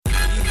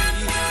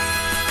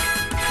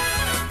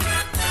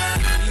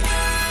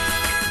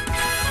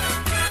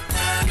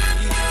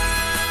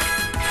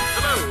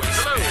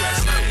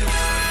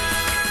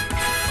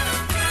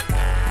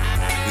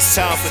It's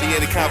time for the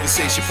End of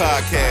Conversation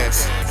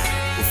podcast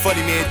with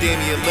funny man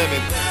Damian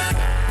Lemon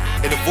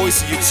and the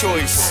voice of your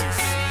choice,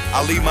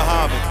 Ali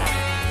Muhammad.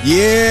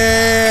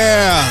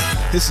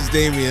 Yeah, this is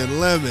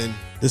Damian Lemon.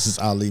 This is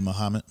Ali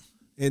Muhammad.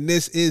 And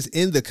this is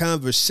In the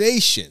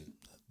Conversation,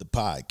 the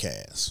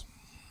podcast.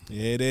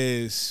 It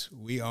is.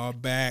 We are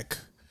back.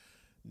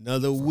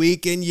 Another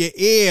week in your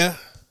ear.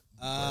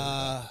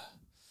 I'm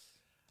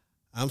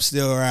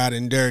still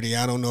riding dirty.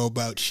 I don't know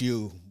about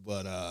you,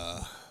 but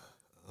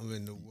I'm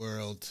in the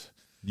world.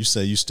 You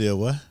say you still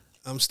what?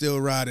 I'm still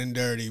riding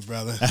dirty,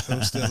 brother.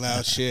 I'm still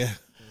out here.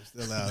 I'm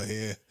still out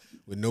here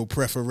with no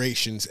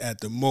preparations at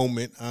the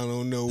moment. I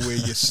don't know where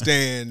you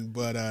stand,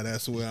 but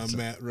that's where I'm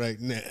at right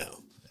now.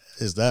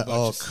 Is that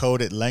all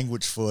coded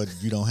language for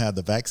you don't have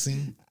the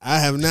vaccine? I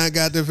have not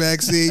got the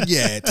vaccine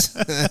yet.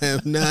 I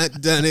have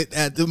not done it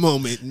at the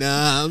moment.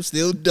 Nah, I'm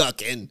still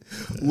ducking.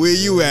 Where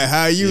you at?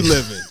 How you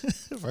living?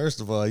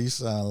 First of all, you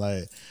sound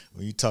like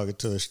when you talking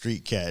to a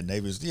street cat and they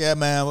was, yeah,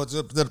 man, what's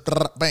up?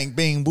 Bang,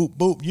 bing, boop,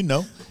 boop, you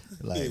know.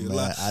 Like,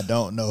 man, I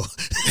don't know.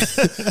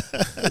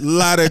 A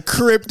lot of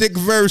cryptic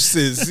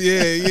verses.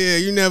 Yeah.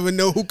 You never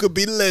know who could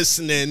be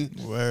listening.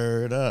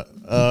 Word up.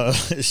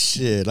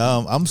 Shit.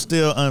 I'm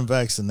still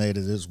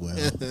unvaccinated as well.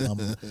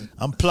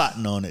 I'm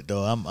plotting on it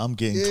though. I'm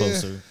getting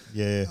closer.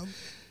 Yeah.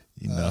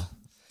 You know.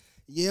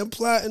 Yeah, I'm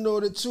plotting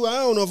on it too. I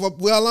don't know if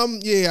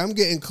I'm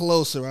getting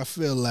closer. I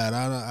feel that.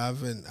 I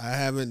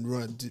haven't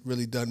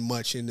really done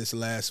much in this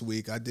last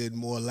week. I did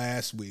more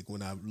last week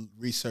when I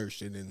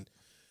researched it and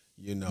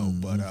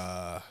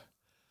but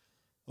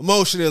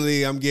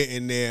emotionally I'm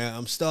getting there.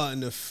 I'm starting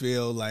to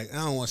feel like, I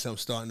don't want to say I'm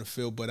starting to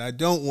feel, but I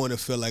don't want to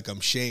feel like I'm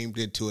shamed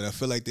into it. I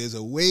feel like there's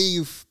a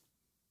wave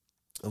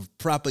of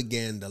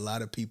propaganda. A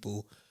lot of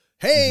people,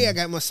 hey, I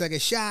got my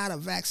second shot,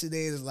 I'm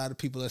vaccinated. A lot of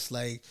people that's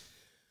like,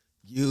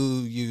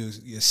 you're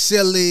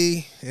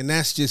silly, and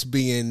that's just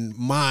being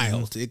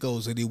mild. It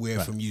goes anywhere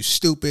from you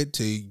stupid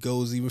to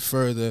goes even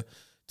further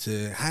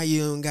to how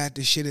you don't got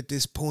the shit at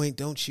this point,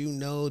 don't you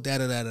know,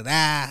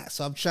 da-da-da-da-da.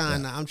 So I'm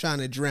trying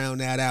to drown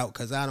that out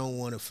because I don't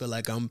want to feel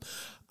like I'm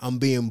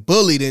being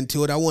bullied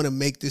into it. I want to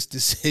make this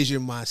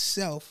decision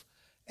myself.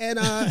 And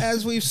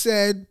as we've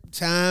said,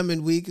 time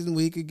and week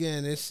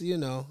again, it's,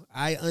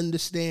 I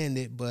understand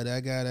it, but I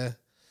gotta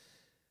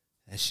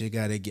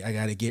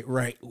get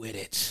right with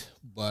it.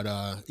 But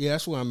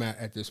that's where I'm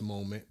at this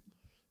moment.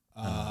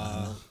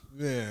 Yeah.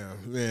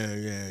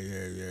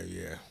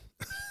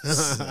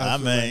 I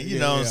mean, you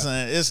know what I'm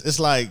saying? It's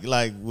like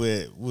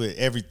with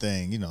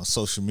everything,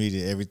 social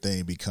media,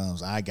 everything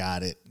becomes I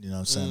got it, you know what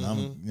I'm saying?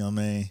 You know what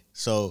I mean?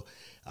 So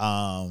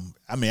I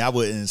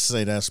wouldn't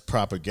say that's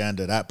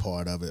propaganda, that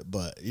part of it,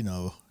 but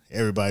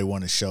everybody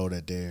want to show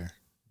that they're,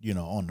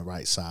 on the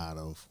right side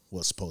of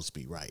what's supposed to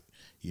be right,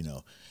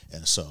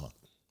 and so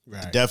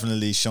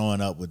definitely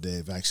showing up with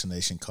their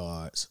vaccination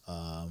cards.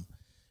 One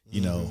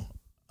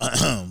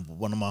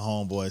of my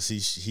homeboys,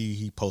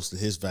 he posted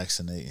his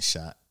vaccination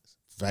shot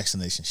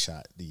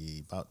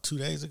about 2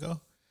 days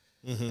ago,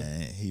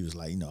 and he was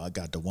like, I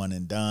got the one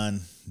and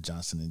done,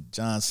 Johnson &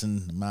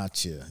 Johnson, I'm out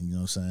here, you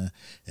know what I'm saying?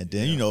 And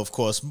then, of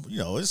course,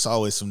 it's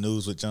always some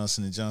news with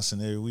Johnson &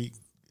 Johnson every week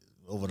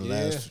over the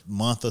last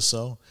month or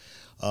so,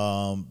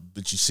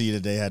 but you see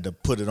that they had to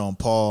put it on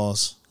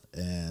pause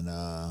and,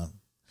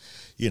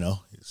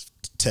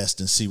 test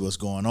and see what's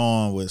going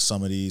on with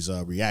some of these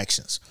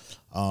reactions.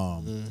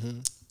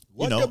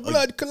 What the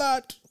blood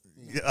clot?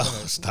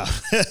 Oh, stop.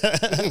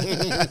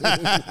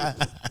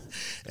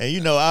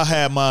 And I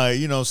had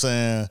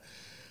my,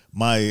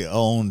 my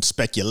own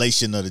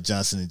speculation of the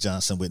Johnson &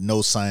 Johnson with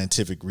no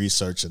scientific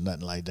research or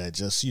nothing like that.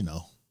 Just,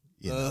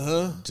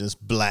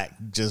 just black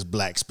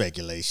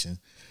speculation.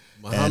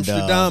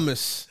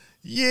 Amstradamus.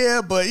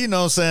 Yeah, but you know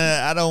what I'm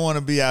saying? I don't want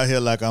to be out here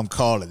like I'm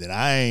calling it.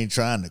 I ain't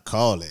trying to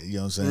call it. You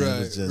know what I'm saying?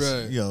 Right, it's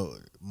just,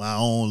 my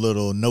own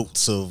little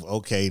notes of,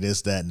 okay,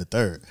 this, that, and the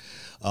third.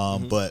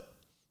 But,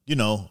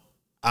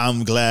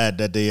 I'm glad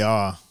that they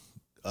are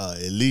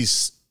at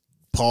least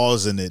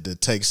pausing it to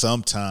take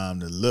some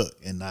time to look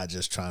and not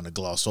just trying to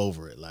gloss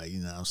over it. Like, you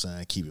know what I'm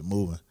saying? Keep it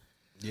moving.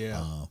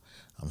 Yeah.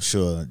 I'm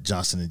sure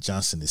Johnson &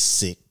 Johnson is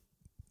sick.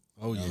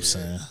 Oh, you know what I'm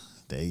saying?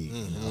 They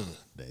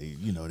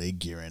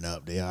gearing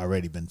up. They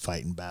already been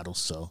fighting battles.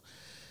 So,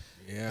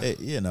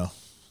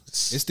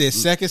 it's their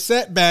second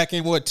setback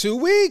in 2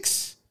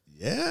 weeks?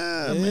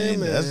 Yeah, man.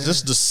 That's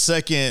just the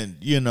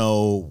second,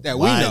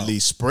 widely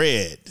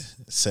spread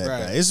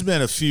setback. Right. It's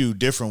been a few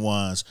different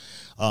ones.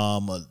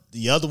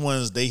 The other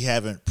ones, they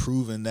haven't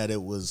proven that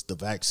it was the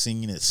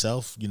vaccine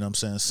itself. You know what I'm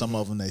saying? Some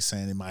of them, they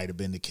saying it might have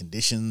been the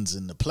conditions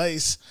in the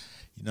place.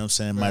 You know what I'm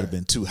saying? Might have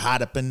been too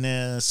hot up in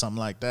there, something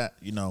like that.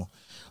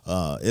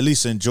 At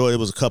least in Georgia, there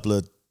was a couple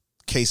of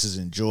cases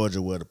in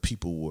Georgia where the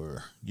people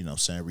were,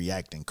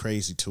 reacting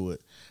crazy to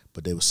it.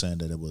 But they were saying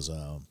that it was,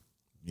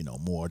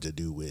 more to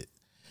do with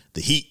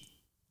the heat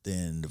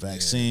than the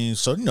vaccine. Yeah.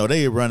 So,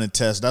 they were running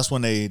tests. That's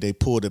when they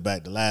pulled it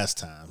back the last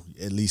time,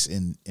 at least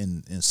in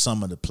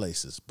some of the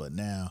places. But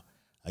now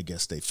I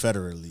guess they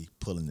federally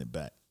pulling it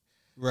back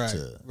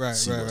to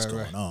see what's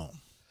going on.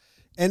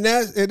 And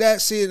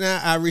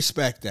I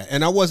respect that.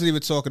 And I wasn't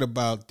even talking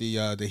about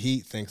the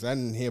Heat thing, 'cause I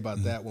didn't hear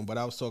about that one, but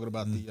I was talking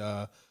about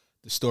the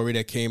story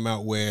that came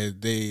out where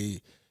there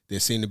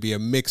seemed to be a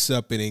mix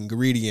up in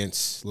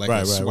ingredients, like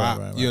a swap.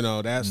 Right. You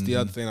know, that's the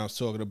other thing I was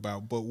talking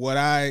about. But what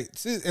I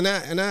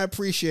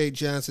appreciate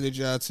Johnson &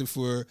 Johnson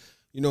for,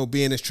 you know,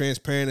 being as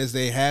transparent as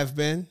they have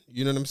been.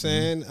 You know what I'm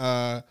saying?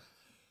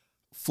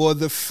 For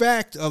the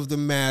fact of the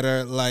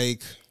matter,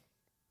 like,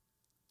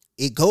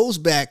 it goes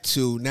back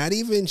to not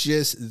even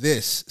just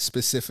this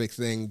specific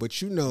thing,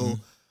 but, you know,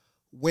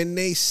 when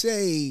they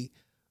say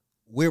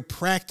we're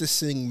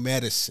practicing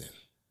medicine,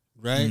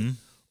 right?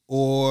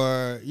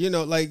 Or, you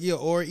know, like,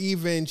 or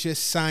even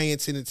just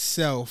science in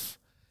itself,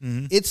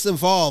 it's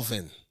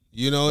evolving.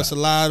 You know, it's a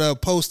lot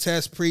of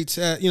post-test,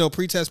 pre-test,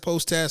 pre-test,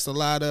 post-test, a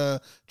lot of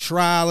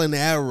trial and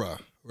error,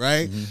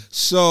 right?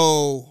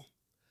 So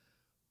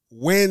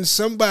when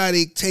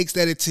somebody takes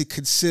that into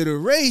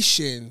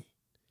consideration,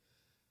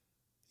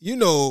 you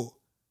know,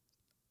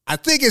 I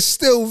think it's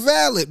still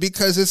valid,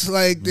 because it's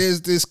like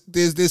there's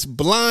this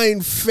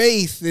blind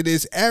faith, and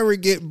this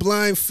arrogant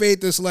blind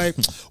faith that's like,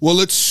 well,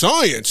 it's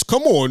science.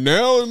 Come on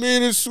now. I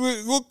mean, it's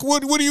what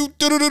do you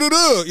do?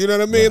 You know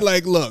what I mean? Right.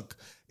 Like, look,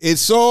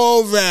 it's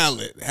all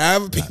valid.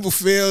 However people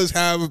feel is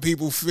however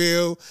people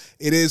feel.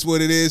 It is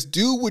what it is.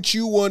 Do what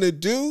you want to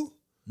do,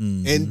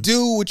 and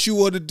do what you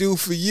want to do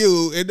for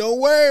you, and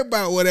don't worry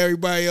about what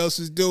everybody else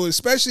is doing,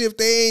 especially if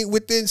they ain't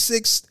within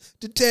 6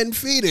 to 10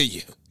 feet of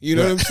you. You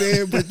know what I'm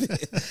saying? But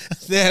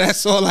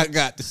that's all I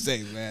got to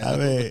say, man. I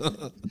mean,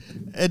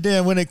 and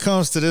then when it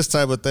comes to this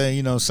type of thing,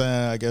 you know what I'm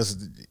saying, I guess,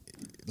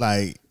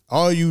 like,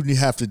 all you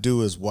have to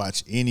do is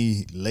watch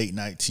any late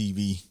night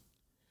TV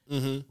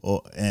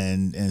or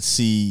and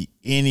see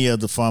any of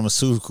the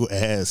pharmaceutical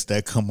ads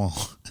that come on.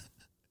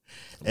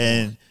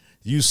 And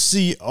you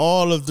see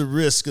all of the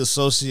risk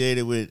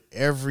associated with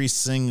every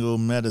single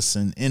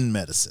medicine in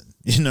medicine.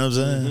 You know what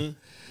I'm saying?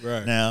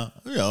 Right. Now,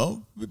 you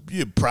know,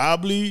 you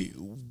probably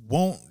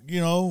won't, you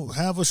know,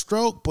 have a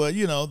stroke, but,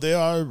 you know, there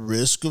are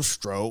risk of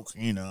stroke,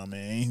 you know what I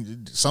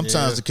mean?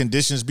 Sometimes the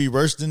conditions be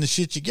worse than the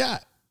shit you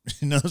got.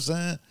 You know what I'm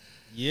saying?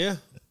 Yeah.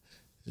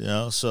 You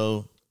know,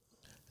 so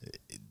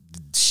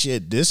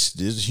shit, this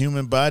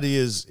human body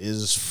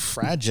is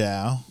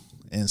fragile,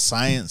 and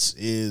science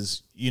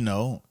is, you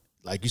know,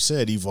 like you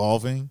said,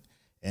 evolving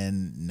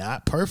and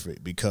not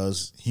perfect,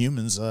 because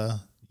humans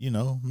are, you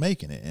know,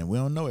 making it, and we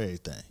don't know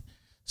everything.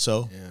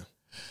 So,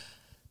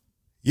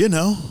 you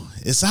know,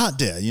 it's out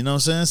there. You know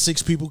what I'm saying?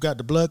 6 people got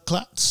the blood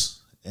clots.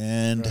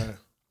 And,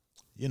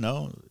 you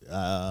know,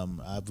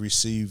 I've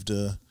received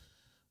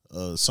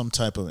some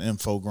type of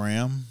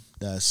infogram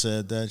that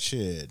said that,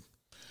 shit,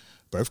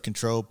 birth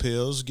control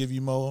pills give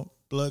you more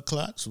blood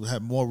clots, will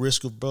have more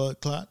risk of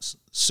blood clots.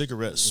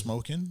 Cigarette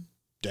smoking,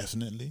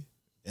 definitely.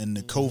 And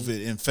the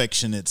COVID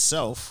infection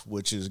itself,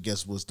 which is, I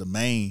guess, was the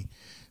main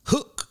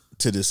hook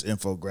to this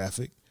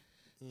infographic,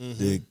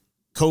 the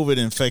COVID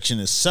infection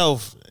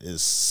itself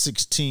is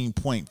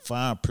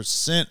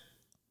 16.5%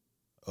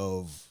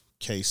 of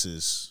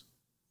cases,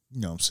 you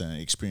know what I'm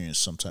saying, experience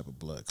some type of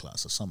blood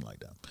clots or something like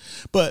that.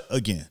 But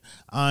again,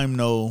 I'm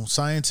no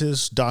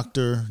scientist,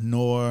 doctor,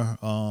 nor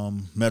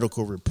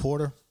medical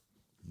reporter.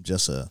 I'm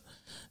just a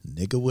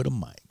nigga with a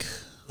mic.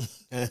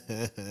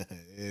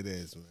 It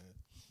is, man.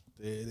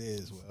 It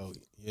is. Well,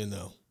 you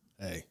know,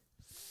 hey.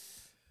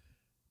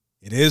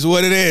 It is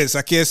what it is.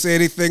 I can't say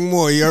anything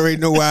more. You already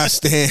know where I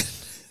stand.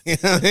 You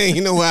know what I mean?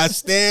 You know where I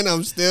stand.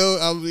 I'm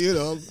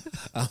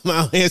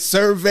out here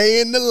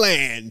surveying the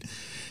land.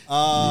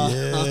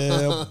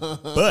 Yeah,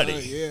 buddy.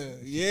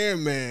 Yeah,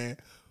 man.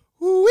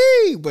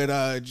 Woo-wee.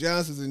 But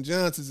Johnson &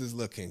 Johnson's is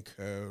looking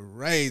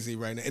crazy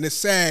right now. And it's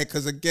sad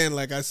because, again,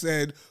 like I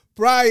said,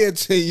 prior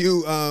to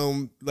you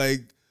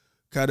like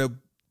kind of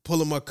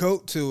pulling my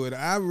coat to it,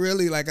 I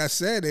really, like I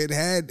said, it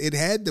had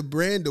the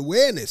brand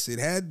awareness. It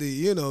had the,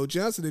 you know,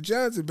 Johnson &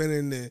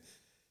 Johnson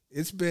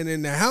it's been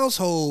in the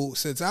household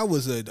since I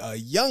was a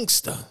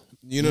youngster.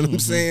 You know what I'm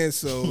saying?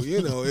 So,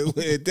 you know,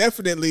 it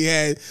definitely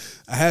I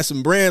had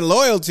some brand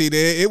loyalty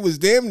there. It was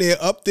damn near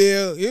up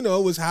there, you know,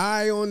 it was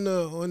high on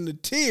the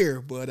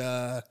tier. But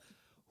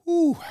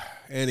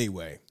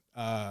anyway,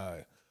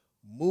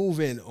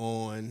 moving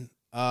on.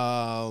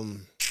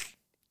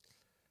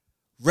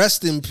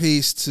 Rest in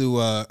peace to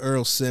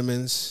Earl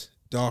Simmons,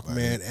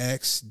 Darkman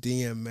X,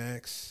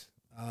 DMX.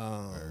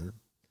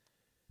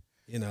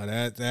 You know,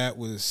 that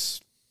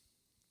was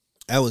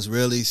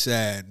really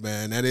sad,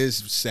 man. That is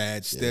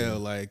sad still,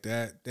 like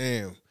that.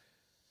 Damn.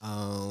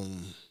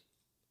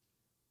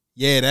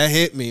 Yeah, that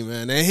hit me,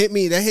 man. That hit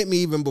me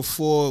even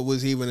before it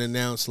was even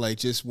announced, like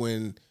just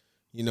when,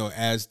 you know,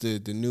 as the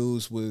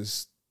news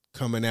was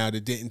coming out,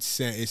 it didn't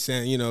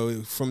sound, you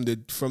know, from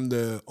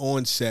the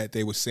onset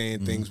they were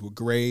saying things were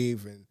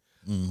grave and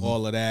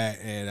all of that,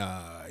 and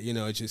you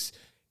know,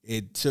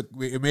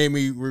 it made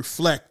me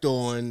reflect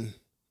on,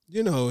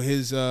 you know,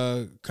 his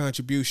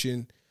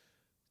contribution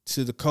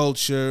to the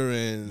culture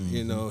and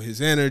you know,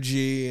 his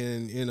energy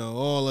and, you know,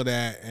 all of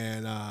that,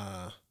 and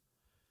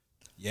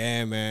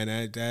yeah, man,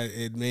 that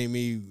it made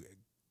me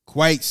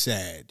quite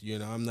sad. You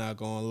know, I'm not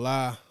gonna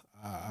lie.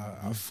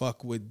 I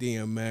fuck with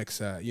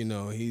DMX. You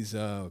know, he's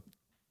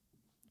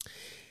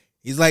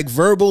like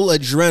verbal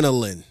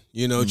adrenaline.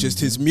 You know, just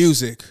his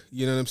music.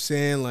 You know what I'm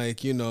saying?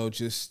 Like, you know,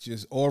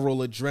 just oral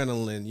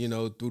adrenaline. You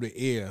know, through the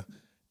ear,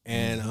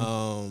 and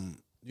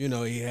you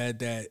know, he had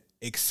that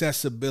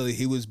accessibility.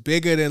 He was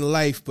bigger than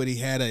life, but he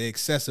had an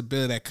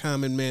accessibility, that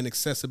common man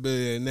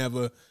accessibility that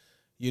never,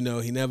 you know,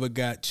 he never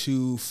got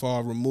too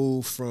far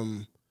removed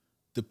from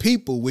the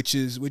people, which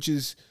is,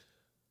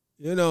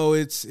 you know,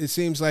 it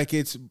seems like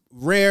it's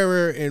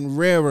rarer and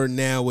rarer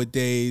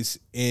nowadays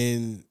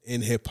in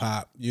hip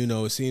hop. You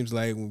know, it seems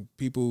like when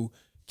people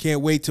can't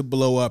wait to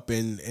blow up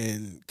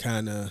and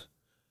kind of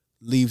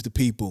leave the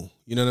people,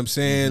 you know what I'm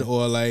saying?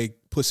 Or like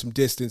put some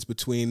distance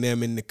between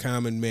them and the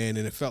common man.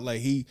 And it felt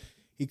like he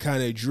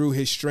kind of drew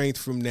his strength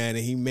from that, and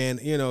he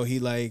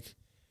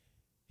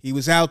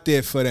was out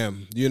there for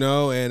them, you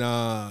know, and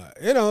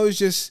you know, it was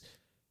just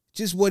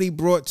what he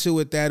brought to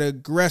it, that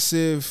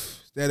aggressive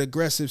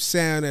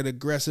sound, that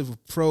aggressive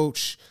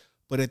approach,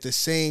 but at the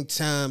same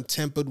time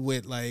tempered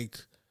with, like,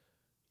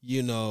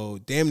 you know,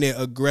 damn near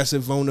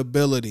aggressive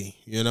vulnerability,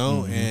 you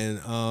know, and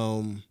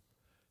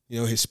you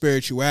know, his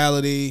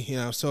spirituality. You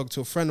know, I was talking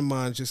to a friend of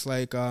mine, just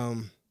like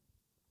you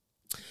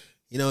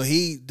know,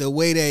 the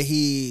way that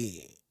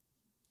he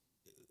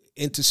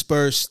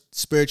interspersed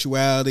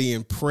spirituality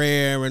and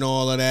prayer and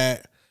all of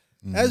that.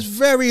 That's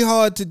very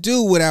hard to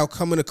do without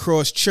coming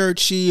across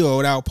churchy or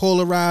without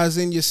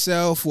polarizing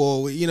yourself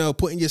or, you know,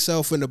 putting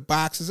yourself in a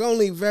box.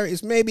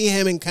 It's maybe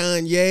him and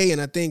Kanye,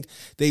 and I think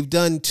they've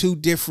done two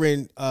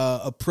different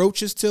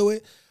approaches to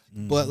it.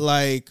 But,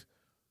 like,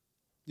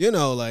 you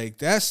know, like,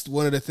 that's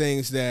one of the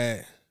things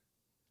that,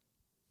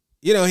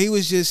 you know,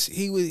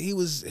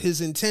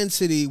 his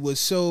intensity was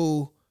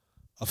so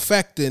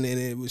affecting, and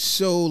it was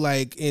so,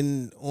 like,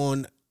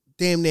 on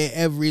damn near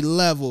every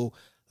level.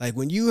 Like,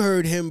 when you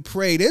heard him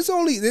pray, there's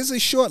a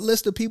short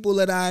list of people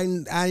that I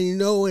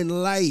know in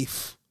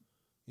life.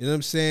 You know what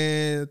I'm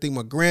saying? I think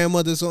my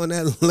grandmother's on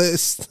that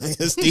list. I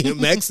guess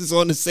DMX is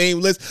on the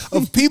same list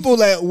of people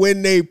that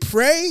when they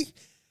pray,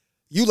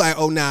 you like,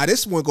 oh, nah,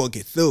 this one gonna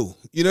get through.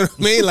 You know what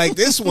I mean? Like,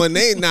 this one,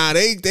 they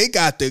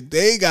got the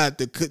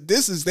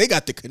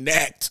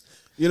connect.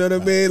 You know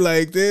what I mean?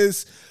 Like,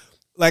 this.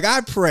 Like,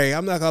 I pray.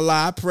 I'm not gonna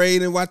lie. I pray,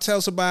 and if I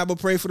tell somebody I'm gonna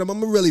pray for them, I'm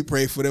gonna really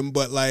pray for them.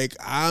 But, like,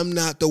 I'm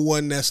not the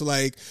one that's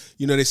like,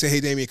 you know, they say, hey,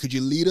 Damien, could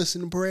you lead us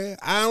in prayer?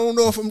 I don't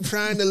know if I'm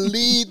trying to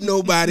lead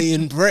nobody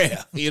in prayer.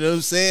 You know what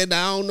I'm saying?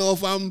 I don't know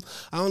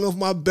if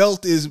my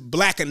belt is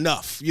black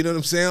enough. You know what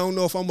I'm saying? I don't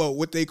know if I'm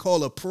what they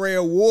call a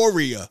prayer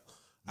warrior.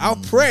 I'll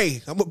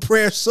pray. I'm a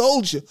prayer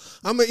soldier.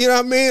 You know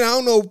what I mean? I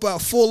don't know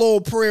about full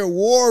old prayer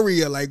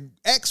warrior. Like,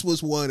 X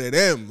was one of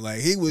them. Like,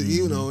 he was,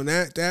 you know, and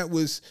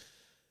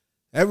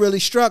that really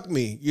struck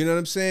me. You know what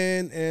I'm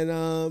saying?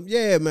 And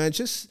yeah, man,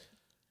 just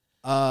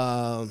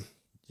yeah,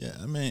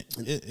 I mean,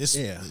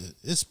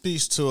 it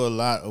speaks to a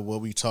lot of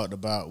what we talked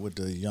about with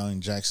the young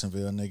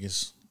Jacksonville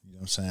niggas. You know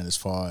what I'm saying? As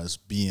far as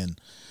being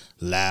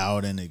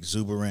loud and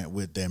exuberant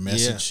with their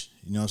message.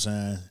 You know what I'm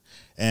saying?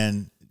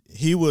 And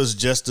he was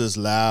just as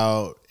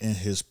loud in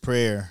his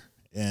prayer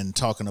and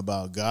talking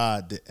about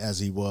God as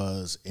he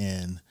was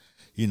in,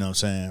 you know what I'm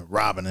saying,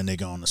 robbing a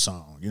nigga on the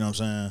song. You know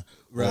what I'm saying?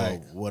 Right.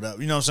 Or whatever.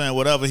 You know what I'm saying?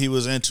 Whatever he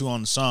was into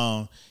on the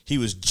song, he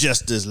was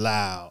just as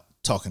loud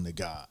talking to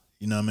God.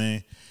 You know what I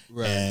mean?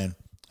 Right. And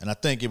I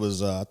think it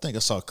was, I think I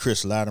saw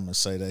Chris Lattimore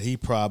say that he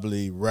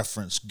probably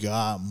referenced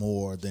God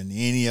more than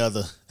any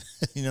other,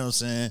 you know what I'm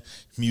saying,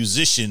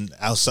 musician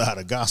outside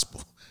of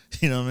gospel.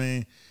 You know what I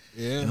mean?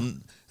 Yeah.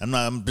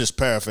 I'm just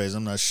paraphrasing.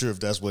 I'm not sure if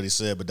that's what he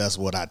said, but that's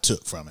what I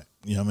took from it.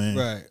 You know what I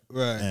mean?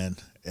 Right.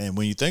 And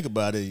when you think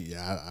about it,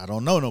 I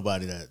don't know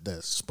nobody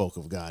that spoke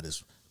of God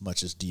as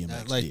much as DMX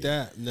Not like did.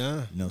 that, no. You know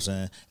what I'm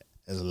saying?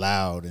 As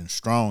loud and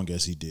strong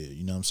as he did.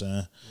 You know what I'm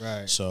saying?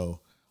 Right. So,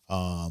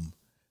 and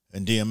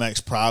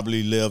DMX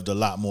probably lived a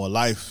lot more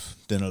life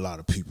than a lot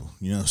of people.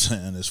 You know what I'm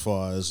saying? As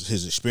far as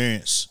his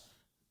experience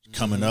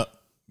coming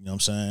up, you know what I'm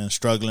saying?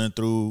 Struggling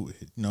through,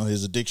 you know,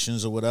 his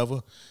addictions or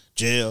whatever,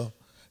 jail,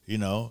 you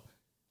know.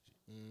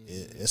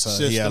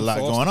 He had a lot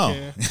going on.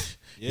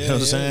 You know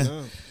what I'm saying?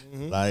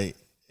 No. Like,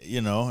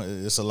 you know,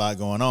 it's a lot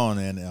going on.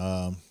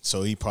 And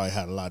so he probably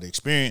had a lot of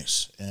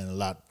experience and a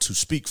lot to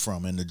speak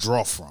from and to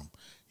draw from,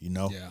 you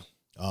know. Yeah.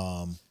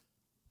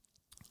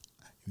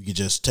 You could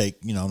just take,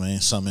 you know what I mean,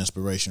 some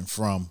inspiration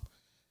from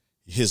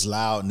his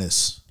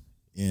loudness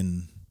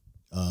in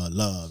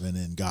love and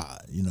in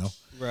God, you know.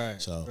 Right.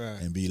 So,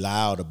 right. and be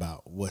loud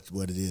about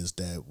whatever it is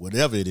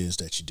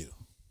that you do,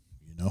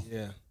 you know.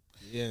 Yeah.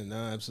 Yeah, no,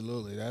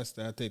 absolutely. I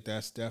think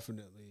that's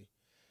definitely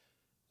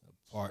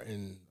a part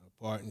and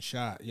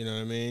shot. You know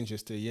what I mean?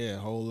 Just to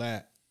hold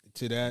that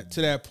to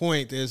that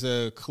point. There's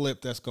a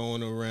clip that's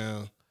going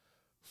around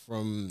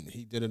from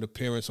he did an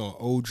appearance on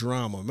O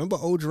Drama. Remember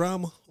O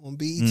Drama on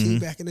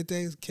BET back in the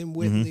days? Kim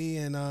Whitley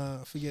and I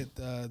forget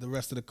the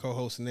rest of the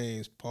co-host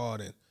names.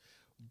 Pardon,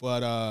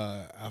 but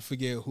I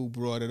forget who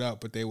brought it up.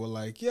 But they were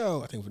like,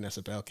 "Yo," I think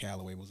Vanessa Bell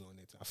Calloway was on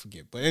it. I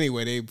forget, but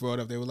anyway, they brought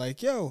up. They were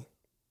like, "Yo."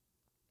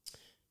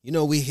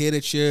 we hear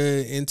that you're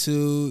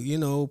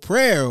into,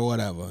 prayer or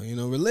whatever,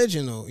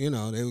 religion or,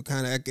 they were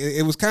kind of,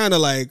 it was kind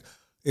of like,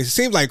 it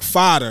seemed like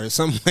fodder.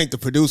 Something like the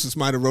producers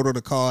might have wrote on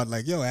the card,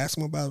 like, yo, ask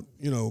him about,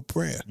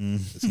 prayer.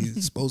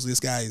 Suppose this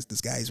guy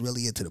is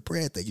really into the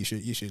prayer thing. You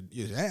should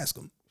ask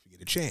him if you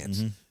get a chance.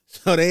 Mm-hmm.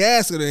 So they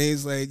asked him, and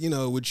he's like,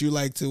 would you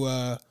like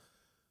to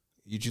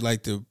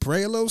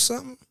pray a little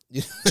something?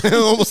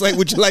 Almost like,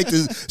 would you like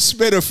to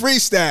spit a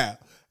freestyle?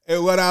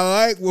 And what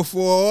I like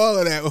before all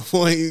of that,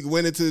 before he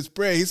went into his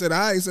prayer, he said,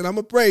 I'm going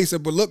to pray. He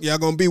said, but look, y'all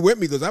going to be with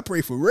me because I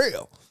pray for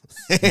real.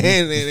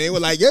 And they were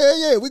like,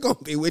 yeah, we're going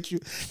to be with you.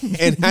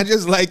 And I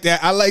just like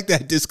that. I like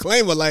that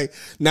disclaimer. Like,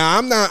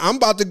 I'm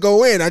about to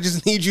go in. I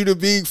just need you to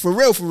be for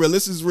real.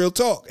 This is real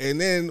talk.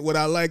 And then what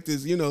I liked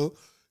is,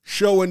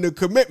 showing the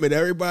commitment.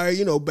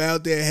 Everybody,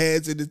 bowed their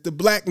heads. And it's the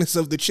blackness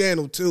of the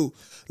channel, too.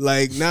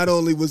 Like, not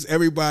only was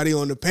everybody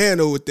on the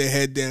panel with their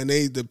head down,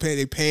 they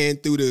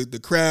panned through the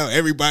crowd.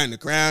 Everybody in the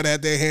crowd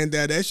had their hand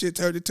down. That shit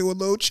turned into a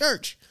little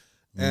church.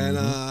 And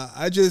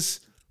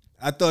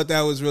I thought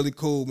that was really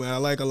cool, man. I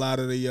like a lot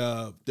of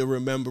the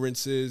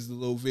remembrances, the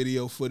little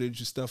video footage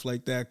and stuff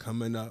like that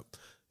coming up.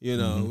 It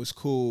was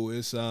cool.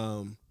 It's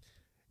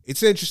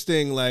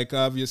interesting. Like,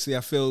 obviously,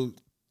 I feel,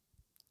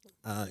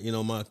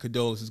 my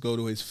condolences go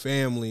to his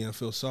family. I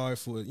feel sorry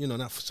for,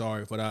 not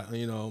sorry, but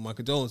my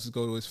condolences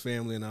go to his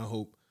family, and I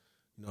hope,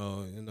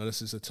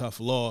 this is a tough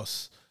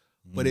loss.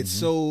 But it's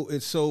so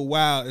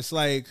wild. It's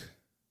like,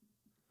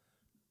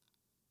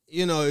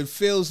 it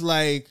feels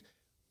like,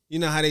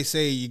 how they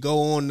say you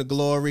go on to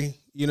glory?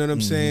 You know what I'm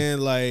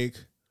saying? Like,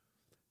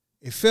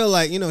 it felt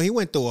like, he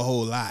went through a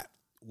whole lot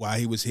while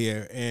he was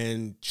here,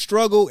 and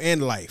struggle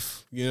and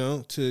life,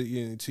 to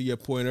your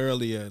point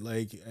earlier.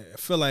 Like, I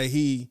feel like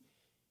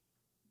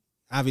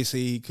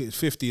obviously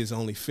 50 is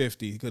only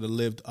 50. He could have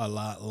lived a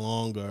lot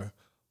longer.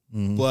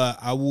 But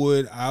I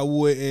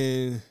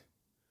wouldn't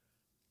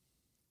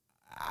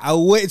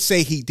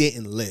say he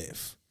didn't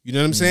live. You know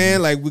what I'm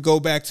saying? Like, we go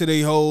back to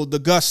the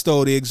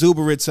gusto, the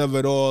exuberance of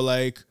it all.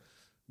 Like,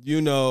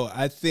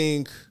 I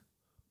think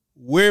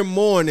we're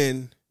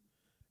mourning,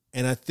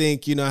 and I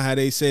think, how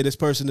they say this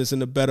person is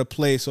in a better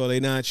place, or they're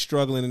not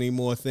struggling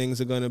anymore. Things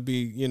are going to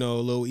be, a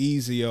little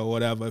easier or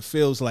whatever. It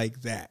feels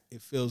like that.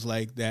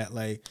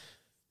 Like,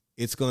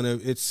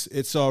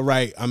 it's all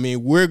right. I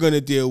mean, we're going to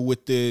deal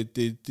with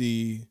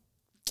the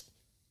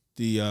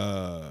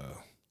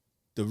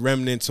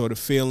remnants or the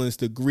feelings,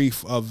 the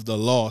grief of the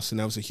loss, and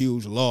that was a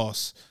huge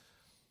loss.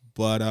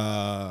 But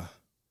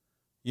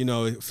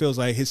it feels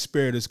like his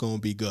spirit is going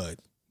to be good.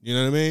 You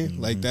know what I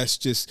mean? Like,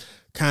 that's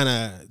kind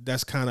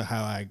of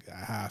how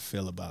I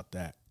feel about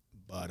that.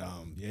 But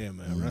yeah,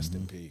 man, rest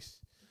in peace.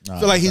 I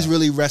feel like he's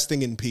really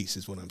resting in peace,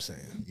 is what I'm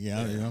saying.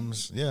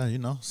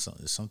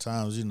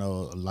 Sometimes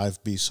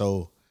life be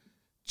so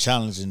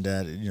challenging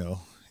that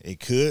it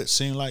could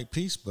seem like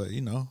peace, but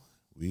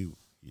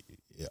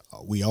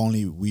we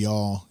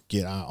all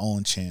get our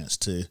own chance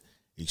to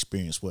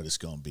experience what it's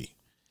gonna be,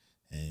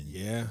 and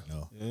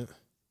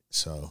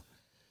so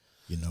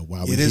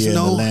while we're here in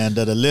the land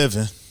of the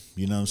living,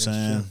 you know what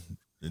I'm saying,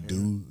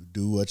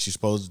 do what you're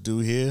supposed to do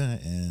here,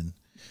 and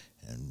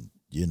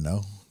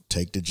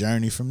take the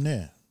journey from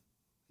there.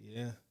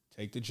 Yeah,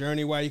 take the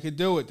journey while you could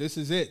do it. This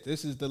is it.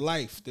 This is the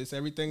life.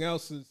 Everything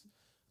else is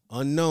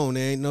unknown.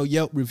 There ain't no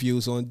Yelp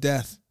reviews on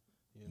death.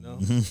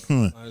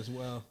 Might as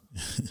well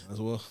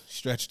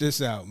stretch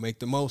this out. Make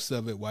the most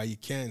of it while you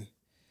can.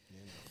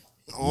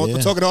 I'm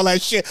talking all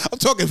that shit. I'm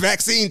talking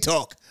vaccine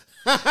talk.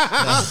 I'm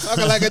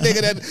talking like a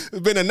nigga that's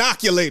been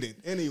inoculated.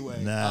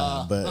 Anyway.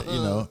 But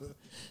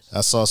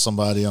I saw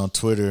somebody on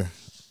Twitter.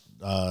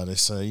 They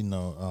say,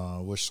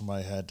 wish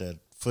somebody had that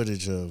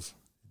footage of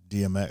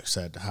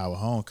DMX at the Howard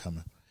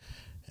Homecoming.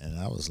 And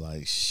I was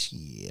like,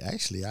 shit,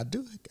 actually, I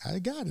do. I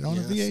got it on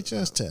a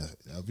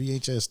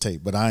VHS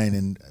tape. But I ain't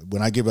in.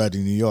 When I get back to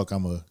New York,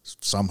 I'm going to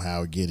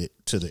somehow get it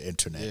to the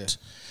internet.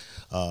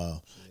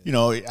 I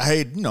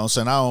hate,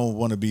 saying I don't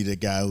want to be the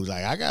guy who's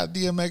like, I got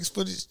DMX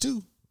footage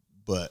too.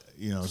 But,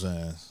 what I'm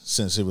saying,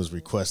 since it was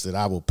requested,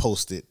 I will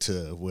post it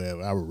to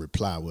where I will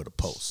reply with a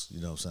post.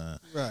 You know what I'm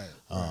saying?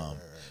 Right.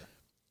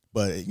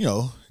 But,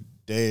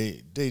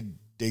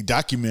 they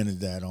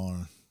documented that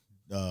on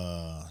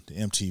the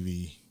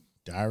MTV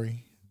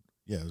Diary.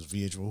 Yeah, it was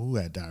VH1. Who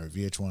had Diary?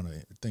 VH1.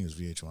 I think it was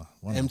VH1.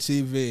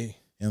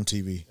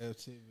 MTV.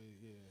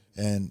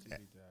 Yeah.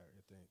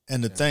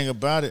 And the thing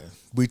about it,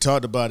 we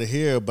talked about it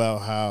here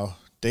about how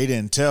they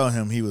didn't tell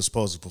him he was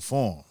supposed to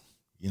perform.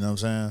 You know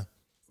what I'm saying?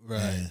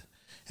 Right.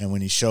 And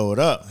when he showed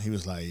up, he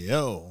was like,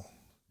 yo,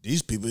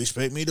 these people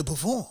expect me to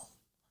perform.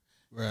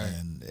 Right.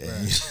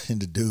 And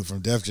the dude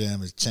from Def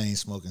Jam is chain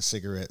smoking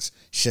cigarettes,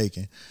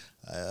 shaking.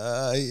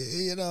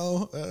 You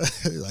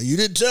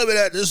didn't tell me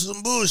that. This is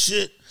some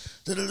bullshit.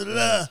 You know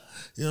what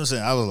I'm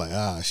saying? I was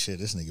like, shit,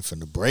 this nigga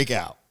finna break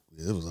out.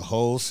 It was a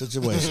whole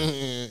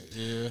situation.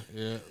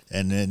 Yeah.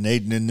 And then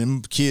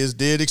them kids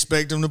did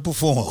expect him to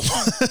perform.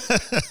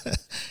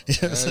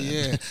 Yeah.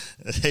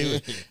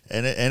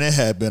 And it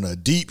had been a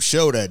deep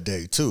show that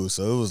day too.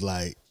 So it was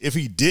like, if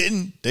he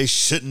didn't, they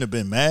shouldn't have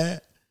been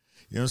mad.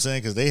 You know what I'm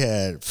saying? Because they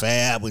had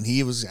Fab when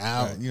he was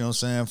out. Right. You know what I'm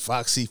saying?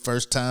 Foxy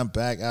first time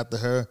back after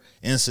her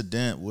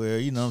incident where,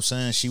 you know what I'm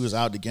saying, she was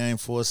out the game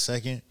for a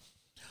second.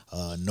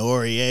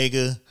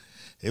 Noriega.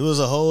 It was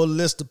a whole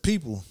list of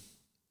people.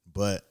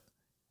 But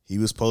he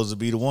was supposed to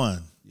be the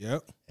one.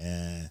 Yep.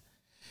 And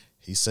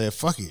he said,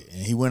 fuck it.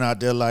 And he went out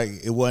there like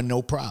it wasn't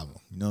no problem.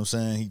 You know what I'm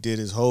saying? He did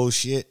his whole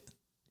shit.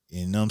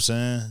 You know what I'm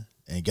saying?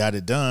 And got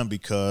it done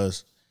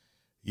because,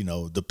 you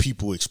know, the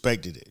people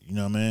expected it. You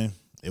know what I mean?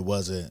 It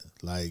wasn't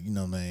like, you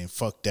know what I mean,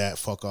 fuck that,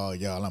 fuck all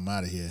y'all, I'm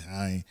out of here.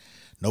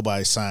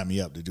 Nobody signed me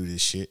up to do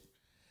this shit.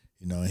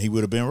 You know, and he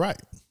would have been right.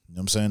 You know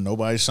what I'm saying?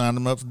 Nobody signed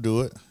him up to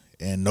do it.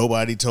 And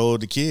nobody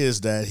told the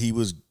kids that he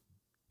was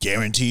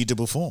guaranteed to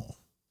perform.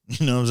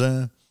 You know what I'm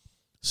saying?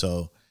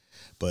 So,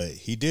 but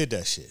he did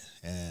that shit.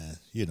 And,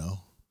 you know,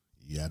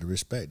 you got to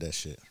respect that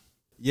shit.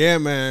 Yeah,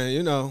 man,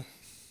 you know.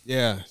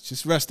 Yeah,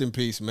 just rest in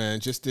peace, man.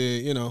 Just the,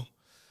 you know,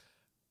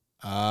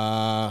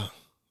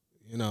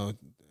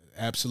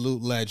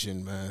 absolute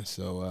legend, man.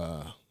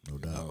 So, no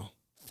doubt.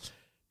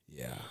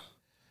 Yeah.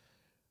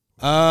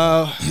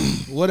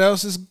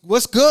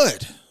 What's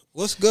good?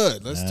 What's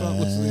good? Let's talk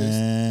with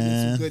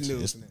some good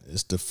news.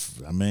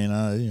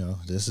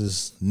 This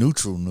is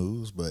neutral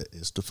news, but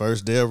it's the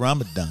first day of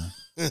Ramadan.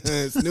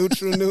 It's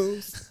neutral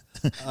news.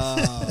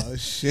 Oh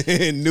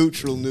shit!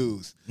 Neutral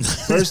news.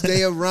 First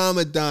day of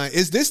Ramadan.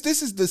 This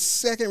is the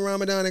second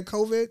Ramadan in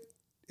COVID?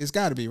 It's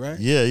got to be, right?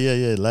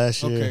 Yeah.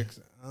 Last year.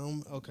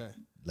 Okay.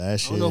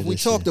 Last year. I don't know if we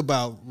talked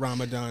about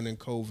Ramadan and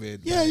COVID.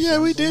 Yeah,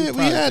 we did.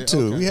 We had to.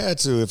 Okay. We had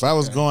to. If I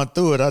was going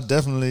through it, I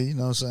definitely, you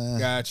know what I'm saying?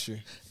 Got you.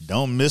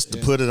 Don't miss to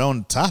put it on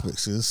the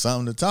topics. It's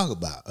something to talk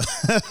about.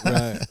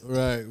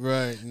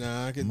 Right.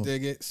 Nah, I can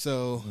dig it.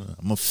 So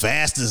I'm going to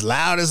fast as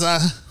loud as I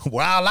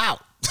wild out.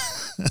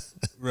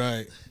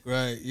 Right.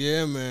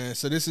 Yeah, man.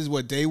 So this is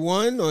what, day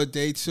 1 or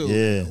day 2?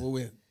 Yeah.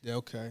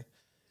 Okay.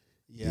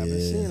 Yeah, I've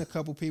been seeing a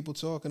couple people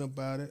talking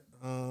about it.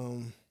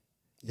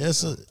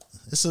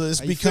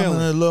 It's becoming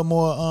a little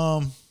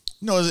more.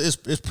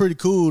 It's pretty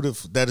cool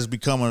that it's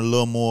becoming a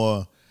little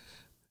more,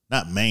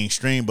 not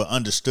mainstream, but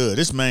understood.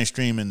 It's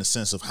mainstream in the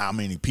sense of how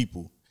many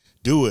people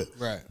do it,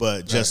 right?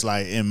 But just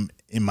like in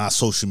my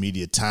social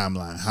media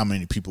timeline, how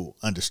many people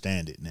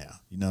understand it now?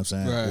 You know what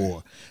I'm saying?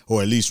 Right.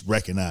 Or at least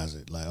recognize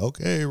it. Like,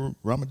 okay,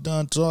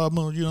 Ramadan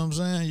Talmud, you know what I'm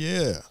saying?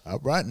 Yeah, all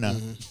right now.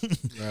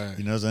 Mm-hmm. Right.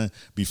 You know what I'm saying?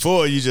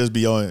 Before you just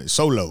be on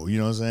solo. You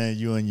know what I'm saying?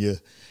 You and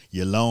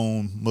your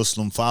lone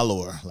Muslim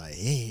follower, like,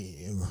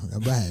 hey,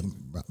 right,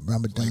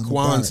 Ramadan, like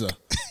Kwanzaa.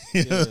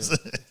 You know what I'm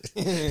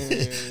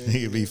saying?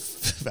 He could be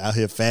out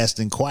here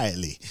fasting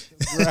quietly.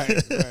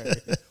 Right.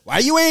 Why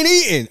you ain't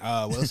eating?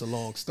 Well, it's a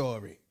long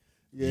story.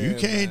 Yeah,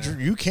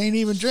 you can't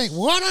even drink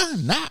water?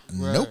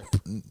 Nope.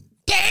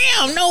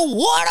 Damn, no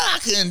water. I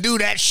couldn't do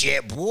that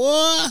shit,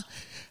 boy.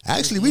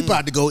 Actually, we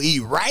about to go eat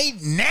right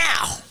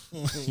now.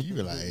 You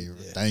be like,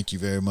 thank you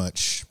very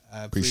much.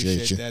 I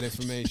appreciate that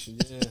information.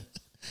 Yeah.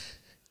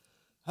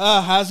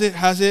 How's it?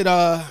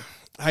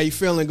 How you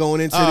feeling going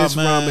into this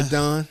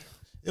Ramadan?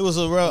 It was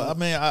a rough. I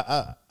mean,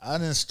 I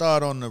didn't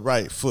start on the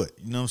right foot.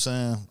 You know what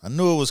I'm saying? I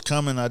knew it was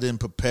coming. I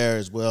didn't prepare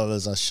as well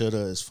as I should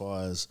have, as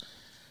far as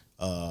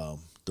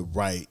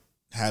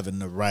having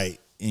the right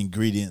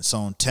ingredients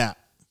on tap,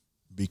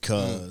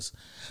 because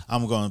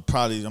I'm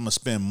gonna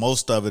spend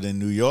most of it in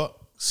New York.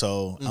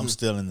 So I'm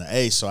still in the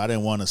A. So I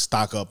didn't want to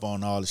stock up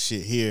on all the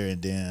shit here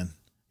and then,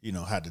 you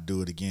know, had to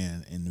do it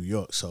again in New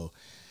York. So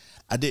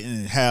I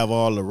didn't have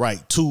all the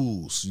right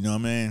tools. You know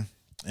what I mean?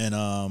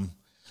 And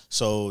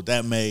so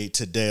that made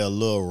today a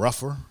little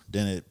rougher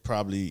than it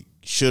probably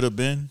should have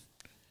been.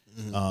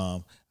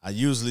 I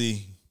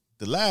usually,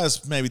 the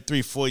last maybe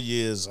 3-4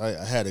 years,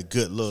 I had a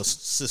good little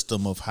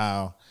system of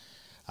how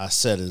I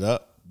set it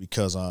up,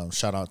 because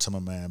shout out to my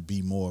man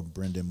B Moore,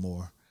 Brendan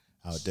Moore,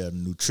 out there, the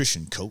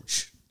nutrition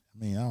coach.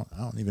 I mean, I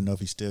don't even know if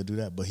he still do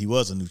that, but he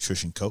was a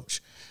nutrition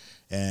coach,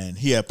 and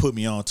he had put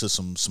me on to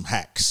some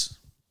hacks.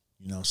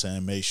 You know what I'm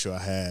saying? Made sure I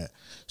had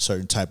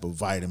certain type of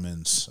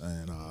vitamins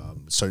and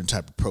certain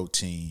type of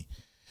protein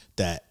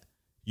that,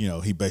 you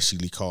know, he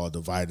basically called the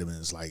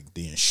vitamins like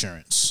the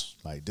insurance.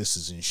 Like, this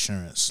is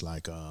insurance,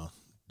 like the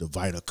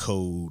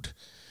VitaCode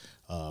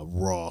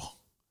raw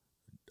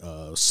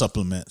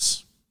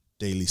supplements,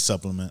 daily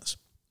supplements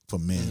for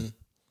men.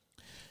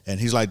 And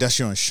he's like, that's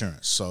your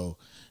insurance. So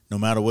no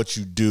matter what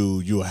you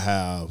do, you'll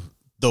have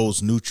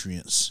those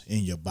nutrients in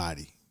your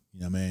body.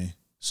 You know what I mean?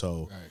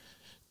 So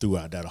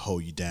throughout, that'll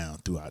hold you down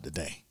throughout the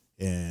day.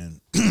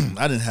 And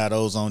I didn't have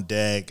those on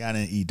deck. I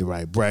didn't eat the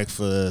right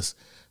breakfast.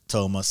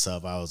 Told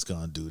myself I was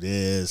going to do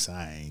this.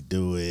 I ain't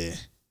do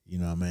it. You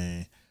know what I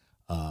mean?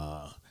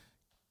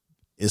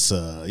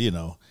 You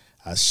know,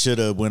 I should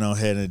have went on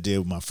ahead and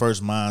did my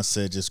first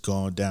mindset, just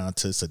going down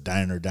to, it's a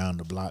diner down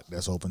the block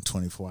that's open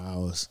 24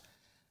 hours.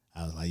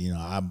 I was like, you know,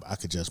 I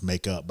could just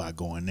make up by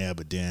going there.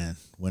 But then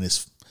when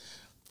it's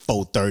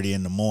 4:30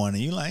 in the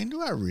morning, you're like,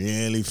 do I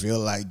really feel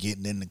like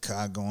getting in the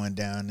car going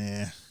down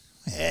there?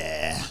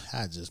 Yeah,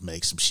 I just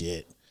make some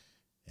shit.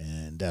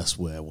 And that's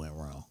where it went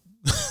wrong.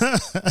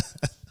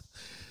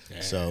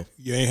 Yeah. So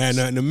you ain't had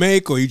nothing to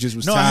make, or you just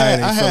was tired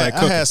and felt like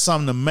cooking? I had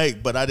something to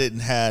make, but I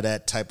didn't have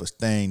that type of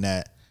thing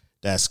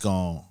that's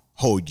gonna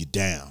hold you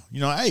down.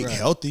 You know, I ate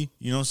healthy.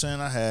 You know what I'm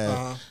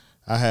saying?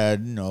 I had,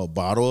 you know, a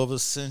bottle of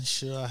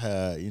Essentia. I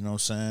had, you know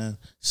what I'm saying,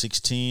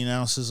 16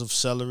 ounces of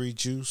celery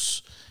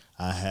juice.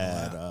 I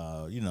had,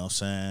 you know what I'm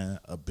saying,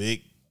 a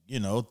big, you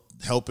know,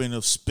 helping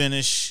of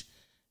spinach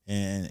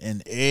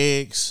and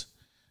eggs.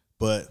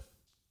 But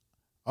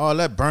all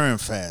that burn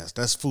fast.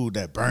 That's food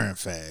that burn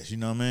fast. You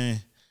know what I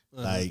mean?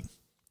 Like,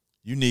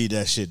 you need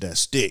that shit that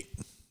stick.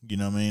 You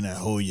know what I mean? That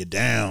hold you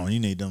down. You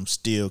need them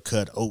steel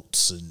cut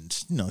oats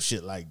and, you know,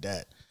 shit like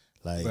that.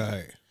 Like,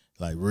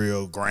 like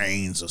real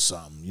grains or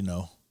something, you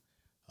know.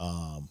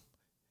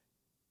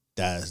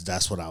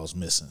 That's what I was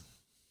missing.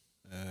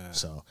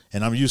 So,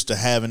 and I'm used to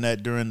having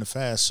that during the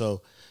fast.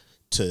 So,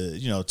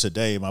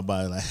 today my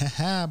body like,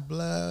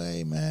 blood,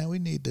 hey man, we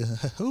need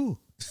to,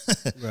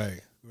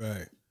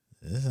 right.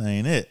 This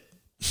ain't it.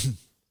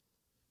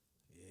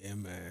 Yeah,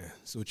 man.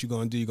 So what you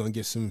gonna do? You gonna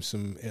get some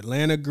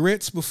Atlanta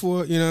grits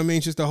before, you know what I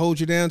mean, just to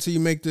hold you down till you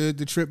make the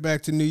trip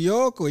back to New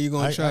York, or you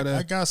gonna try to?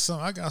 I got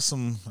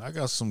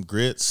some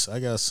grits. I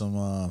got some.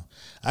 I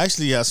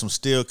actually got some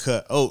steel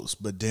cut oats,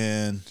 but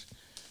then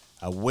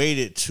I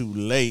waited too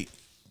late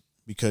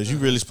because you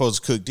really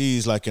supposed to cook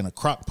these like in a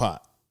crock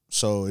pot.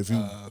 So if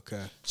you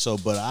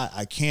but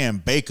I can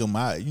bake them. You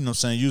know what I'm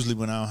saying. Usually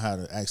when I don't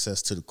have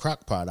access to the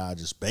crock pot, I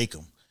just bake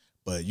them.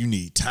 But you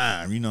need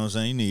time, you know what I'm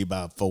saying? You need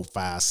about 4,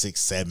 5, 6,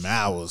 7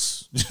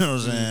 hours, you know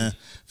what I'm saying,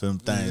 for them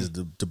things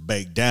to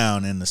bake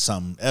down into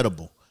something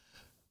edible.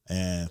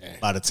 And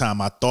by the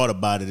time I thought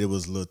about it, it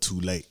was a little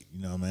too late.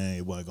 You know what I mean?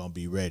 It wasn't going to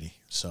be ready.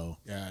 So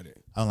got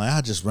it. I'm like,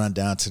 I'll just run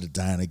down to the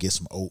diner, get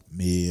some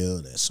oatmeal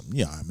and some,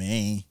 you know what I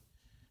mean?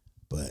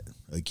 But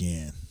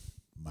again,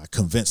 I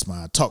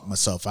talked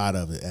myself out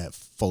of it at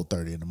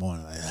 4:30 in the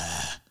morning. Like,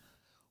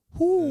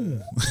 whoo.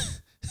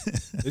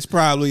 It's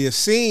probably a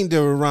scene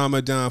during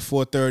Ramadan,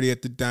 4:30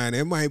 at the diner.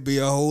 It might be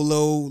a whole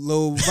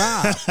little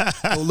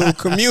vibe, a little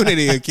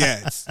community of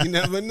cats. You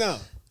never know.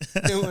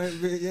 It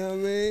might be, you know what I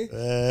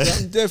mean?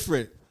 Something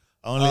different.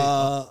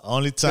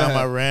 Only time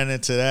I ran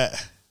into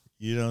that,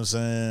 you know what I'm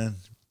saying?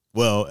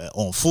 Well,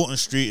 on Fulton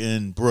Street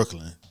in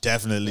Brooklyn,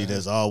 definitely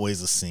there's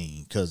always a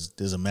scene because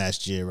there's a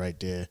masjid right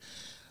there,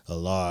 a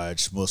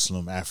large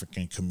Muslim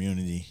African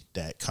community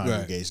that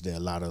congregates there, a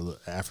lot of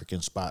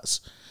African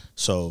spots.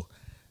 So,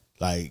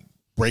 like,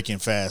 breaking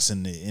fast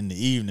in the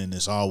evening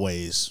is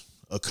always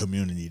a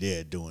community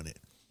there doing it.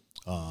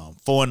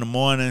 4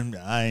 a.m,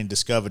 I ain't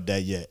discovered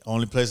that yet.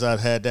 Only place I've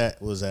had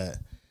that was at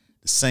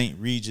the St.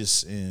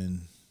 Regis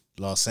in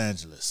Los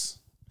Angeles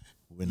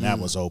when that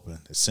was open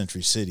at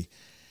Century City.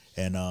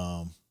 And,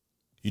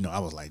 you know, I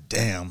was like,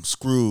 damn, I'm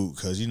screwed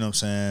because, you know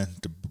what I'm saying,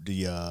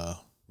 the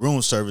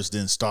room service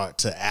didn't start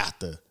till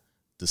after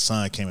the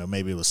sun came up.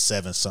 Maybe it was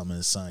 7 something,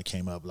 the sun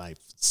came up like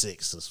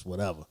 6 or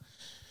whatever.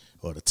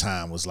 Or the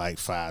time was like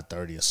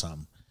 5:30 or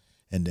something.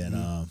 And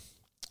then,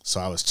 so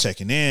I was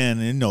checking in,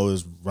 and, you know,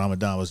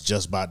 Ramadan was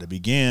just about to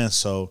begin.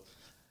 So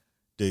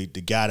the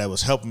guy that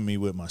was helping me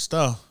with my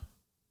stuff,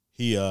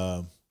 he,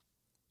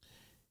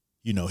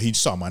 you know, he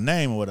saw my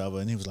name or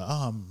whatever, and he was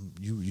like,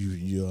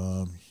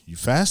 you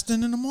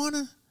fasting in the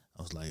morning?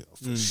 I was like,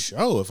 for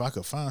sure, if I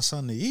could find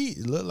something to eat.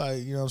 It looked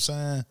like, you know what I'm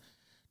saying,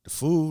 the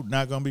food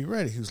not going to be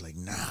ready. He was like,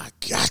 nah, I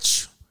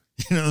got you.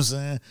 You know what I'm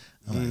saying?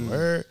 I'm like,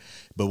 word.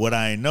 But what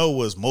I didn't know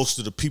was most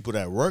of the people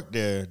that worked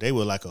there, they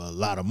were like a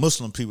lot of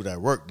Muslim people that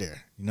worked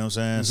there. You know what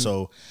I'm saying?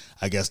 So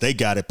I guess they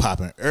got it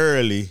popping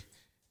early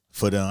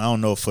for them. I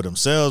don't know for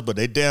themselves, but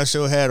they damn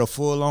sure had a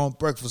full-on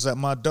breakfast at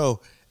my door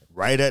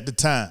right at the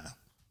time.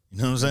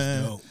 You know what I'm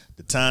saying? Dope.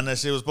 The time that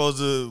shit was supposed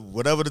to,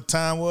 whatever the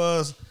time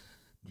was,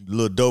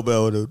 little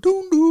doorbell with a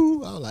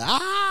doo-doo. I was like,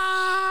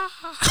 ah.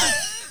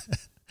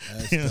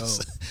 That's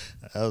dope.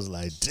 I was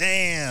like,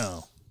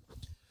 damn.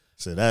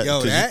 So that,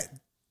 yo, that.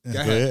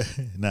 Go ahead.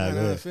 Go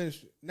ahead.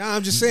 Finish. No,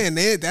 I'm just saying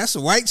that's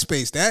a white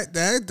space.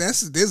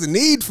 There's a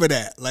need for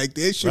that. Like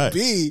there should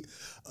be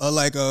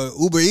like a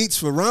Uber Eats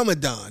for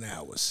Ramadan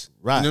hours.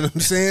 Right. You know what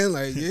I'm saying?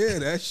 Like, yeah,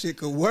 that shit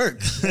could work.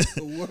 That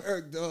could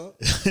work, dog.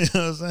 You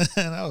know what I'm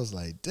saying? I was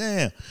like,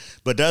 damn.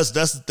 But that's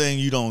the thing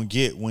you don't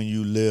get when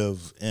you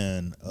live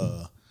in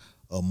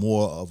a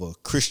more of a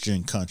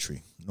Christian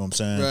country. You know what I'm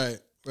saying? Right.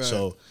 Right.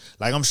 So,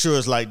 like, I'm sure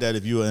it's like that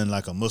if you were in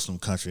like a Muslim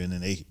country and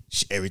then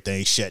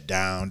everything shut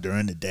down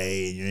during the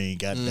day and you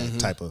ain't got that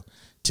type of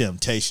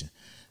temptation.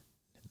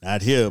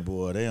 Not here,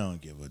 boy. They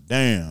don't give a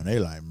damn. They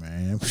like,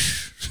 man,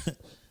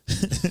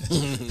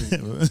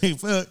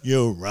 fuck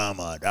your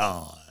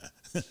Ramadan.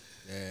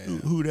 Yeah.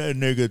 Who that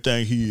nigga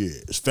think he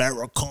is?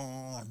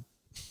 Farrakhan.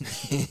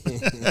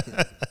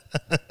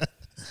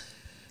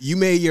 You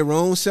made your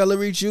own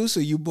celery juice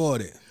or you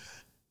bought it?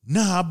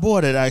 Nah, I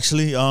bought it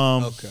actually.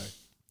 Okay.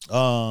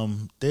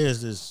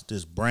 There's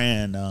this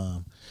brand.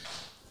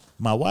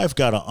 My wife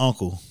got an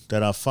uncle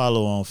that I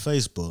follow on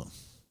Facebook.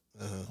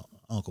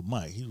 Uncle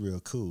Mike, he's real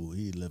cool.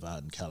 He live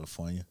out in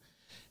California,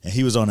 and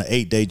he was on an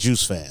 8-day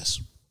juice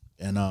fast.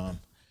 And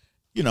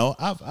you know,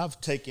 I've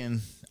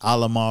taken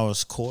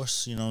Alamara's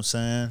course, you know what I'm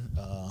saying?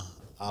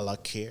 A la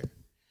care.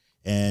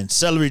 And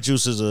celery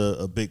juice is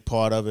a big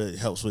part of it. It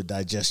helps with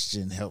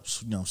digestion,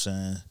 helps, you know what I'm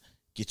saying,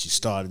 get you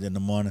started in the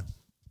morning.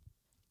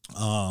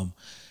 And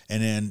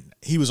then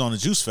he was on a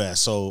juice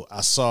fast, so I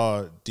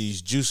saw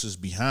these juices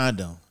behind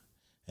him,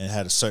 and it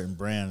had a certain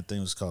brand. I think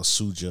it was called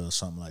Suja or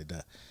something like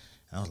that.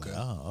 And I was like,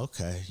 oh,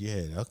 okay,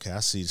 yeah, okay. I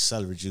see the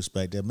celery juice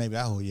back there. Maybe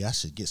I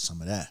should get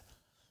some of that.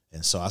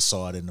 And so I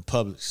saw it in the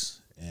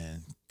Publix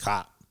and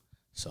cop.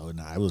 So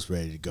I was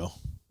ready to go.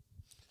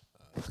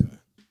 Okay.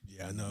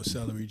 Yeah, I know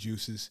celery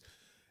juices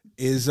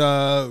is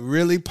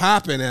really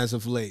popping as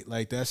of late.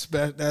 Like that's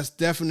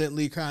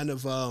definitely kind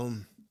of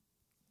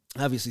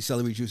obviously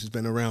celery juice has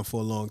been around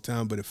for a long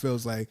time, but it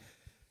feels like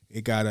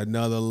it got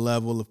another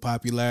level of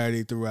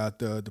popularity throughout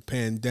the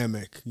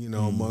pandemic, you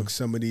know, amongst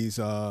some of these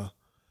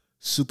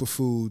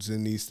superfoods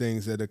and these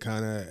things that are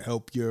kind of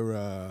help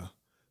your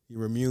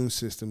immune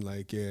system.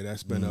 Like, yeah,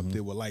 that's been up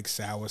there with like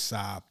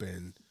soursop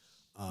and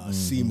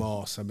sea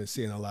moss. I've been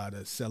seeing a lot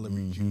of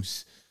celery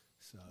juice.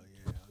 So,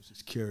 yeah, I was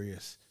just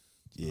curious.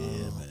 Yeah,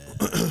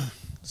 man.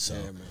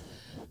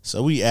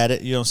 So we at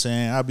it, you know what I'm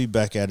saying? I'll be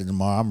back at it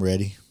tomorrow. I'm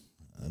ready.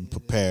 I'm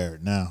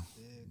prepared now.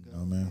 You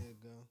know, man.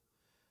 Well,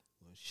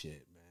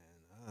 shit,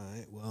 man. All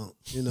right. Well,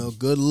 you know,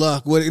 good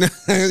luck with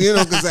it. You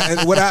know,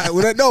 because what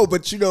I know,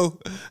 but you know,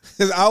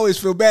 because I always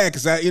feel bad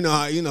because you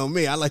know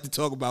me, I like to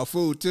talk about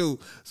food too.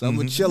 So I'm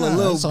gonna chill a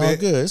little it's bit. All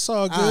good. It's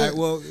all good. All right.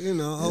 Well, you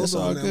know, hold it's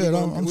on. all good.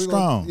 I'm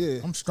strong.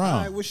 I'm strong.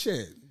 All right. Well,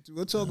 shit.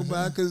 We'll talk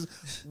about it because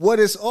what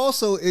is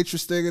also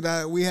interesting,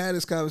 and we had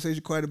this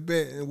conversation quite a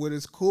bit, and what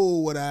is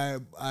cool, what I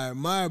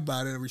admire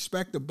about it and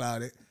respect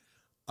about it,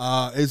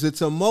 is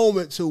it's a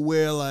moment to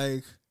where,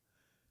 like,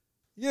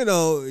 you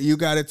know, you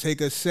got to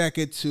take a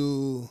second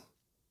to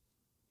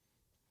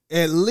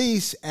at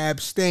least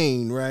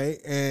abstain, right?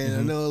 And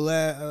I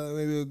know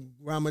maybe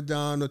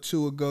Ramadan or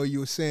two ago you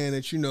were saying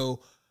that, you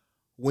know,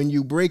 when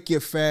you break your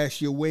fast,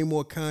 you're way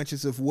more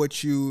conscious of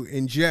what you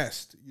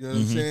ingest, you know what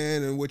I'm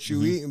saying, and what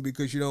you eating,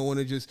 because you don't want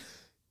to just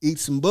eat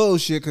some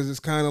bullshit because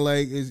it's kind of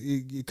like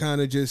you kind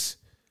of just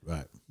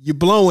you're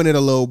blowing it a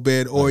little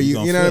bit, or you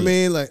know what I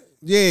mean, like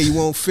you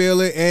won't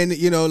feel it, and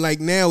you know, like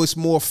now it's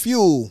more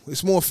fuel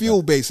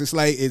based. It's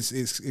like it's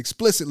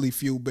explicitly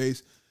fuel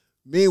based.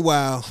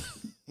 Meanwhile,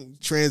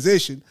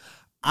 transition,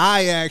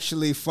 I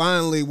actually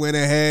finally went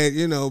ahead.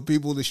 You know,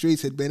 people in the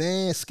streets had been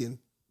asking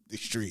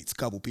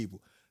couple people.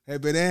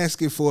 Have been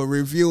asking for a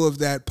review of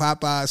that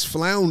Popeye's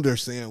flounder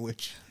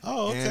sandwich.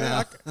 Oh, okay.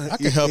 And, I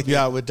can help you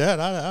out with that.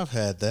 I've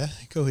had that.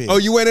 Go ahead. Oh,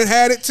 you went and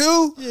had it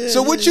too? Yeah.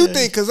 So what you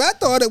think? Because I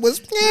thought it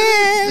was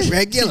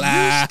regular.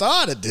 You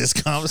started this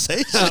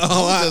conversation.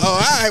 All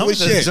right. Well,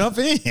 shit. Jump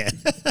in.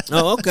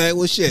 Oh, okay.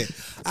 Well, shit.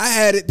 I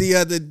had it the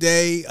other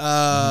day.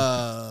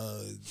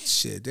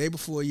 Day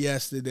before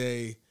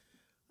yesterday.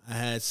 I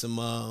had some.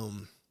 I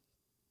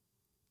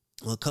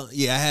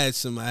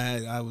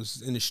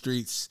was in the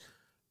streets.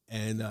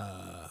 And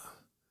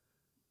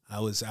I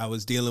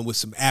was dealing with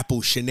some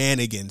Apple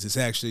shenanigans. It's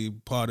actually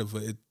part of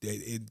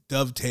it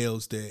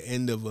dovetails the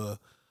end of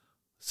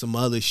some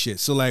other shit.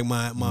 So like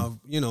my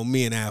you know,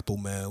 me and Apple,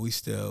 man, we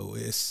still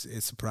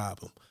it's a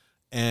problem.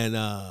 And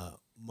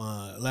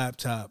my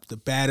laptop, the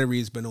battery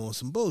has been on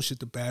some bullshit.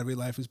 The battery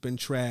life has been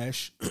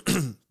trash.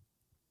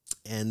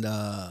 And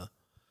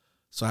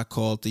so I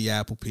called the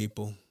Apple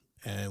people.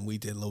 And we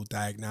did a little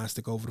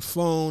diagnostic over the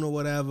phone or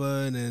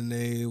whatever. And then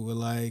they were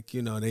like,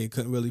 you know, they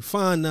couldn't really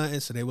find nothing.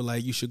 So they were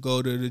like, you should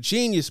go to the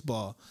Genius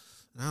Bar.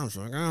 And I was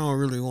like, I don't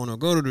really want to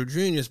go to the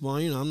Genius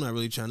Bar. You know, I'm not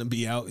really trying to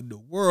be out in the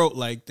world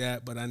like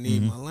that, but I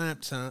need my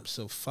laptop.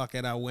 So fuck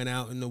it. I went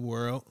out in the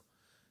world.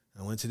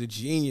 I went to the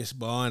Genius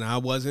Bar and I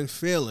wasn't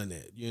feeling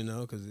it, you know,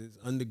 because it's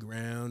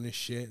underground and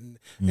shit. And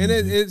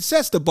it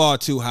sets the bar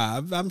too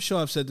high. I'm sure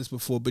I've said this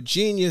before, but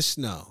Genius,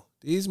 no.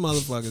 These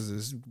motherfuckers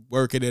is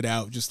working it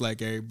out just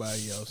like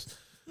everybody else.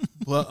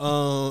 But, you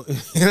know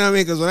what I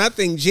mean? Because when I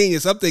think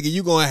Genius, I'm thinking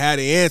you're going to have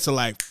the answer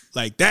like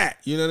that.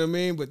 You know what I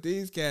mean? But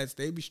these cats,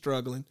 they be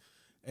struggling.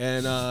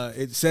 And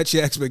it sets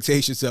your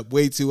expectations up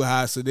way too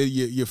high, so then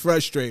you're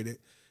frustrated.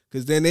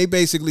 Because then they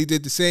basically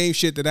did the same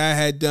shit that I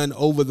had done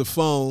over the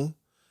phone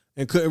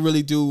and couldn't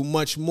really do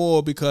much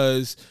more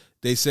because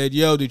they said,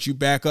 yo, did you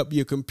back up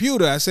your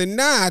computer? I said,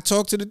 nah, I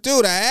talked to the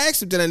dude. I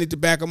asked him, did I need to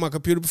back up my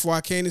computer before I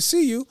came to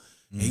see you?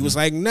 He was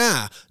like,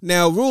 nah.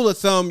 Now, rule of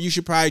thumb, you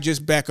should probably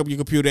just back up your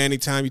computer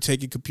anytime you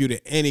take your computer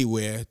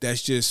anywhere.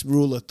 That's just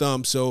rule of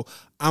thumb. So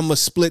I'm going to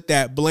split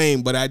that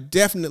blame. But I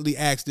definitely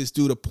asked this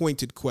dude a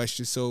pointed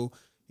question. So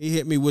he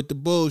hit me with the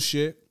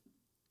bullshit.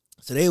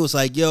 So they was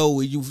like, yo,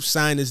 will you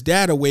sign this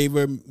data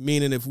waiver?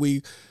 Meaning if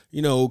we,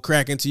 you know,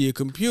 crack into your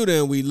computer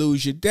and we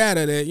lose your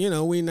data, that, you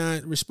know, we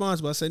not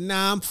responsible. I said,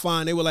 nah, I'm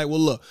fine. They were like, well,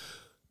 look.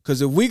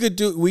 Because if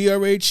we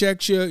already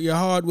checked your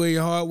hardware.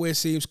 Your hardware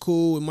seems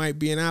cool. It might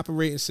be an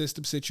operating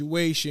system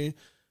situation.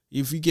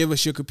 If you give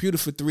us your computer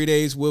for 3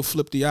 days, we'll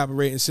flip the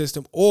operating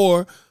system.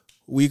 Or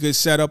we could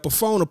set up a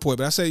phone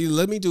appointment. I said,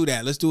 let me do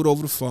that. Let's do it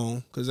over the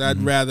phone because I'd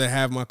rather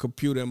have my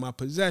computer in my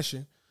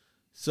possession.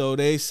 So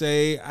I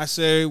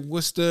said,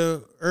 what's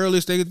the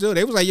earliest they could do it?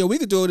 They was like, yo, we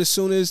could do it as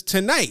soon as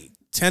tonight,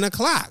 10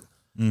 o'clock.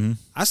 Mm-hmm.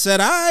 I said,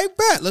 all right,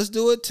 bet. Let's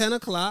do it 10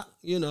 o'clock,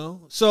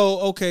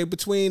 So, okay,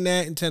 between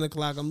that and 10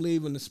 o'clock, I'm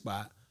leaving the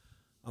spot.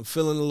 I'm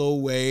feeling a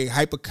little way,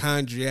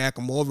 hypochondriac.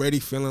 I'm already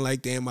feeling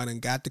like, damn, I done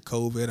got the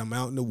COVID. I'm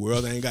out in the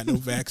world. I ain't got no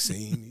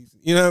vaccine.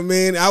 You know what I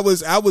mean? I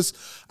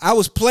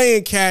was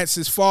playing cats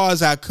as far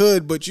as I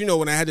could, but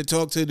when I had to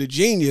talk to the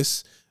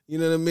genius, you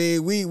know what I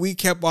mean? We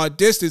kept our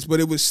distance, but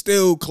it was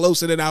still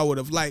closer than I would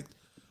have liked.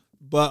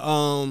 But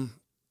I'm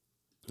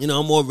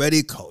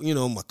already,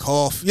 my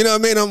cough. You know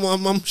what I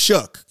mean? I'm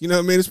shook. You know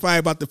what I mean? It's probably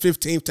about the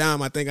 15th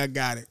time I think I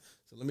got it.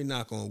 So let me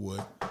knock on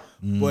wood.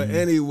 But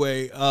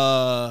anyway,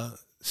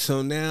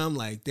 so now I'm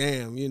like,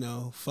 damn,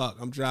 fuck,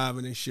 I'm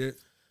driving and shit.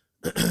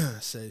 I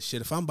said,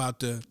 shit, if I'm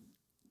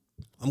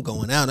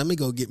going out, let me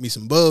go get me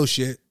some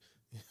bullshit.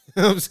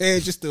 You know what I'm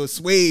saying? Just to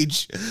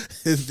assuage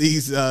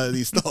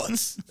these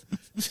thoughts.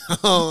 So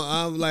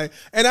I'm like,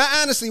 and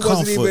I honestly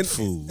wasn't even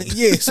food.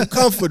 Yeah, some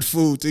comfort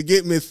food to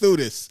get me through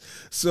this.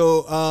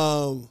 So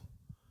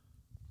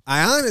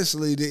I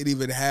honestly didn't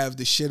even have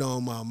the shit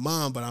on my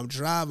mind, but I'm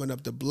driving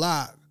up the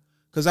block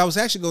because I was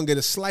actually gonna get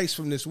a slice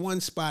from this one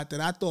spot that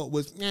I thought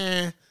was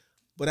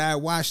but I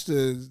watched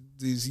these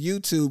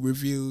YouTube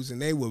reviews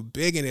and they were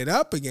bigging it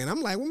up again.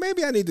 I'm like, well,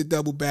 maybe I need to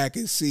double back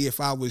and see if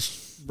I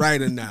was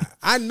right or not.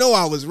 I know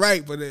I was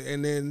right,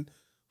 and then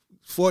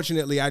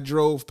fortunately I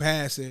drove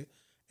past it.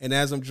 And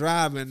as I'm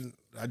driving,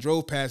 I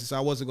drove past it, so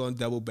I wasn't going to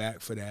double back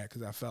for that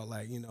because I felt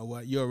like, you know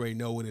what, you already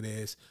know what it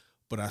is.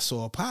 But I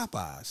saw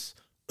Popeyes.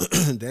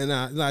 Then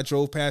I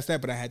drove past that,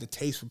 but I had to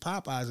taste for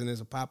Popeyes, and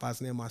there's a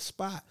Popeyes near my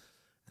spot.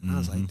 And I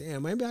was like,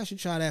 damn, maybe I should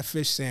try that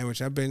fish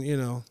sandwich. I've been,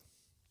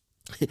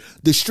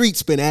 the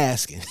streets been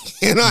asking.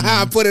 You know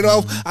how I put it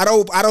off? I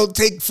don't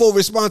take full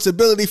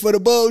responsibility for the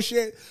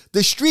bullshit.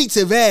 The streets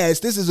have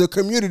asked. This is a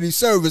community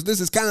service. This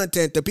is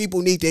content. The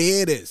people need to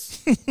hear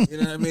this. You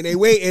know what I mean? They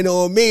waiting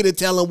on me to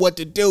tell them what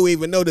to do,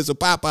 even though there's a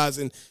Popeyes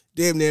in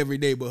damn near every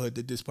neighborhood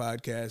that this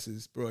podcast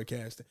is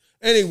broadcasting.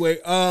 Anyway,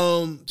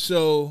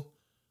 so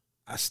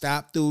I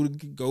stopped through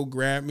to go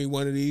grab me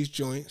one of these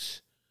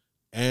joints.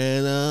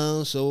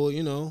 And so,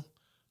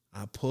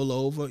 I pull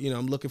over,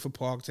 I'm looking for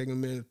park, taking a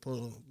minute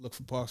to look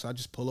for park, so I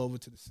just pull over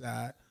to the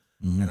side.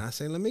 And I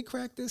say, let me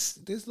crack this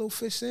little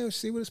fish sandwich,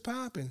 see what it's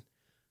popping.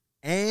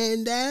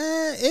 And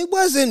it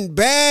wasn't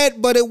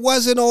bad, but it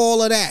wasn't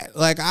all of that.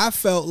 Like, I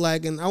felt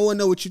like, and I want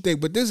to know what you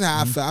think, but this is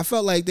how I felt. I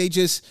felt like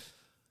it's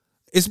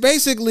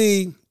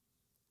basically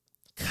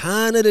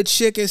kind of the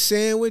chicken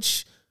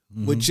sandwich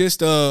with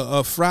just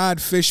a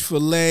fried fish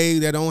fillet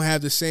that don't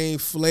have the same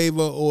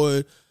flavor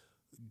or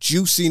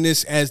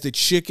juiciness as the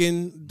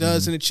chicken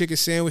does in a chicken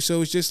sandwich.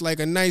 So it's just like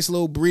a nice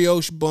little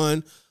brioche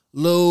bun,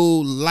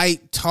 little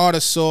light tartar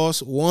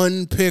sauce,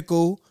 one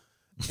pickle,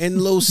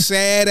 and little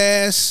sad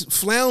ass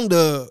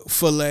flounder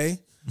fillet.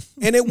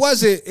 And it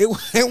wasn't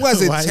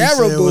Why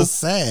terrible. You say it was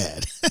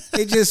sad.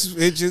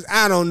 it just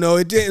I don't know.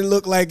 It didn't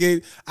look like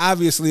it.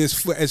 Obviously,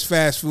 it's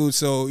fast food,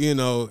 so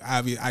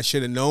I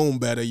should have known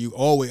better.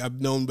 I've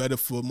known better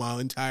for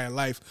my entire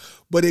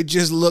life, but it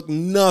just looked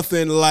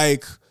nothing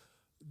like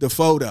the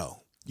photo.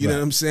 You know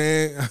what I'm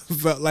saying? I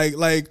felt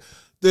like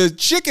the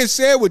chicken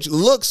sandwich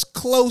looks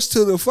close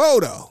to the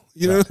photo.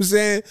 You know what I'm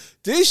saying?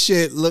 This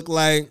shit looked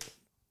kind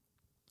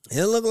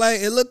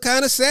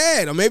of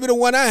sad. Or maybe the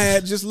one I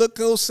had just looked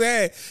so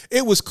sad.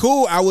 It was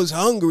cool. I was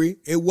hungry.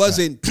 It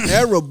wasn't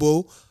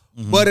terrible,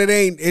 but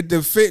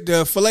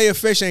the filet of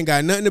fish ain't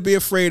got nothing to be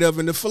afraid of.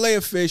 And the filet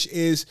of fish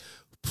is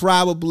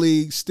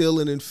probably still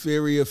an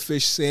inferior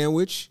fish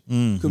sandwich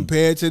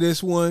compared to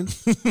this one.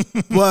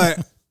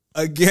 But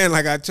again,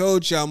 like I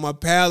told y'all, my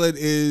palate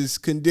is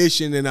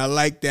conditioned, and I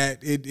like that.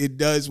 It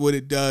does what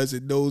it does.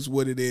 It knows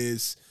what it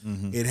is.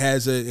 It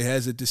has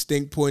a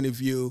distinct point of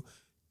view.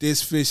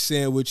 This fish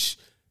sandwich,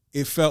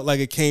 it felt like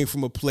it came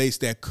from a place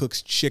that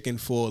cooks chicken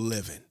for a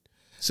living.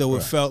 So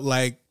it felt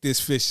like this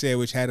fish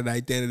sandwich had an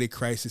identity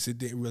crisis. It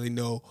didn't really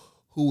know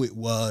who it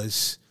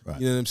was.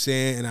 You know what I'm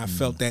saying? And I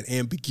felt that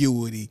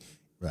ambiguity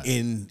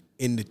in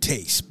the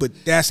taste. But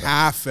that's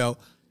how I felt.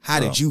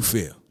 How did you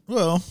feel?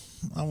 Well,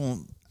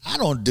 I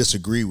don't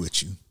disagree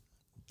with you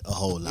a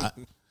whole lot.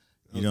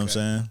 You know what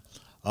I'm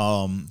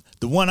saying?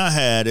 The one I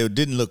had, it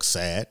didn't look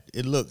sad.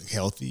 It looked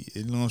healthy.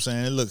 You know what I'm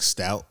saying? It looked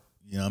stout.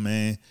 You know what I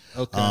mean?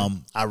 Okay.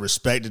 I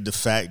respected the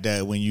fact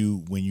that when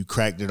you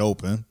cracked it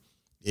open,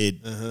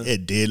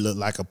 it did look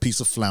like a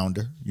piece of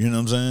flounder. You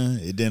know what I'm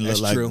saying? It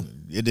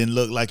didn't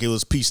look like it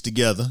was pieced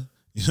together.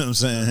 You know what I'm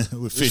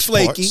saying? With fish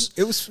flaky. parts.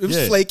 It was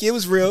flaky. It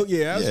was real.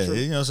 Yeah, that was true.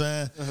 You know what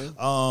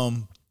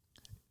I'm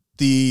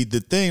saying? The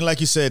thing, like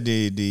you said,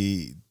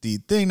 the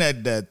thing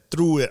that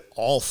threw it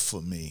off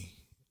for me,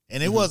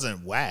 and it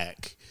wasn't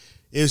whack.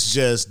 It's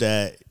just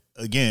that,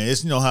 again,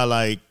 it's how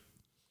like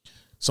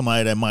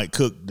somebody that might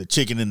cook the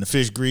chicken in the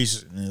fish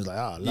grease, and it's like,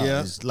 oh, no,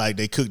 it's like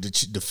they cooked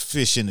the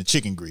fish in the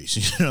chicken grease.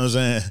 You know what I'm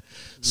saying?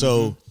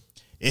 So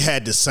it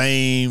had the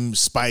same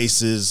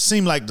spices,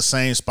 seemed like the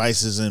same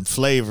spices and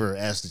flavor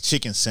as the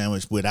chicken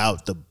sandwich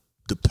without the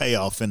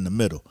payoff in the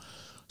middle.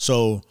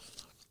 So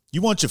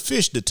you want your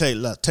fish to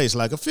taste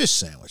like a fish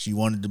sandwich. You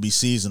want it to be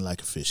seasoned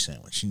like a fish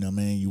sandwich. You know what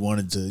I mean? You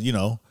want it to, you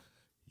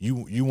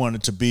want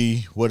it to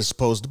be what it's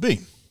supposed to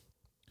be.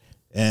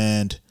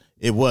 And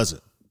it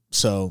wasn't.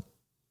 So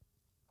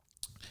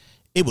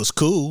it was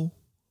cool,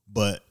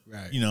 but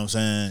you know what I'm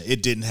saying?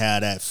 It didn't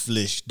have that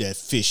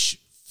fish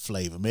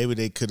flavor. Maybe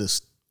they could have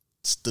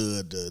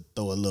stood to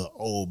throw a little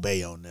Old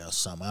Bay on there or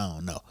something. I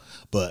don't know.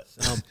 But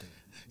something.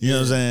 You know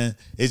what I'm saying?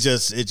 It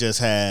just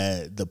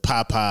had the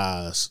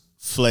Popeyes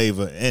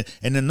flavor.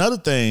 And another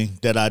thing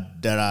that I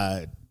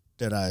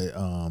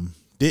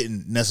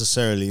didn't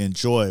necessarily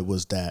enjoy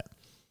was that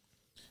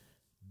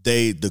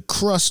the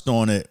crust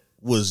on it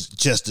was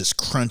just as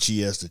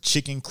crunchy as the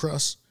chicken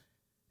crust,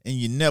 and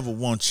you never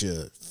want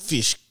your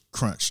fish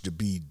crunch to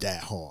be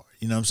that hard.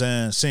 You know what I'm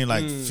saying? Seems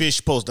like fish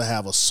supposed to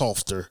have a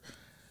softer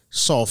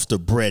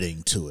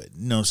breading to it.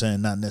 You know what I'm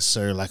saying? Not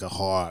necessarily like a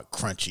hard,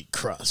 crunchy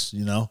crust,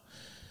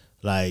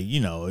 Like,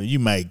 you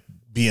might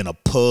be in a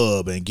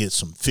pub and get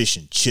some fish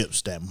and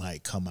chips that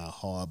might come out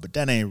hard, but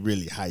that ain't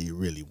really how you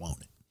really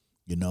want it,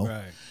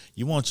 Right.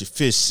 You want your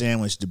fish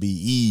sandwich to be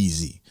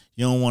easy.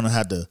 You don't want to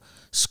have to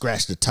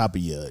scratch the top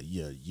of your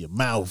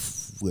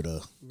mouth with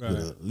a, you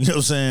know what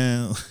I'm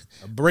saying?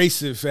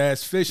 Abrasive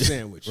ass fish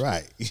sandwich.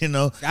 Right.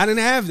 I didn't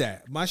have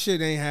that. My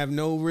shit ain't have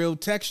no real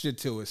texture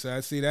to it. So I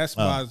see that's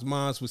why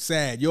mine was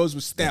sad. Yours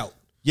was stout.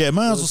 Yeah,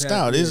 mine was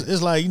stout.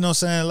 It's like, you know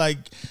what I'm saying? Like,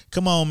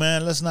 come on,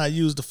 man, let's not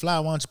use the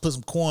flour. Why don't you put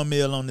some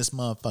cornmeal on this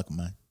motherfucker,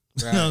 man?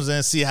 Right. You know what I'm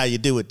saying? See how you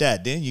do with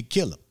that. Then you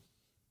kill him.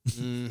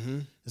 Mm-hmm.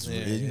 It's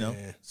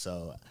weird,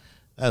 So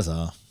that's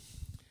all.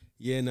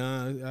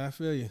 Yeah, I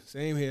feel you.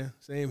 Same here.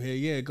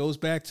 Yeah, it goes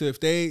back to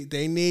if they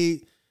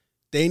need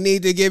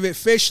to give it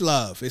fish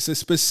love. It's a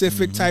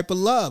specific type of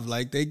love.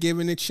 Like they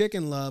giving it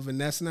chicken love,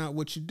 and that's not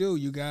what you do.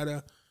 You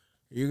gotta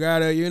be a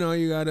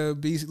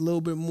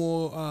little bit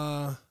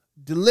more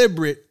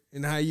deliberate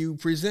in how you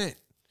present.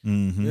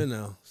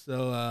 Mm-hmm.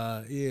 So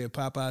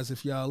Popeyes,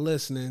 if y'all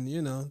listening,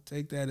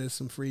 take that as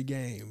some free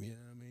game. You know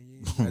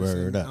what I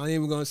mean? I'm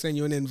even gonna send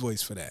you an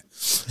invoice for that.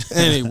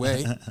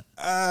 Anyway,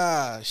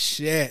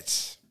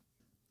 shit.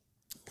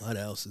 What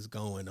else is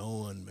going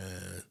on,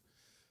 man?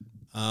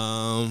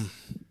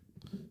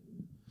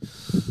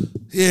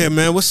 Yeah,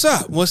 man. What's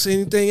up? What's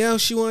anything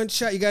else you want to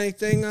chat? You got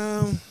anything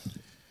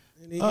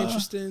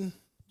interesting?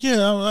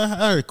 Yeah, I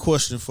had a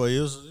question for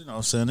you.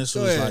 I'm saying this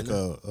was like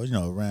a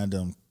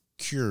random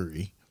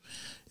query.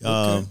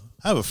 Okay.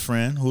 I have a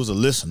friend who's a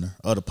listener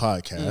of the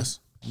podcast.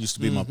 Used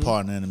to be my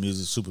partner in the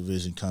music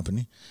supervision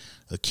company,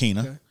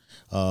 Akina.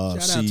 Okay.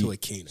 Shout out to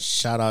Akina.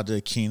 Shout out to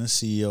Akina,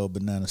 CEO of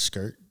Banana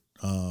Skirt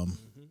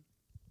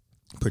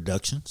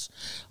Productions.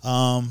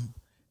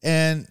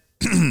 And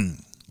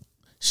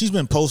she's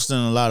been posting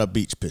a lot of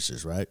beach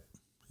pictures, right?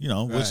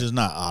 Which is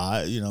not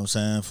odd, you know what I'm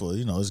saying? For,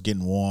 it's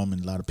getting warm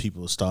and a lot of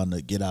people are starting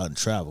to get out and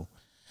travel.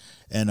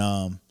 And,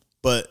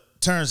 but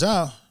turns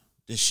out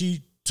that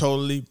she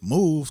totally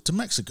moved to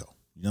Mexico.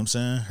 You know what I'm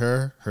saying?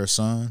 Her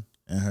son,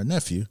 and her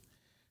nephew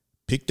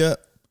picked up,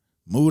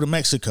 moved to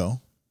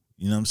Mexico,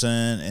 you know what I'm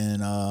saying?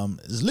 And,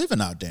 is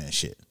living out there and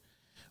shit,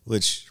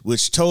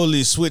 which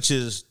totally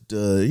switches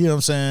the, you know what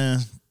I'm saying?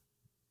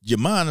 Your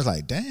mind is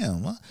like,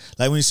 damn. What?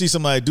 Like when you see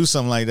somebody do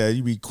something like that,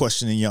 you be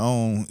questioning your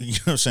own, you know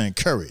what I'm saying,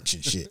 courage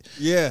and shit.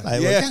 Yeah.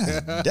 Like,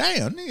 well, God,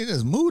 damn, nigga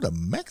just moved to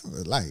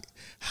Mexico. Like,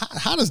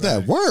 how does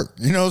that work?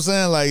 You know what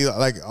I'm saying?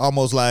 Like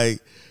almost like,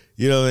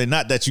 and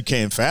not that you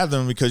can't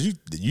fathom, because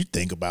you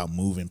think about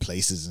moving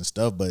places and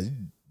stuff, but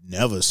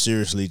never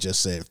seriously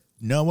just said,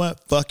 you know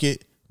what, fuck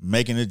it,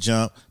 making a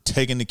jump,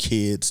 taking the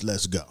kids,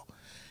 let's go.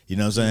 You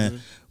know what I'm saying?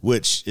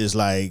 Which is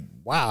like,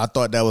 wow, I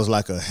thought that was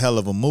like a hell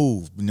of a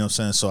move. You know what I'm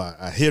saying? So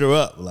I hit her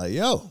up like,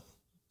 yo,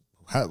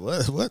 how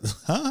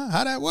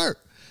that work?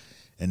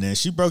 And then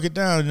she broke it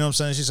down. You know what I'm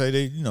saying? She said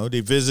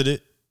they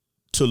visited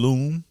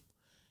Tulum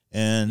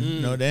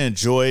and they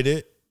enjoyed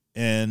it,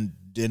 and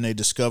then they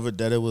discovered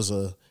that it was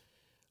a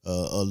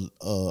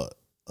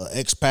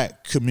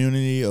expat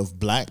community of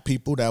black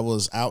people that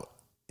was out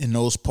in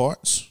those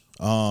parts.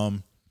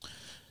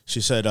 She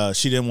said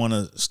she didn't want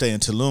to stay in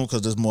Tulum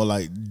because there's more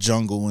like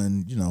jungle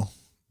and,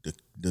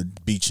 the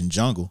beach and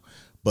jungle.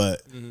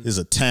 But there's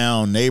a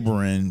town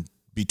neighboring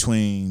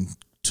between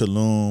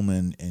Tulum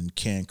and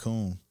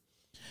Cancun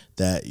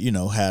that,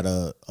 had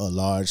a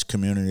large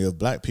community of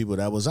black people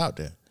that was out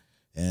there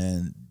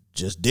and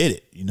just did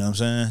it. You know what I'm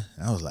saying?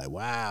 I was like,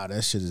 wow,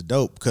 that shit is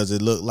dope, because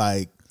it looked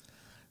like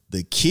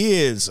the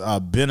kids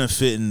are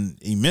benefiting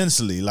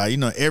immensely. Like,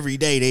 every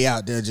day they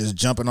out there just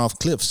jumping off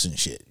cliffs and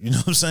shit. You know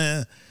what I'm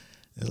saying?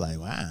 It's like,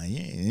 wow, yeah,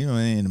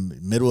 in the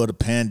middle of the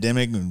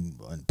pandemic and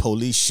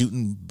police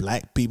shooting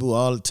black people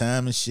all the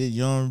time and shit,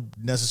 you don't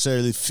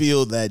necessarily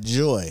feel that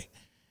joy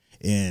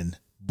in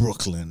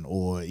Brooklyn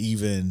or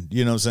even,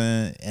 you know what I'm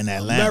saying, in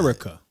Atlanta.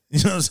 America.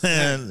 You know what I'm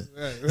saying?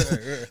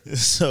 Right.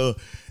 So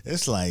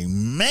it's like,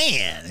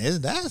 man,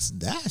 is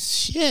that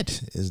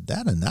shit? Is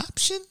that an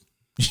option?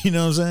 You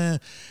know what I'm saying?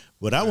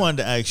 What I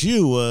wanted to ask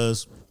you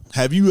was,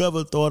 have you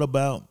ever thought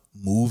about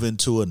moving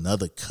to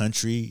another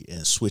country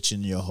and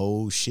switching your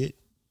whole shit?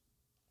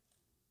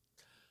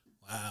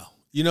 Wow.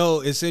 You know,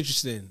 it's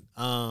interesting.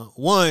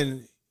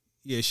 One,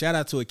 shout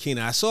out to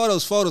Akina. I saw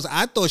those photos.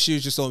 I thought she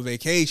was just on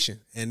vacation.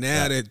 And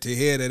now to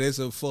hear that it's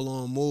a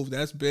full-on move,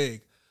 that's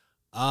big.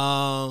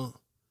 I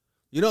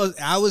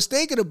was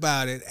thinking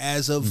about it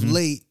as of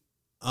late.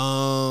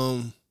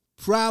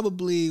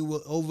 Probably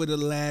over the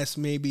last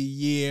maybe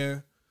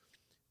year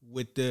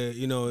with the,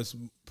 it's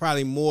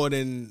probably more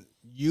than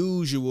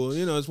usual.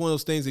 It's one of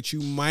those things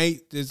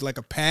that there's like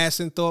a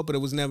passing thought, but it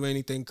was never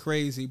anything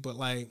crazy. But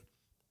like,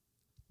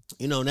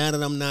 now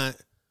that I'm not,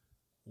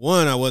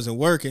 I wasn't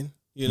working,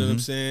 you know what I'm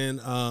saying?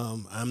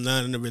 I'm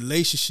not in a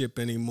relationship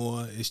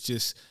anymore.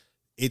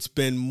 It's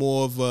been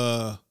more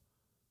of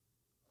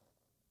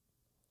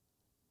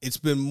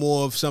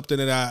something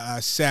that I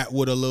sat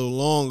with a little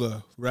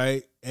longer,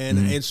 right?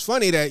 And it's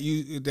funny that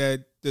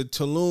the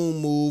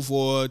Tulum move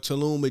or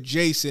Tulum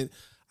adjacent,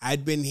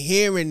 I'd been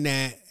hearing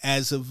that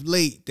as of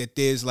late, that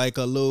there's like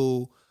a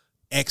little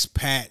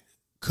expat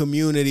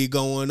community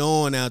going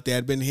on out there.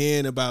 I'd been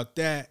hearing about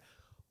that.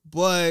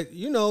 But,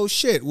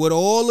 with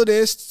all of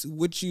this,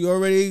 which you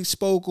already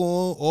spoke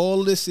on,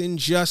 all this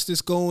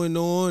injustice going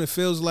on, it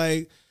felt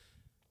like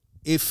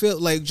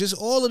just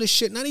all of the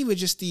shit, not even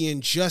just the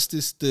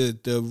injustice,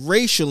 the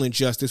racial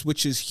injustice,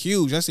 which is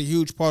huge. That's a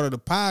huge part of the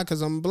pie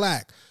because I'm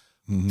black.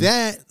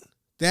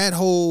 That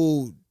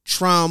whole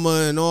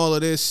trauma and all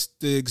of this,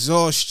 the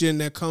exhaustion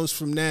that comes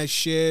from that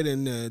shit,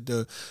 and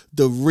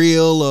the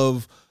real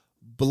of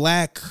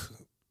black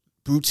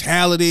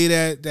brutality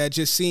that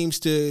just seems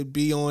to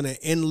be on an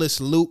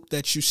endless loop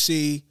that you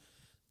see.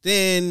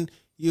 Then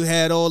you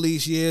had all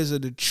these years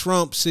of the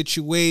Trump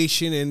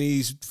situation and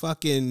these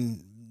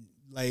fucking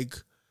like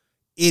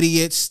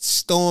idiots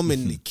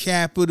storming the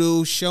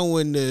Capitol,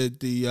 showing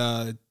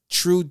the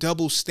true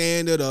double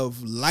standard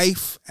of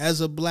life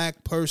as a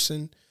black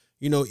person.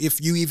 If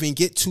you even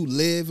get to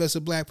live as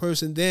a black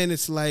person, then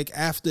it's like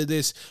after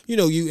this,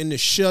 you've been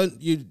shut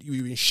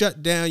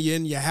down, you're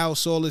in your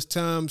house all this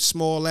time,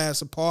 small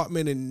ass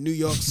apartment in New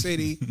York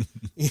City.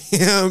 You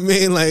know what I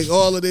mean? Like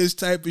all of this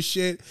type of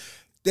shit.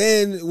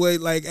 Then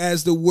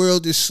as the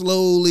world is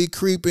slowly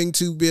creeping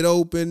to bit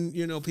open,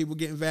 people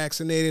getting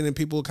vaccinated and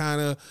people kind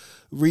of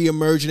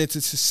reemerging into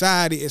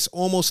society, it's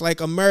almost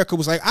like America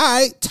was like, all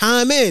right,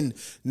 time in.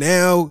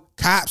 Now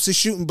cops are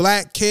shooting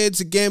black kids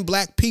again,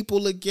 black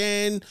people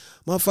again.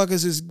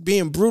 Motherfuckers is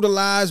being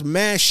brutalized.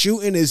 Mass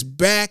shooting is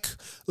back.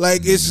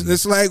 Like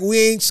it's like we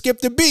ain't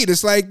skipped a beat.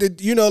 It's like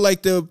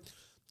the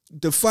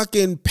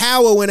fucking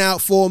power went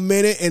out for a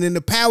minute and then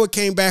the power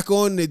came back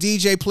on and the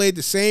DJ played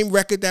the same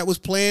record that was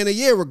playing a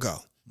year ago.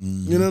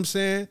 You know what I'm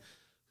saying?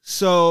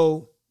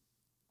 So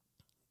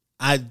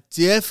I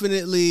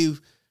definitely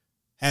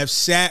have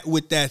sat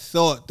with that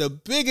thought. The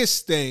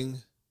biggest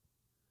thing,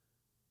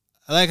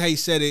 I like how you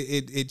said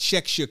it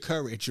checks your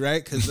courage,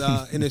 right? Because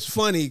and it's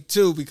funny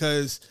too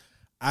because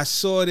I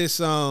saw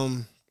this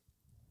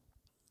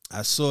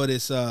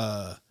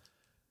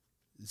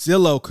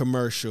Zillow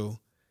commercial,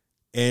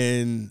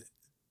 and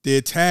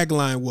their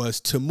tagline was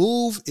 "To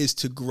move is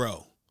to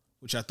grow,"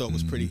 which I thought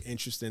was pretty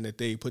interesting that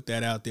they put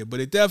that out there. But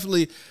it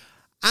definitely,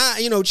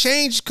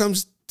 change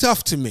comes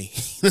tough to me.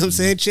 You know what I'm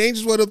saying? Change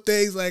is one of them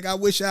things, like, I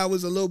wish I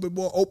was a little bit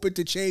more open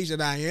to change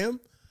than I am.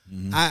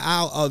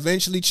 I'll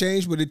eventually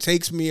change, but it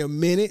takes me a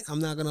minute. I'm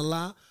not going to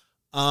lie.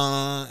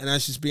 And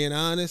that's just being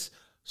honest.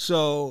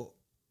 So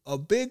a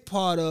big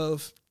part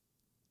of,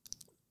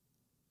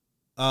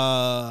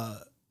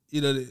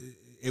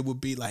 it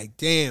would be like,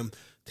 damn,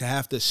 to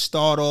have to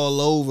start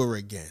all over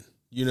again.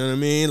 You know what I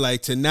mean?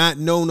 Like, to not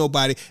know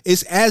nobody.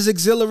 It's as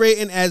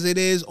exhilarating as it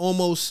is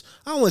almost,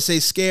 I don't want to say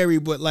scary,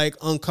 but like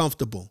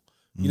uncomfortable.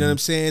 You know what I'm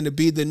saying? To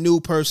be the new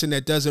person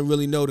that doesn't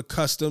really know the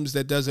customs,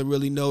 that doesn't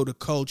really know the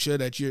culture,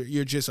 that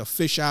you're just a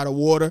fish out of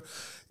water.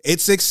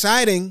 It's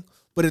exciting,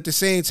 but at the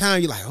same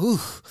time, you're like,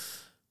 ooh,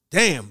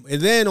 damn. And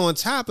then on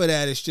top of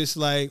that, it's just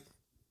like,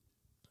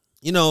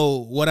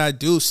 what I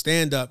do,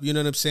 stand up, you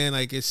know what I'm saying?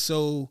 Like, it's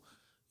so,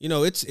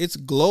 it's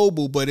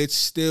global, but it's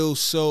still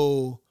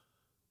so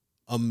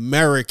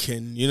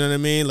American, you know what I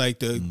mean? Like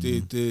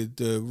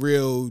the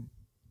real,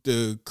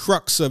 the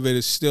crux of it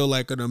is still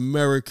like an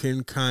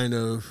American kind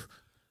of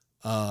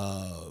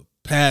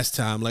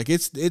pastime. Like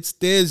it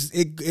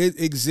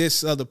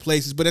exists other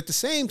places, but at the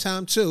same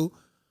time too,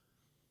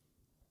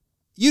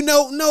 you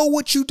don't know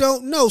what you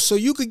don't know. So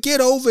you could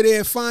get over there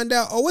and find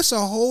out, oh, it's a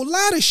whole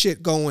lot of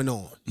shit going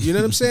on. You know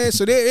what I'm saying?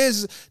 So there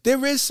is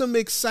some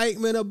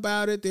excitement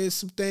about it. There's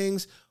some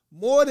things.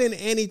 More than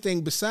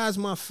anything, besides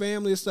my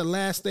family, it's the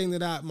last thing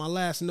my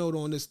last note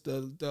on this,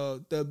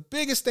 the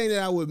biggest thing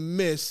that I would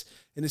miss,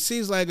 and it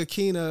seems like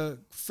Akina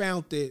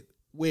found it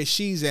where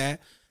she's at,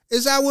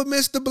 is I would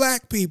miss the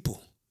black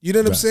people. You know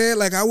what I'm saying?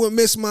 Like, I would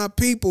miss my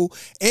people.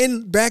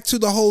 And back to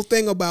the whole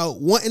thing about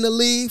wanting to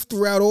leave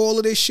throughout all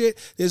of this shit,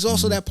 there's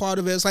also that part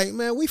of it. It's like,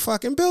 man, we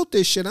fucking built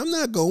this shit. I'm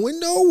not going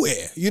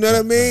nowhere. You know what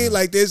I mean?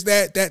 Like, there's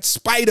that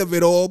spite of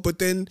it all, but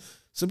then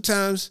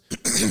sometimes,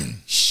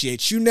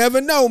 shit, you never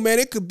know, man.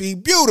 It could be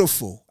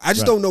beautiful. I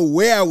just don't know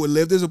where I would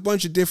live. There's a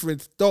bunch of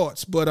different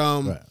thoughts, but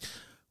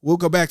we'll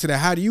go back to that.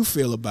 How do you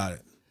feel about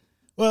it?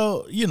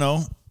 Well, you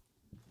know,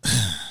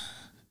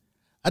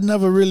 I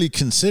never really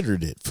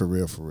considered it for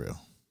real.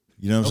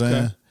 You know what I'm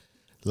saying?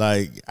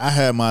 Like, I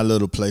had my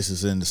little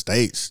places in the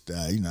States,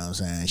 you know what I'm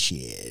saying?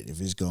 Shit, if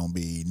it's going to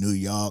be New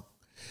York,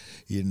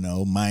 you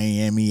know,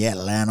 Miami,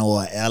 Atlanta,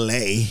 or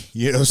L.A.,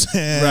 you know what I'm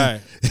saying?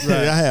 Right.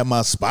 I had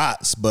my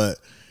spots, but,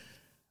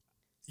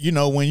 you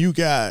know, when you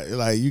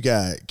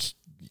got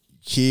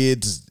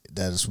kids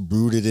that's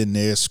rooted in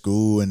their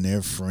school and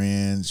their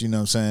friends, you know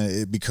what I'm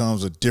saying? It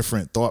becomes a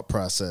different thought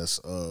process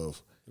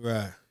of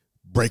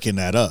breaking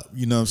that up,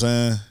 you know what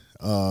I'm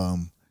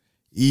saying?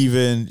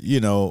 Even,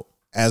 you know,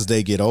 as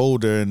they get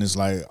older and it's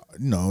like,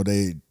 you know,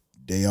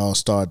 they all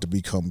start to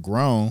become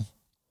grown,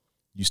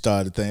 you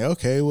start to think,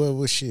 okay,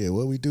 well shit,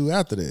 what we do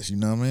after this, you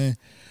know what I mean?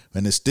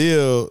 And it's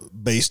still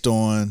based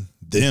on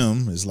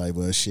them. It's like,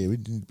 well, shit, we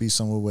need to be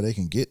somewhere where they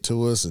can get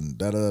to us and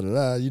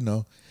da-da-da-da, you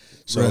know?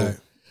 So,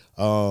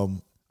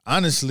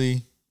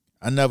 honestly,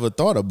 I never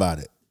thought about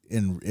it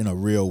in a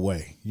real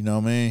way, you know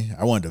what I mean?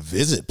 I wanted to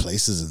visit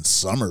places and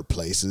summer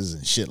places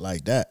and shit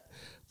like that.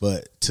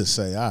 But to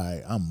say, all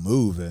right, I'm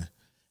moving,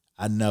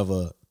 I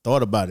never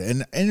thought about it.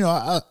 And you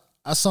know,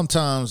 I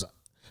sometimes,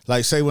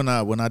 like, say when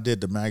I did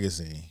the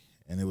magazine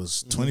and it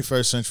was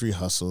 21st Century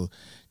Hustle,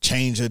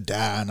 Change or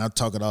Die, and I'm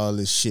talking all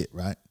this shit,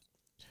 right?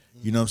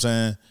 You know what I'm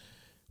saying?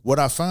 What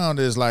I found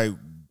is, like,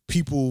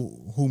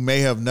 people who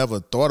may have never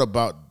thought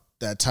about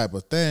that type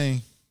of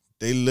thing,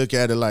 they look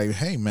at it like,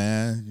 hey,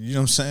 man, you know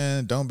what I'm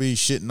saying? Don't be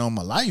shitting on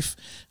my life.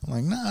 I'm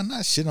like, nah, I'm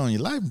not shitting on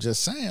your life. I'm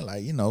just saying,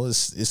 like, you know,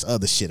 it's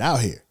other shit out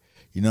here.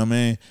 You know what I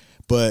mean?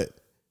 But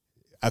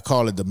I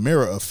call it the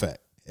mirror effect.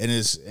 And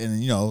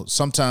you know,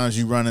 sometimes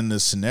you run into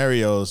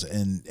scenarios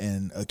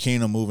and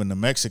Akina moving to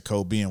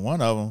Mexico being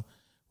one of them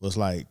was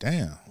like,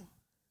 damn,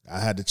 I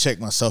had to check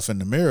myself in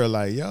the mirror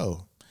like,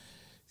 yo,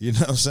 you know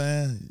what I'm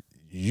saying?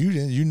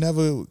 You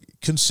never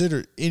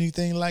considered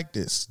anything like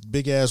this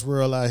big ass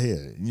world out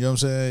here. You know what I'm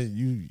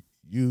saying?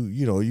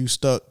 You know, you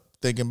stuck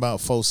thinking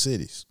about 4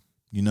 cities.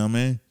 You know what I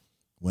mean?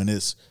 When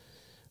it's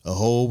a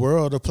whole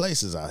world of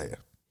places out here.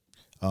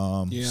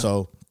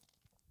 So,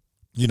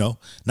 you know,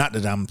 not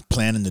that I'm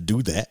planning to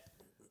do that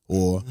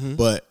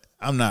but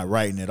I'm not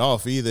writing it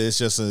off either. It's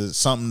just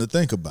something to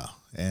think about.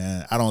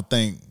 And I don't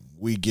think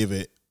we give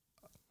it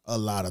a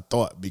lot of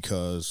thought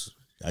because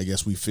I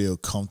guess we feel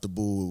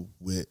comfortable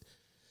with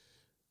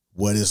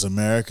what is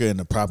America and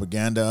the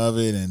propaganda of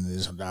it and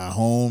it's our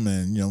home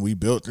and, you know, we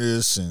built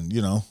this and,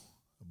 you know,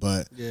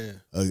 but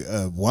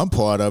one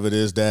part of it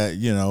is that,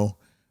 you know,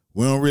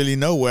 we don't really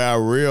know where our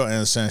real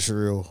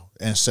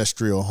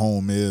ancestral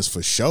home is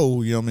for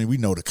sure. You know what I mean? We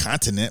know the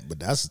continent, but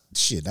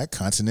that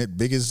continent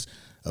big as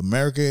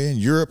America and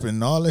Europe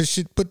and all that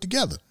shit put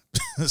together.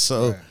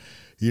 So,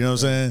 you know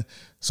what I'm saying?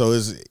 So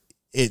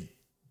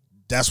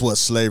that's what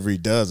slavery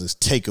does is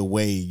take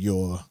away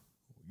your,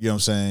 you know what I'm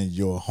saying,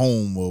 your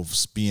home of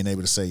being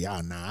able to say,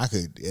 I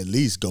could at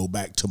least go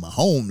back to my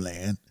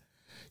homeland.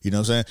 You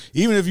know what I'm saying?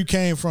 Even if you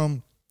came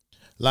from,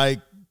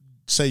 like,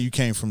 say you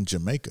came from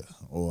Jamaica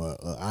or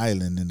an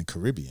island in the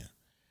Caribbean.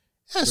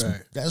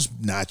 That's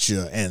not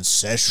your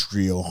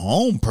ancestral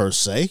home per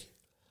se.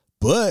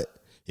 But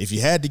if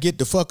you had to get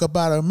the fuck up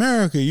out of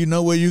America, you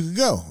know where you could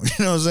go.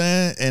 You know what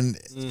I'm saying?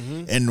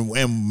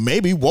 And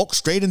maybe walk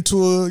straight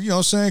into a, you know what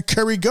I'm saying,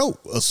 curry goat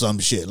or some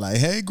shit. Like,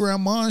 hey,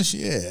 grandma,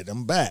 shit,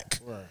 I'm back.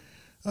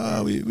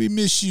 We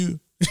miss you.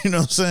 You know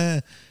what I'm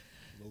saying?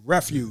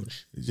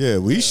 Refuge. Yeah,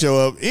 we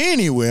show up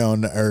anywhere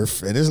on the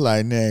earth. And it's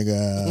like,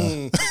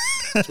 nigga.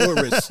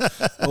 Tourists.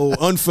 Oh,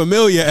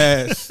 unfamiliar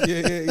ass.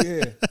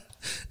 Yeah.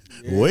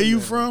 Where you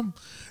from?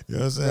 You know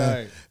what I'm saying?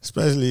 Right.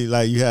 Especially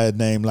like you had a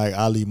name like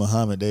Ali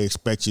Muhammad, they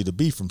expect you to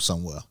be from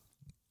somewhere.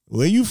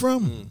 Where you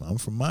from? I'm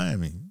from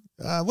Miami.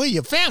 Where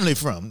your family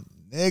from?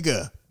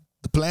 Nigga,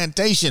 the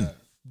plantation,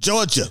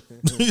 Georgia.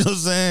 You know what I'm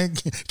saying?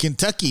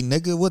 Kentucky,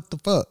 nigga, what the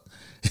fuck?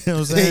 You know what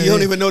I'm saying? You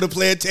don't even know the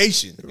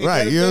plantation.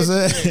 Right, you know what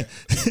I'm saying?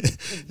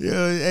 You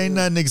know, ain't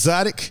nothing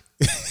exotic.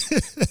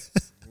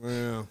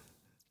 Well,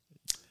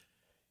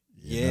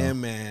 yeah,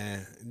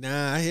 man.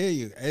 Nah, I hear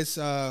you. It's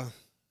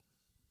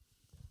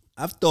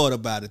I've thought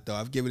about it though.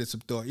 I've given it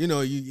some thought. You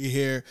know, you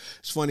hear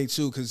it's funny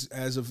too because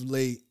as of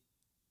late,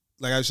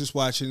 like I was just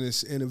watching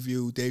this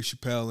interview, Dave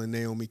Chappelle and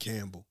Naomi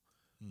Campbell,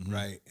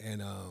 right?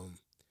 And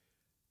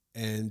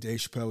Dave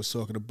Chappelle was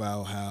talking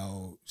about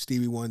how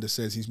Stevie Wonder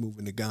says he's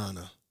moving to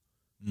Ghana,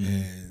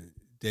 and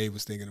Dave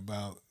was thinking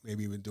about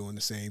maybe even doing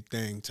the same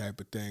thing,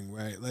 type of thing,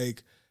 right?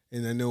 Like,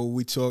 and I know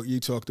you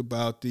talked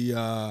about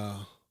the.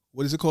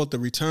 What is it called? The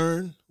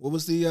Return? What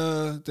was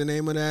the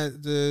name of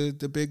that?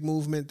 The big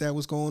movement that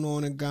was going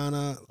on in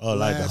Ghana? Oh,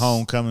 like the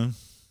homecoming?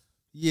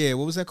 Yeah,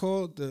 what was that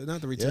called?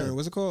 Not the Return. Yeah.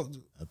 What's it called?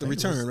 The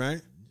Return,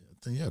 right?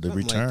 Yeah, the something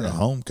Return like or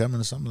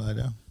Homecoming or something like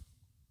that.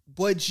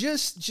 But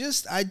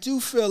just I do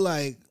feel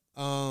like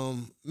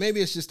maybe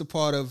it's just a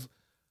part of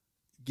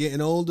getting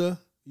older.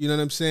 You know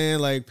what I'm saying?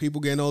 Like people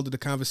getting older, the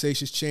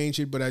conversation's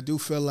changing. But I do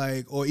feel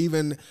like, or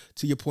even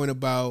to your point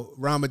about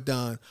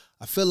Ramadan,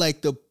 I feel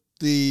like the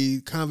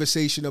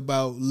conversation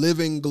about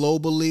living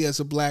globally as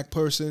a black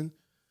person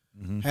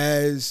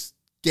has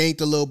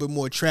gained a little bit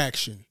more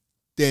traction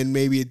than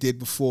maybe it did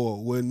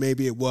before, when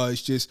maybe it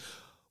was just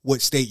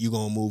what state you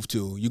gonna move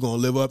to. You gonna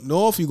live up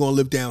north, you gonna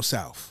live down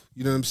south.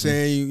 You know what I'm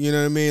saying? You know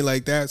what I mean?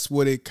 Like, that's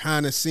what it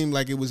kind of seemed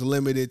like it was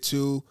limited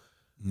to.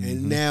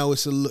 And now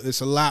it's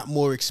a lot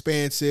more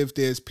expansive.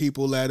 There's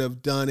people that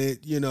have done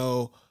it, you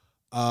know.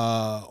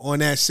 On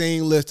that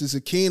same list as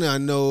Akina, I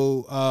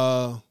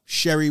know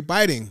Sherry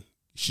Biting.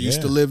 She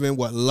used to live in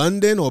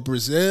London or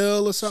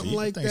Brazil or something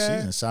like that.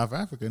 She's in South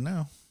Africa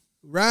now.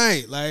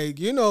 Right. Like,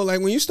 you know,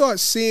 like when you start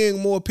seeing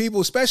more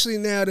people, especially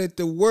now that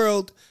the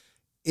world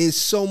is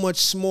so much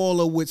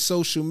smaller with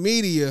social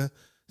media.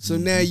 So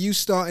now you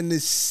starting to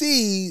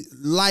see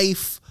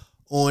life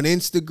on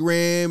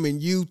Instagram and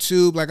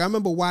YouTube. Like, I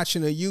remember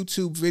watching a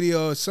YouTube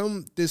video of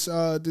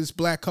this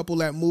black couple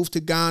that moved to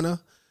Ghana.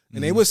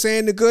 And they were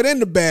saying the good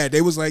and the bad.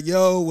 They was like,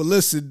 yo, well,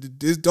 listen,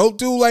 don't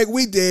do like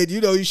we did. You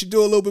know, you should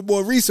do a little bit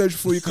more research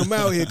before you come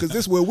out here, because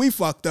this is where we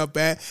fucked up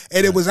at.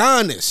 And it was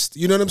honest.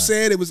 You know what I'm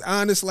saying? It was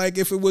honest. Like,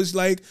 if it was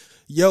like,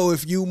 yo,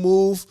 if you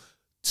move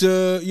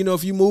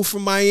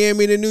from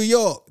Miami to New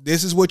York,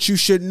 this is what you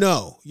should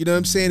know. You know what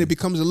I'm saying? It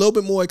becomes a little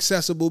bit more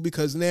accessible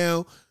because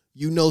now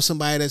you know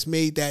somebody that's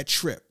made that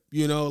trip.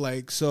 You know,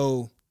 like,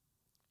 so.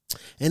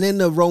 And then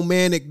the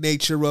romantic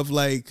nature of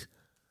like,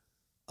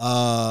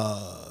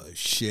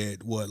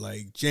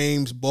 like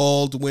James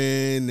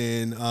Baldwin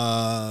and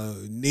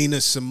Nina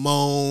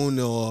Simone,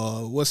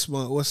 or what's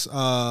my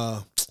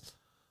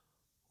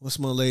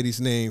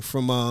lady's name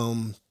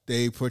from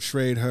they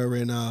portrayed her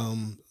in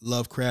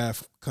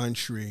Lovecraft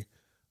Country.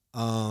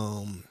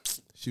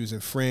 She was in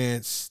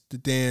France, the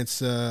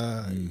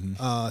dancer,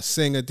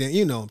 singer,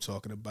 you know what I'm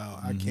talking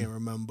about. I can't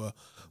remember.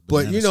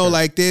 But you know, skirt.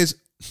 Like there's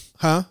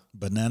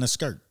Banana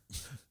Skirt.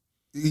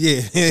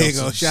 Yeah, there you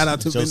go. Shout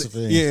out to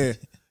Josephine.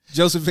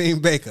 Josephine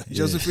Baker.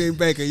 Josephine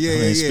Baker.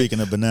 Yeah. Speaking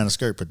of Banana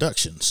Skirt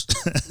Productions.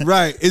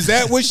 Right. Is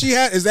that what she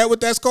had? Is that what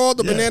that's called?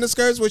 The Banana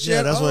Skirts? What she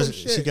had? That's what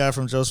she got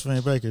from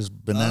Josephine Baker's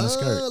Banana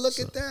Skirt. Look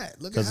at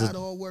that. Look at how it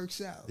all works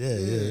out.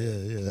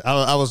 Yeah.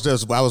 I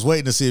was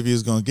waiting to see if you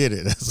was gonna get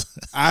it.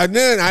 I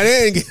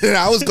didn't get it.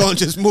 I was gonna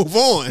just move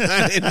on.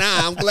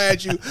 I'm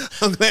glad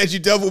you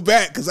doubled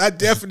back, because I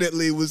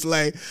definitely was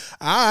like,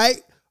 all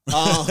right.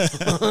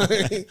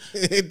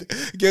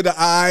 Get an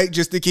eye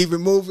just to keep it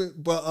moving,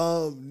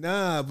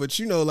 but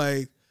you know,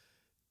 like,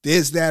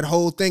 there's that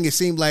whole thing. It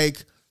seemed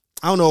like,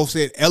 I don't know if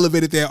it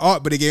elevated their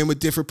art, but it gave them a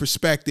different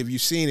perspective.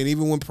 You've seen it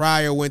even when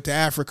Pryor went to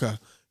Africa,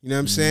 you know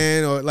what I'm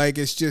saying? Or like,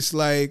 it's just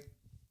like,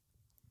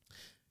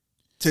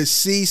 to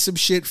see some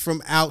shit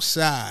from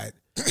outside,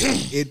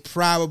 it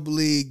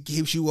probably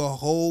gives you a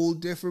whole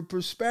different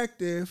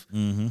perspective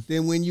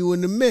than when you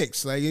in the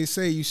mix. Like you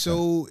say, you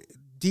so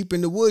deep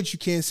in the woods, you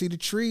can't see the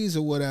trees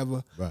or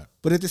whatever. Right.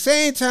 But at the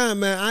same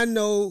time, man, I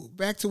know,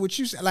 back to what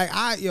you said, like,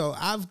 I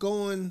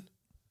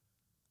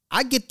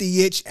get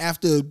the itch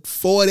after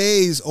 4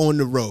 days on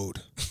the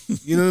road.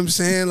 You know what I'm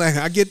saying? Like,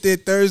 I get there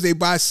Thursday,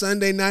 by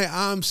Sunday night,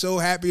 I'm so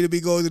happy to be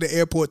going to the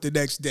airport the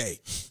next day.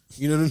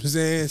 You know what I'm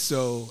saying?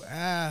 So,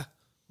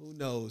 who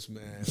knows,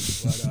 man?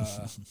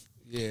 But,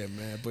 yeah,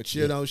 man. But,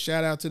 you know,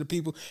 shout out to the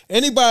people.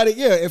 Anybody,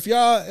 if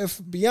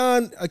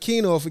beyond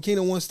Akina, if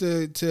Akina wants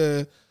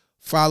to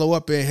follow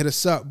up and hit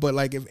us up. But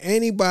like, if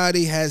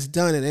anybody has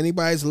done it,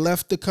 anybody's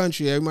left the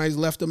country, everybody's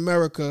left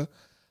America,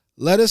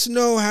 let us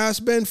know how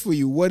it's been for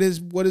you. What has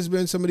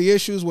been some of the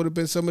issues? What have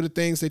been some of the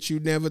things that you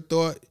never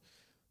thought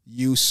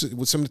with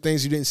some of the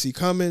things you didn't see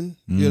coming?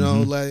 You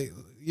know, like,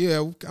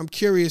 I'm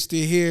curious to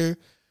hear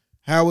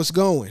how it's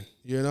going,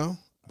 you know?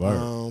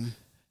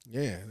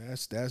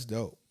 That's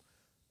dope.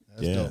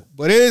 That's dope.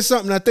 But it is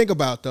something I think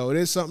about, though. It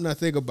is something I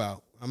think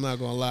about. I'm not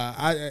gonna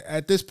lie.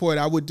 At this point,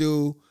 I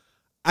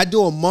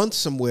do a month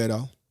somewhere,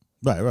 though.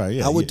 Right,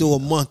 yeah. I would do a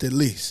month at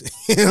least.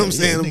 You know what I'm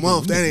saying? A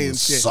month, that ain't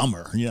shit.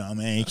 Summer, you know what I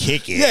mean?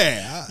 Kick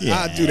it.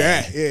 I'll do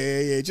that.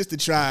 Yeah. Just to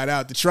try it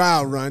out, the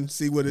trial run,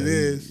 see what it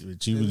is.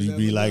 But you would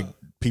be like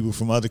people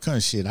from other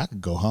countries. Shit, I could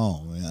go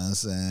home. You know what I'm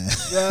saying?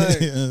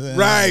 Right, You know what I'm saying?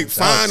 right.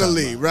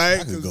 Finally, right?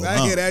 Because I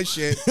hear that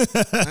shit.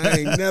 I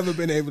ain't never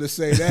been able to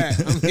say that.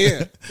 I'm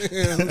here.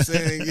 You know what I'm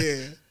saying?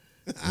 Yeah.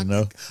 You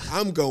know,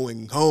 I'm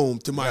going home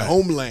to my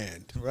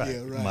homeland. Right.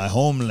 Yeah, right. My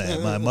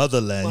homeland, my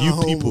motherland. My you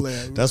people.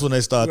 homeland. That's when they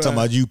start talking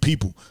about you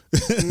people.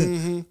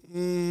 Y'all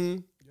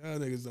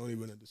niggas don't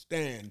even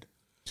understand.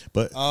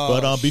 But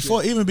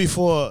before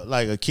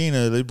like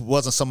Akina, it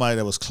wasn't somebody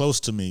that was close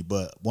to me,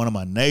 but one of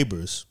my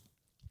neighbors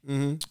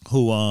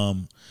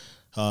who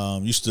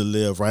used to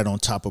live right on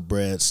top of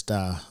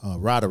Bed-Stuy,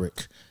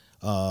 Roderick.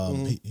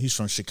 He's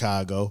from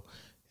Chicago,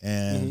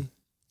 and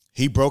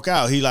he broke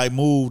out. He like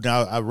moved.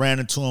 I ran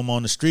into him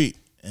on the street,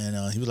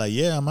 and he was like,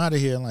 "Yeah, I'm out of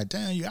here." I'm like,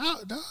 "Damn, you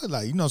out, dog?"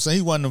 Like, you know what I'm saying?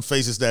 He one of them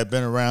faces that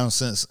been around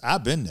since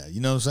I've been there.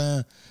 You know what I'm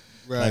saying?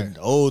 Right. Like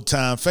old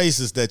time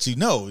faces that you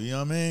know. You know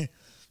what I mean?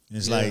 And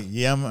it's like,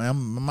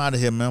 I'm out of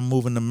here, man. I'm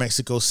moving to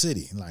Mexico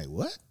City. I'm like,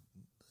 what?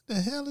 The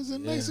hell is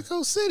in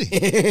Mexico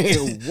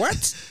City?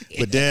 What?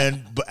 But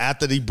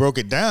after he broke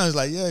it down, it's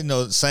like,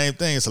 same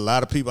thing. It's a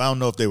lot of people. I don't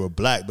know if they were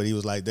black, but he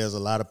was like, there's a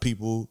lot of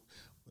people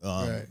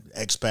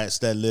expats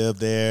that live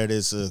there.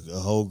 There's a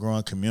whole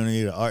growing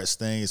community. The arts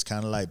thing is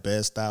kind of like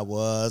Bed-Stuy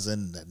was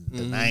in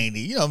the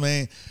 90s. You know what I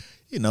mean?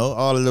 You know,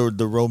 all of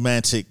the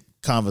romantic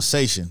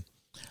conversation.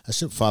 I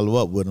should follow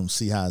up with them,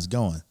 see how it's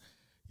going.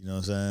 You know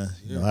what I'm saying?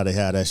 You know how they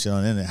had that shit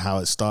on the internet, how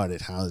it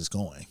started, how it's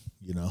going,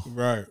 you know?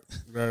 Right.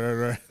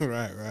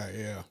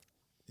 Yeah.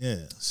 Yeah,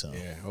 so.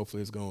 Yeah,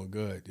 hopefully it's going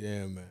good.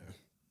 Yeah, man.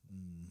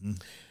 Mm-hmm.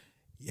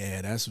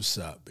 Yeah, that's what's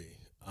up, B.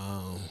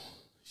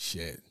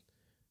 Shit.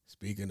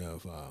 Speaking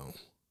of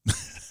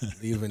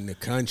leaving the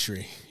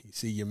country, you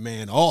see your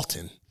man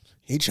Alton.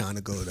 He trying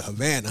to go to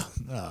Havana.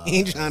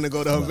 He trying to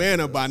go to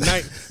Havana by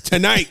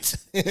tonight.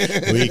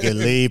 We can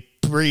leave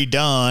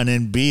pre-dawn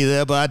and be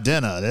there by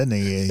dinner. That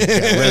nigga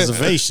got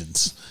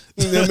reservations.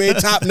 You know what I mean?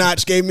 Top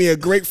Notch gave me a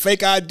great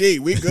fake ID.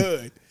 We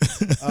good.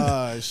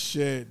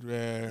 Shit,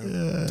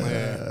 man.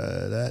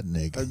 That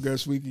nigga. I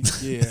guess I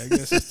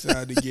guess it's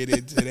time to get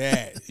into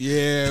that.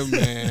 Yeah,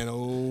 man.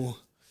 Oh,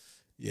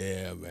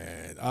 yeah,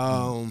 man.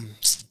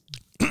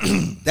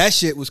 That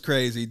shit was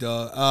crazy,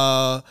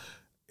 dog.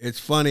 It's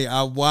funny.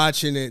 I'm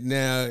watching it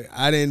now.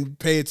 I didn't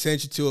pay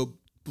attention to it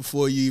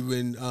before you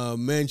even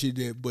mentioned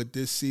it, but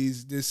this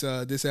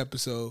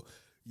episode,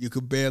 you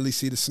could barely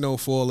see the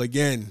snowfall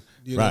again.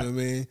 You know what I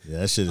mean?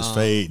 Yeah, that shit is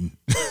fading.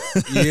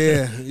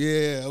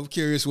 yeah. I'm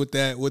curious what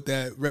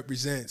that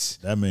represents.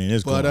 I mean,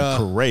 it's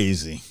going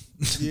crazy.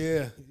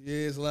 Yeah,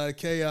 it's a lot of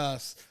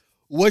chaos.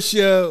 What's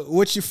your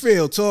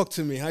feel? Talk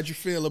to me. How'd you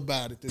feel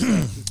about it? This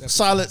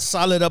episode?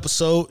 Solid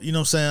episode. You know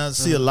what I'm saying? I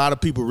see a lot of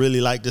people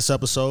really like this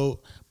episode,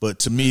 but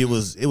to me it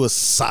was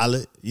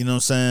solid. You know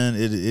what I'm saying?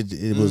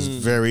 It was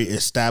very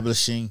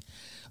establishing,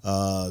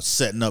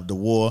 setting up the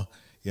war.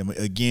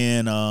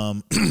 Again,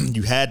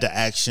 you had the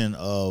action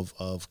of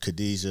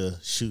Khadijah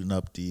shooting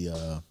up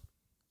the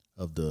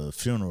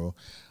funeral,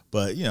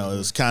 but you know it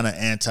was kind of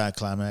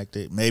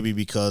anticlimactic. Maybe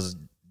because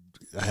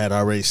I had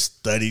already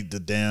studied the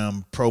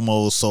damn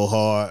promos so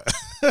hard.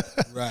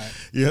 Right.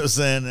 You know what I'm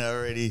saying? I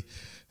already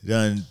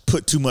done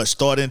put too much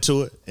thought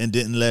into it and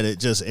didn't let it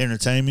just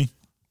entertain me.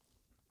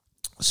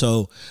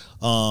 So,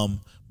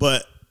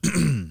 but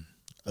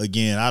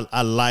again,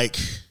 I like,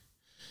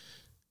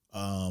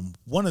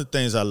 one of the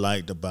things I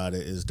liked about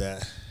it is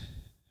that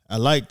I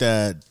like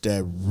that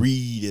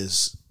Reed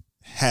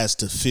has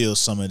to feel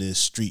some of this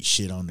street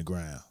shit on the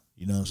ground.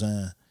 You know what I'm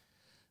saying?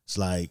 It's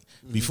like,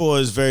 before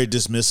it was very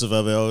dismissive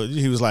of it.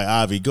 He was like,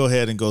 Avi, go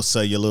ahead and go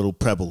sell your little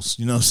pebbles.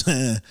 You know what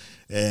I'm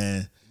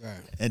saying?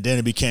 And then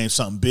it became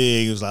something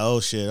big. It was like,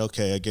 oh, shit,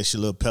 okay, I guess your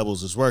little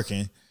pebbles is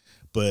working.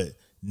 But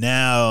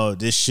now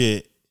this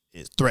shit,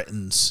 it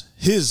threatens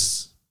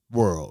his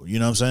world. You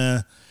know what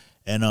I'm saying?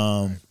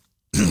 And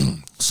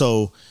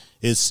so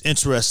it's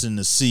interesting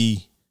to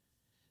see,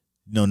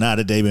 you know, now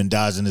that they've been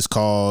dodging his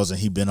calls and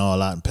he been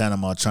all out in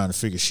Panama trying to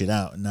figure shit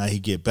out. And now he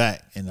get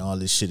back and all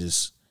this shit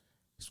is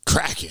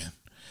cracking.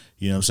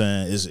 You know what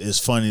I'm saying? It's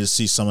funny to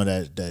see some of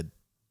that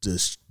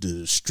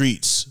the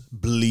streets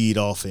bleed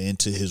off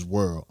into his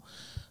world.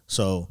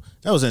 So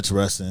that was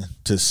interesting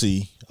to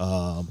see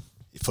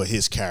for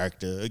his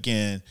character.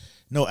 Again,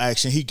 no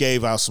action. He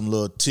gave out some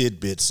little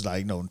tidbits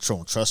like, no,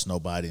 don't trust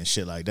nobody and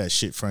shit like that.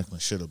 Shit Franklin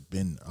should have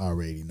been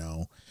already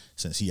known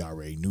since he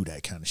already knew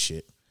that kind of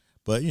shit.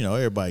 But, you know,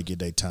 everybody get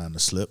their time to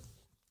slip.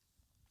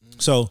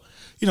 So,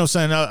 you know what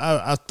I'm saying?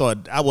 I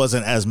thought I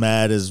wasn't as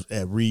mad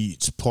at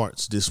Reed's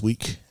parts this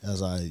week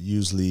as I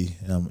usually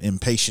am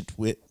impatient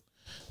with.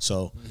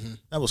 So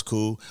that was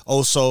cool.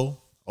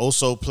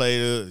 Also played,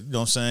 you know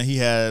what I'm saying? He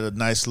had a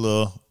nice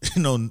little,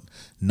 you know,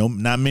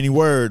 not many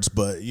words,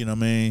 but you know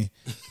what I mean?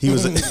 He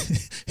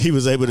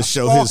was able to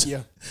show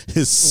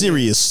his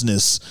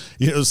seriousness.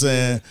 You know what I'm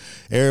saying?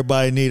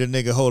 Everybody need a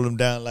nigga hold him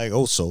down like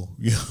Oso.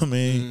 You know what I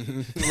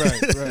mean?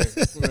 Right.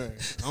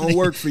 I don't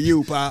work for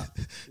you, Pop.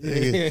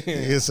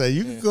 He say,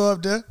 you can go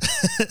up there.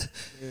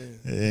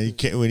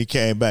 And when he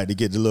came back to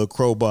get the little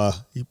crowbar,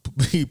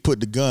 he put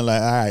the gun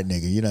like, all right,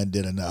 nigga, you done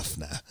did enough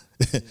now.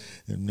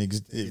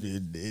 Niggas,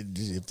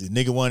 if the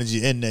nigga wanted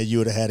you in there, you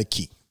would have had a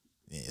key.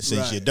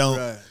 Since you don't.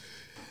 Right.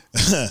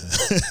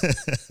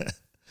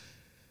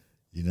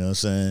 You know what I'm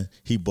saying?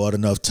 He bought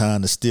enough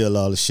time to steal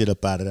all the shit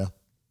up out of there.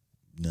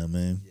 You know what I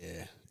mean?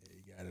 Yeah,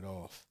 he got it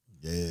off.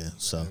 Yeah,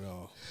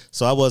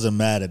 so I wasn't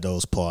mad at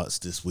those parts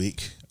this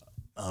week.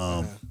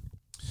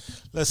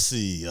 Let's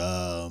see.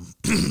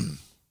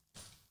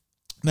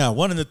 Now,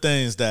 one of the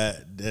things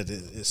that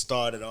it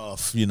started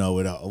off, you know,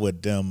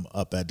 with them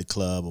up at the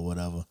club or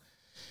whatever,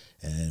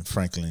 and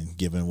Franklin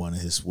giving one of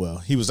his,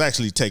 he was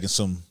actually taking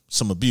some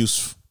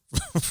abuse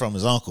from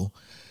his uncle.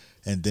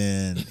 And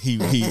then he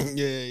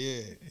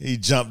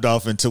jumped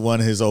off into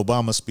one of his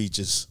Obama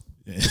speeches,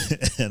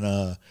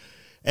 and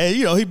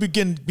you know he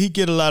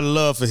get a lot of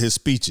love for his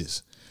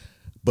speeches,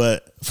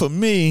 but for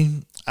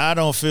me, I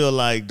don't feel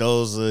like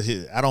those are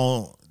his. I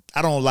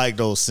don't like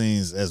those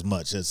scenes as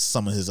much as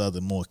some of his other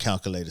more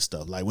calculated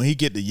stuff. Like when he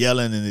get to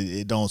yelling and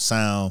it don't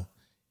sound,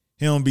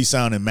 he don't be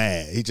sounding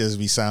mad. He just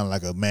be sounding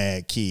like a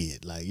mad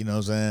kid. Like, you know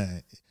what I'm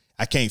saying?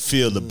 I can't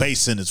feel the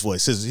bass in his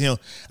voice. You know,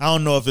 I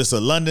don't know if it's a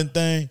London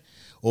thing.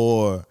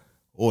 Or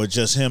or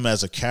just him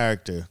as a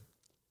character,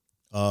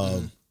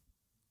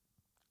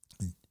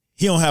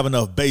 he don't have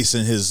enough bass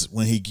in his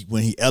when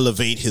he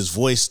elevate his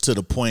voice to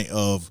the point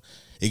of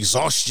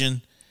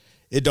exhaustion.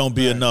 It don't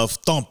be enough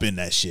thump in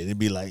that shit. It'd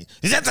be like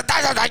he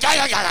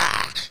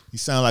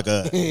sound like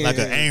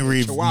an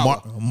angry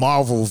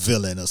Marvel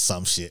villain or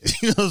some shit.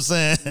 You know what I'm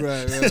saying?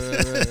 Right.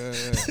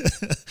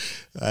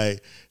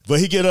 Like, but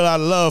he get a lot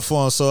of love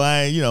for him, so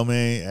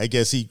I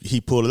guess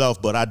he pulled it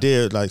off. But I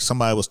did, like,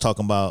 somebody was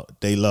talking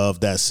about they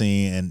loved that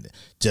scene and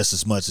just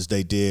as much as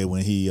they did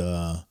when he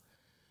the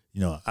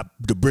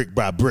brick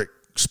by brick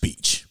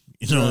speech.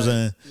 You know what I'm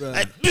saying? Right.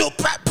 Like, build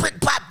brick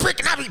by brick,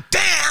 and I be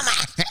damn.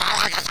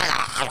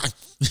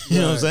 You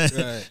know what I'm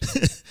saying?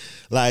 Right.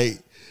 Like,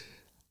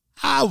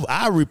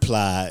 I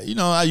replied.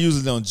 I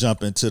usually don't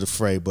jump into the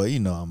fray, but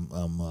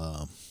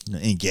I'm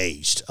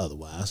engaged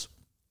otherwise.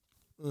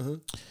 Mm-hmm.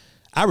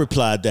 I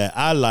replied that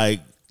I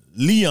like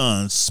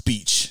Leon's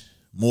speech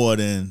more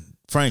than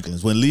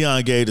Franklin's. When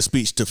Leon gave the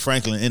speech to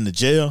Franklin in the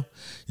jail,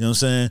 you know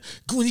what I'm saying?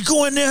 When you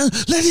go in there,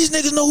 let these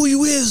niggas know who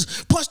you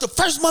is. Punch the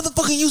first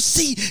motherfucker you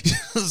see. You know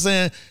what I'm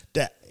saying?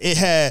 That it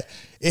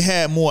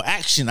had more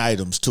action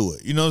items to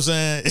it. You know what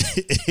I'm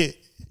saying?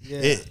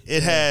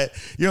 It had,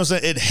 you know what I'm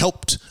saying? It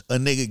helped a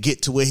nigga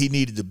get to where he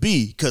needed to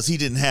be because he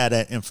didn't have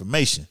that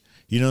information.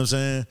 You know what I'm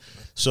saying?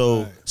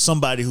 So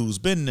somebody who's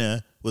been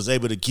there was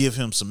able to give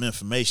him some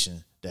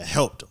information that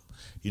helped him.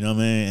 You know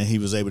what I mean? And he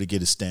was able to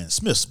get his Stan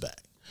Smiths back.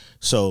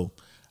 So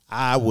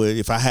I would,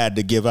 if I had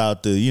to give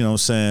out the,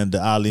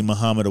 the Ali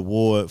Muhammad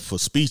Award for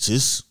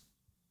speeches,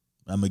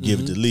 I'm going to give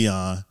it to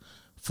Leon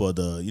for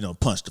the,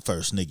 punch the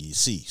first nigga you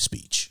see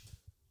speech.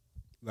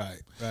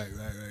 Right.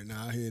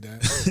 Now I hear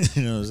that.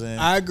 You know what I'm saying?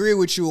 I agree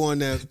with you on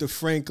that.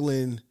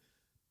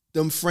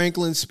 Them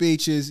Franklin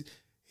speeches,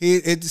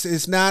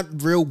 it's not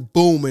real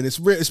booming.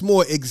 It's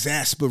more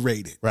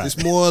exasperated. Right. It's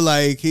more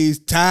like he's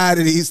tired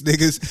of these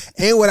niggas.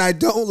 And what I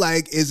don't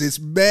like is it's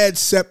mad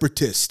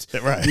separatist.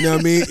 Right. You know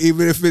what I mean?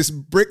 Even if it's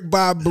brick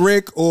by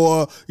brick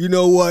or you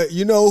know what,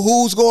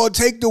 who's going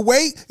to take the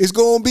weight? It's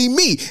going to be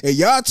me. And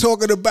y'all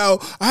talking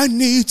about I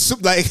need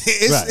some like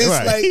it's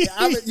like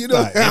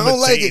I don't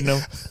like it.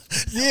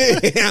 Yeah,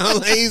 I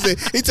don't like it.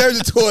 He turns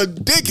into a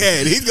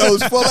dickhead. He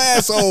goes full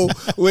asshole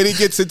when he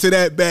gets into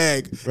that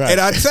bag. Right.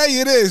 And I tell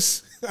you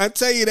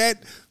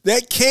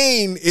that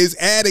Kane is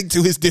adding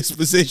to his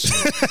disposition.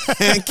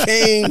 And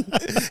Kane,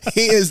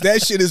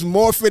 that shit is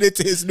morphing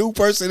into his new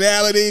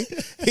personality.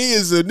 He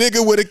is a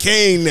nigga with a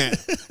cane now.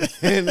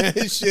 And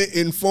that shit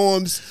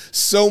informs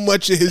so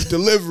much of his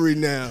delivery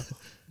now.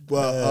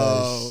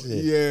 But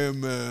yeah,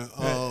 man.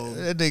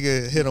 That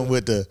nigga hit him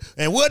with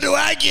and what do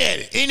I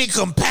get? Any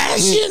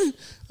compassion?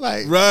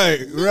 Like right.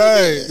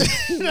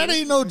 That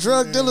ain't no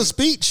drug dealer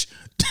speech.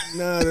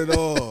 Not at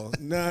all,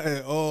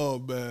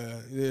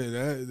 man. Yeah,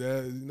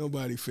 that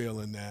nobody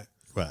feeling that.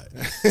 Right.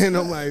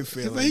 Nobody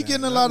feeling. But he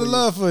getting a lot of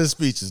love for his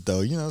speeches,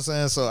 though. You know what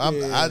I'm saying? So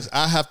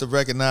I have to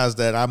recognize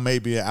that I may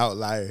be an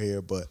outlier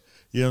here, but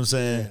you know what I'm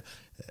saying? Yeah.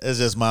 It's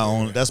just my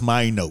own. That's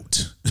my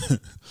note.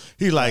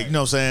 He like, you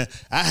know what I'm saying?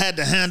 I had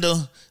to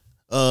handle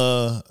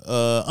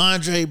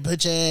Andre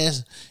bitch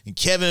ass and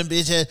Kevin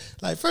bitch ass.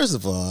 Like, first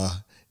of all,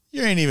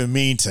 you ain't even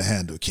mean to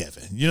handle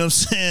Kevin. You know what I'm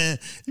saying?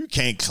 You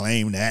can't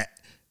claim that.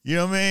 You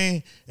know what I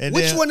mean? And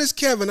which one is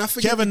Kevin? I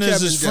forget. Kevin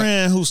is his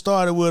friend who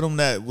started with him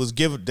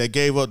that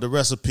gave up the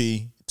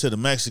recipe to the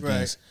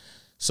Mexicans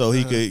so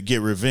he could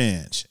get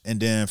revenge. And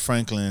then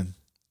Franklin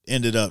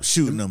ended up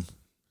shooting him,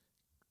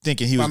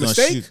 thinking he was going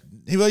to shoot.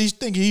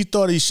 He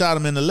thought he shot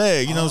him in the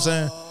leg. You know what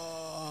I'm saying?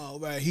 Oh,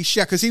 right. He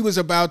shot because he was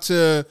about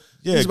to.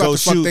 Yeah, he was about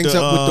to fuck things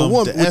up with the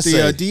woman, with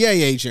the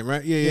DA agent,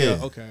 right? Yeah.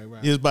 Okay,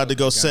 right. He was about to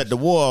go set the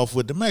war off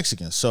with the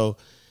Mexicans. So.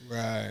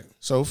 Right.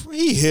 So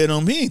he hit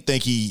him. He didn't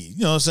think you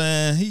know what I'm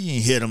saying? He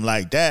ain't hit him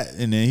like that.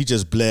 And then he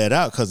just bled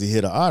out because he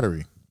hit an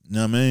artery. You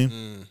know what I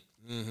mean?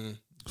 Mm-hmm.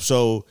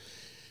 So,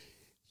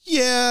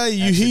 yeah.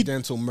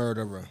 Accidental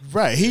murderer.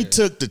 Right. He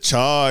took the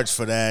charge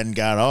for that and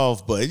got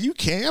off. But you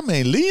can't. I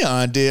mean,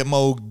 Leon did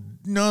more,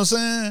 you know what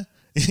I'm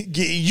saying?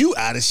 Getting you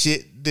out of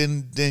shit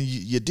than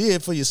you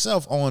did for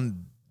yourself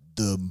on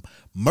the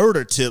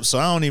murder tip. So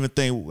I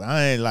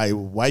ain't like,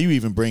 why you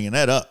even bringing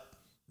that up?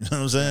 You know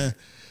what I'm saying?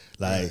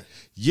 Like,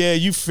 yeah,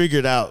 you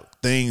figured out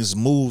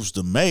moves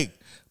to make,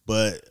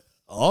 but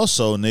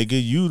also, nigga,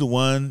 you the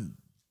one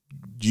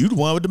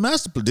with the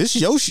master plan. This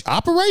is your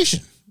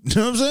operation. You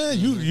know what I'm saying?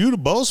 You the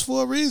boss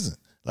for a reason.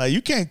 Like,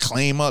 you can't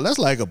claim up. That's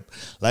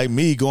like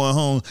me going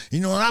home.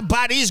 I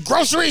buy these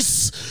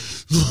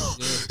groceries. You know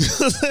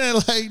what I'm saying?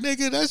 Like,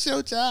 nigga, that's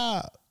your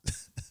job.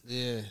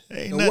 Yeah,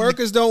 the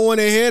workers don't want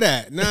to hear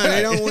that. Nah,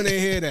 they don't want to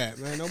hear that,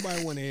 man.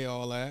 Nobody want to hear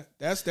all that.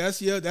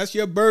 That's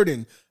your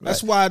burden.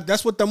 That's why.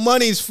 That's what the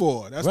money's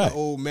for. That's the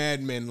old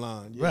Mad Men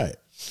line. Yeah. Right.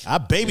 I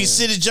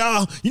babysitted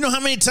y'all. You know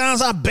how many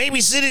times I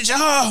babysitted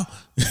y'all?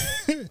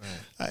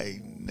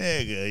 Like,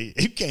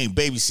 nigga, you can't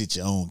babysit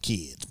your own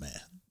kids, man.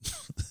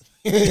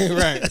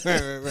 Right.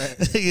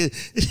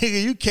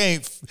 Nigga, you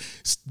can't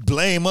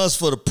blame us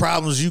for the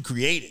problems you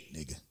created,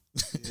 nigga.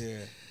 Yeah.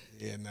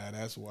 Yeah, nah,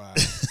 that's wild.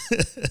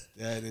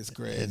 That is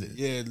crazy.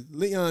 Yeah,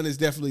 Leon is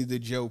definitely the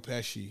Joe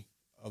Pesci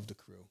of the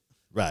crew.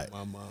 Right. In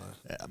my mind.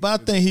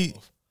 But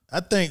I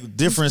think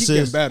difference he's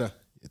is better.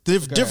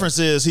 Difference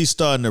is he's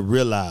starting to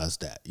realize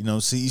that.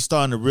 See, he's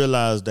starting to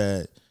realize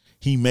that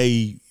he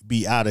may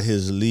be out of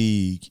his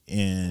league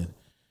in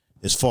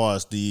as far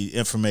as the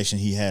information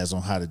he has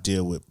on how to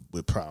deal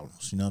with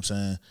problems. You know what I'm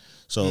saying?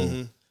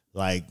 So,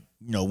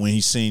 when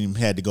he seen him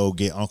had to go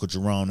get Uncle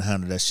Jerome to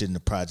handle that shit in the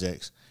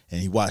projects,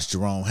 and he watched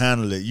Jerome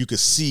handle it, you could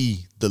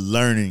see the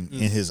learning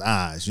in his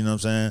eyes. You know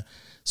what I'm saying?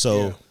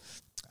 So,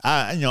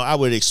 I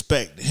would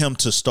expect him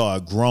to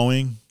start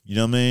growing. You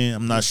know what I mean?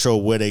 I'm not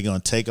sure where they're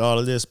going to take all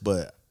of this,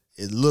 but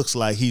it looks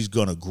like he's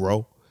going to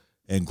grow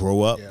and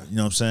grow up. Yeah. You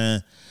know what I'm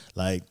saying?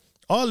 Like,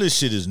 all this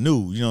shit is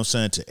new, you know what I'm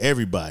saying, to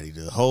everybody.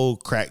 The whole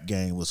crack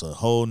game was a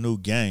whole new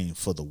game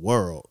for the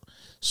world.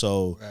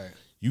 So,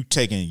 you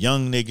taking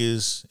young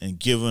niggas and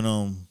giving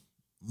them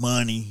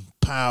money,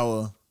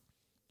 power,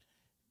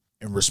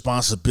 and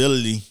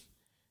responsibility,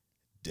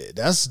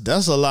 that's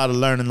a lot of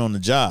learning on the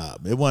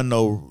job. It wasn't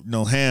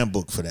no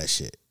handbook for that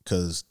shit,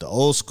 because the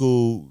old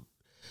school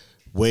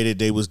way that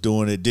they was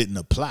doing it didn't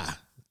apply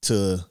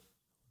to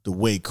the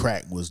way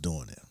crack was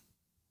doing it,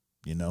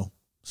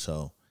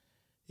 So,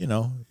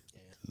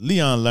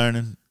 Leon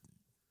learning.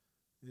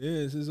 Yeah,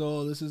 this is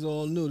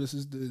all new. This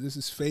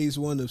is phase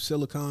 1 of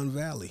Silicon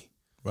Valley.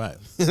 Right.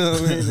 You know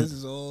what I mean? This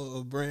is all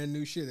a brand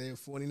new shit. They have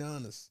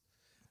 49ers.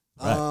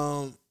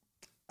 Right.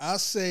 I'll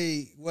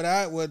say what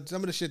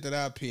some of the shit that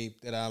I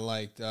peeped that I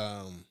liked.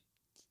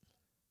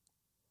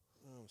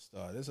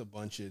 There's a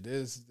bunch of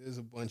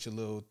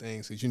little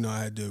things because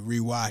I had to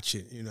rewatch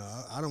it.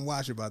 I done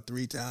watched it about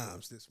 3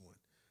 times. This one,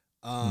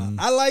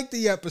 I like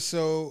the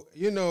episode.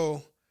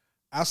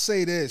 I'll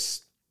say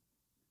this.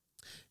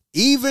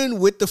 Even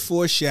with the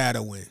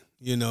foreshadowing,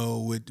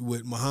 with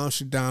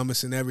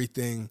Mahamstradamus and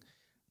everything,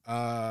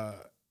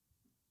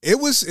 it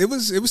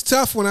was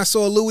tough when I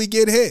saw Louis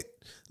get hit.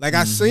 Like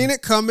I seen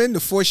it coming.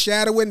 The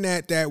foreshadowing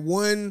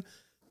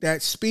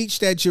that speech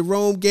that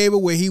Jerome gave her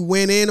where he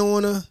went in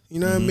on her, you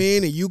know what I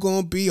mean? And you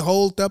gonna be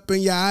holed up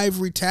in your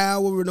ivory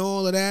tower and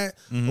all of that,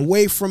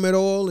 away from it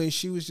all. And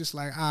she was just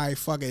like, all right,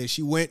 fuck it.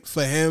 She went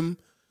for him,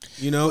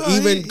 He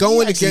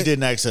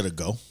didn't ask her to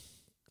go.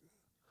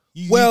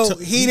 He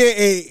didn't.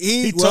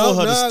 He told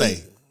her to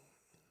stay.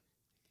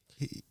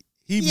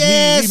 He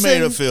made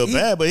her feel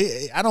bad, but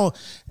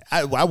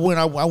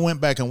I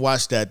went back and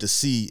watched that to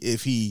see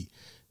if he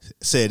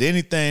said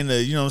anything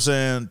that, you know what I'm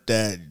saying,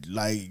 that,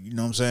 like, you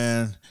know what I'm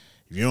saying,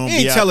 if you don't he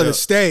didn't tell her to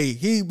stay.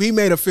 He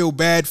made her feel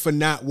bad for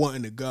not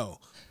wanting to go.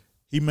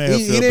 He made her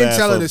feel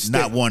bad for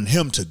not wanting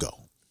him to go.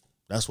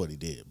 That's what he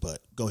did, but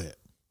go ahead.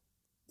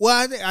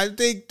 Well, I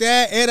think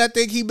that, and I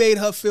think he made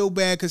her feel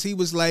bad because he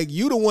was like,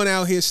 "You the one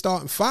out here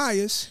starting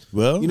fires."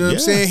 Well, you know what I'm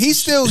saying? He's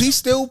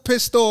still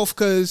pissed off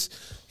because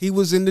he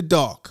was in the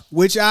dark,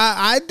 which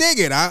I dig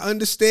it. I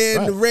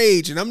understand the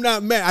rage, and I'm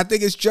not mad. I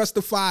think it's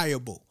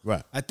justifiable.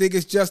 Right. I think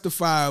it's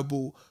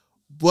justifiable,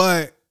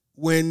 but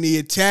when the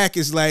attack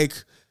is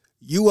like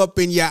you up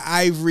in your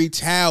ivory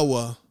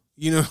tower,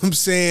 you know what I'm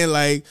saying?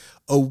 Like,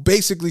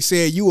 basically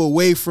saying you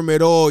away from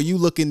it all, you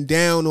looking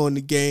down on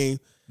the game.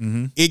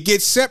 It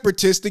gets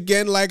separatist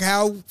again, like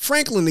how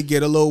Franklin to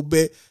get a little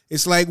bit.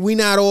 It's like we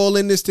not all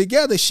in this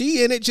together.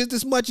 She in it just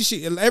as much as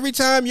she. Every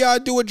time y'all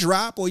do a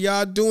drop or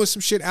y'all doing some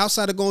shit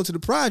outside of going to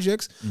the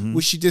projects,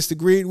 which she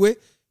disagreed with,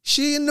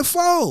 she in the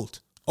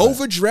fold. Right.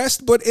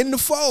 Overdressed, but in the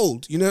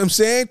fold. You know what I'm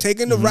saying?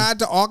 Taking the ride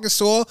to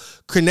Arkansas,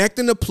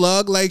 connecting the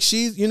plug like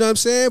she's, you know what I'm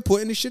saying?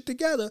 Putting the shit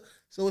together.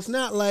 So it's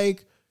not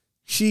like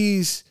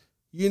she's,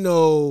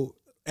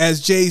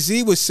 as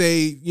Jay-Z would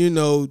say,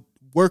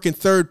 working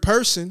third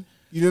person.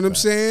 You know what I'm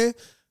saying?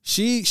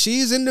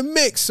 She's in the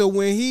mix. So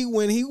when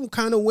he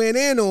kind of went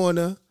in on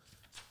her,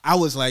 I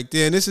was like,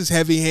 damn, this is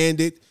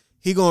heavy-handed.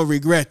 He gonna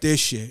regret this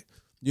shit.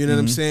 You know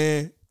what I'm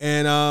saying?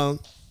 And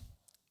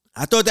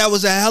I thought that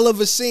was a hell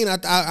of a scene.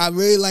 I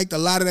really liked a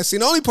lot of that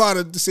scene. The only part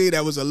of the scene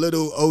that was a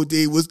little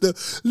OD was the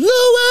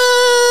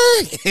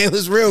Louis. It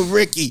was real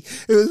Ricky.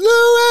 It was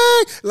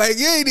Louis. Like,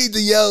 you ain't need to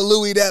yell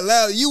Louis that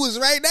loud. You was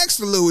right next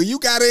to Louis. You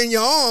got her in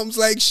your arms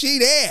like she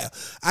there.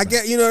 I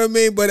get, you know what I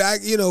mean? But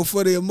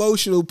for the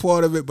emotional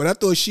part of it, but I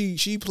thought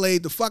she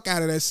played the fuck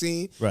out of that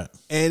scene. Right.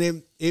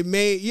 And it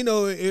made,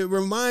 it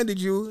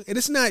reminded you, and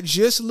it's not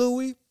just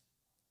Louis,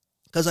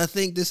 because I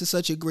think this is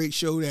such a great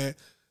show that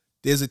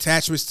there's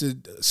attachments to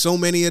so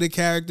many of the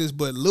characters,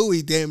 but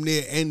Louis damn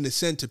near in the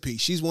centerpiece.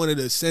 She's one of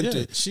the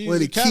one of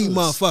the key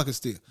motherfuckers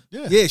still.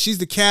 Yeah, she's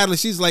the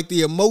catalyst. She's like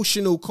the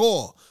emotional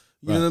core.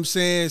 You know what I'm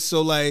saying?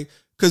 So like,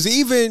 cause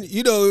even,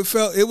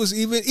 it was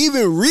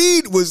even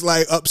Reed was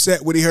like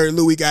upset when he heard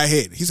Louis got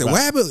hit. He said,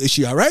 what happened? Is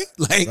she all right?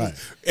 Like,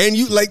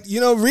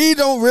 and Reed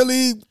don't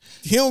really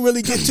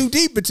get too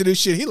deep into this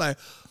shit. He like,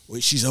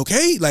 well, she's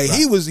okay. Like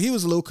he was a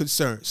little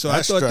concerned. So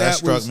I thought that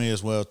struck me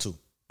as well too.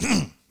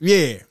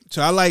 Yeah,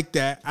 so I like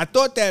that. I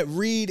thought that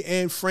Reed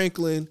and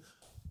Franklin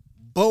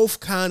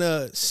both kind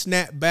of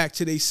snapped back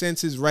to their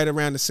senses right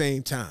around the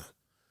same time.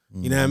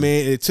 You know what I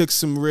mean? It took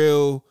some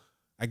real,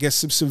 I guess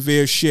some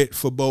severe shit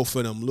for both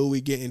of them.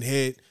 Louis getting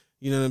hit,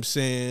 you know what I'm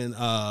saying?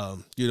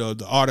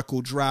 The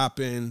article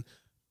dropping,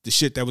 the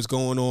shit that was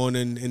going on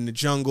in the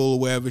jungle or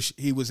wherever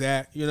he was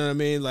at, you know what I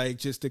mean? Like,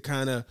 just to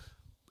kind of,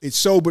 it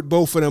sobered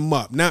both of them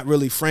up. Not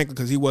really Franklin,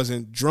 because he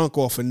wasn't drunk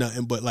off or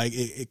nothing, but like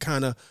it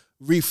kind of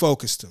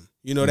refocused him.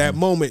 You know, that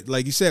moment,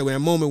 like you said, that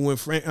moment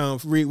when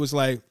Reed was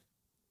like,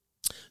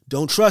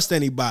 don't trust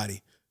anybody.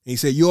 And he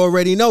said, you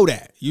already know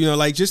that. You know,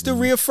 like, just to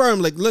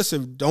reaffirm, like,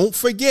 listen, don't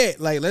forget.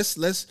 Like, let's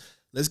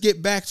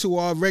get back to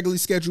our regularly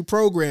scheduled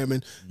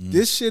programming.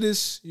 This shit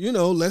is,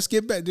 let's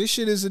get back. This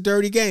shit is a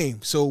dirty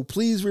game. So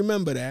please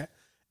remember that.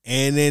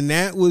 And then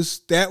that was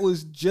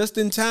just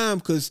in time,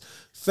 because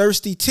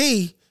Thirsty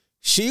T,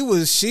 she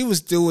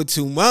was doing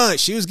too much.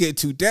 She was getting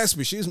too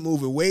desperate. She was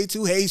moving way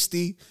too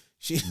hasty.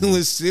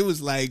 It was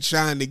like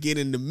trying to get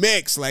in the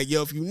mix. Like,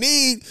 yo, if you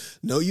need,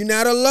 no, you're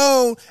not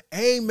alone.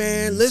 Hey,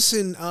 man,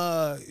 listen,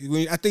 I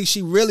think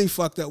she really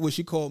fucked up what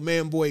she called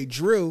Man Boy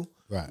Drew.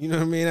 Right. You know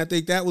what I mean? I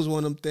think that was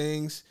one of them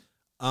things.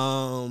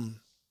 I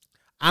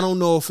don't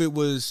know if it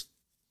was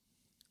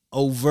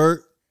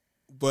overt,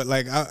 but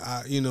like,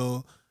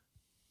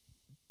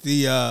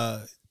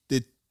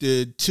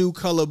 the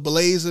 2-color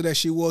blazer that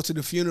she wore to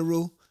the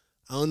funeral,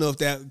 I don't know if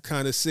that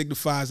kind of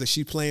signifies that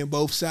she's playing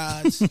both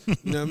sides. You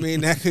know what I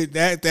mean?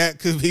 That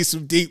could be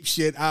some deep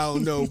shit. I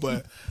don't know,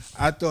 but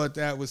I thought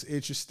that was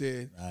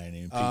interesting. I ain't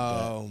even peeped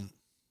that.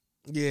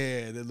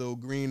 Yeah, the little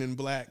green and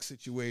black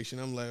situation.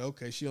 I'm like,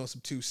 okay, she on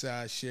some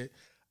 2-side shit.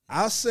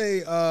 I'll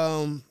say,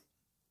 I'm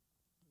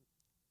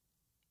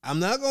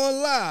not gonna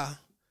lie.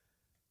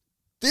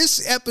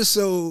 This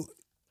episode,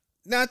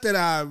 not that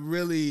I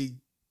really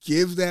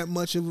give that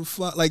much of a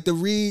fuck. Like, the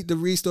Reed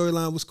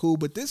storyline was cool,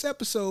 but this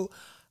episode,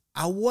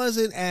 I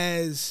wasn't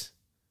as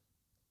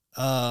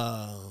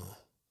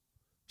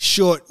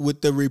short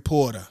with the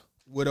reporter,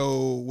 with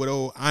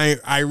old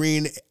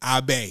Irene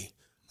Abe.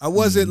 I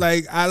wasn't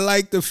like, I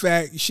like the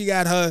fact she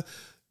got her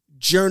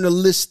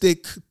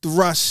journalistic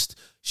thrust.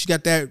 She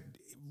got that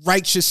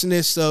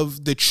righteousness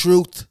of the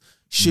truth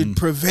should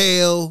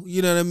prevail.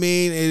 You know what I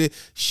mean? And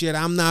shit,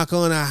 I'm not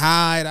gonna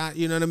hide.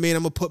 You know what I mean?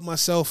 I'm gonna put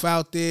myself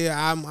out there.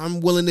 I'm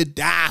willing to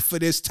die for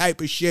this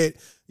type of shit.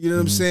 You know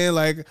what I'm saying?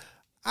 Like,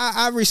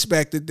 I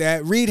respected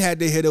that. Reed had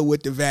to hit her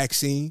with the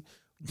vaccine,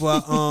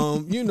 but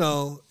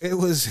it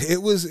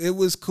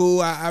was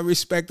cool. I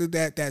respected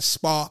that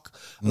spark.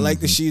 I like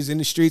that she's in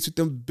the streets with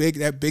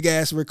that big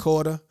ass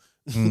recorder,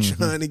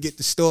 trying to get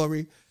the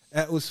story.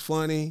 That was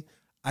funny.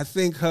 I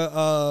think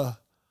her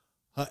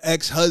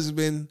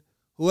ex-husband,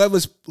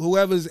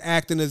 whoever's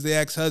acting as the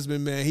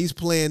ex-husband, man, he's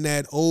playing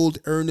that old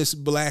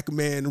earnest black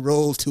man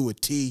role to a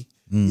T,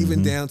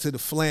 even down to the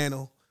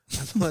flannel. I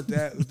thought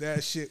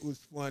that shit was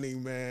funny,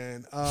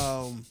 man.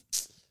 I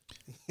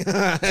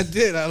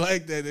did. I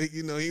like that.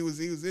 He was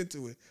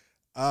into it.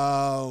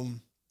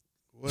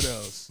 What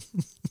else?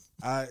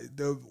 I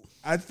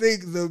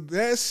think the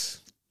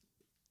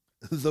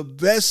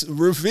best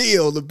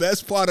reveal, the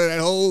best part of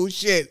that whole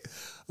shit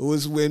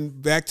was when,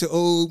 back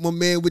to my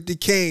man with the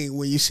cane,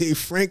 when you see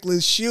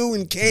Franklin's shoe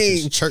and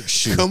cane, church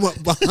shoe, come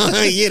up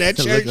behind. Yeah, that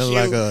church shoe,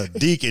 like a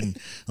deacon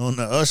on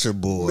the usher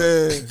board.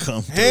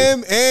 Man,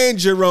 him and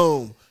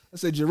Jerome. I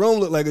said Jerome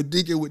looked like a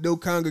deacon with no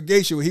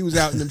congregation when he was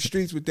out in them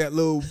streets with that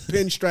little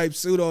pinstripe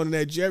suit on and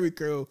that Jerry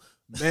curl,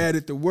 mad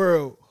at the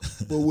world.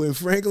 But when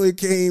Franklin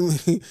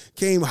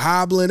came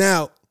hobbling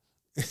out,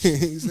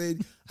 he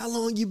said, How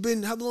long you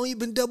been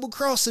double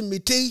crossing me,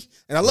 T?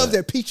 And I love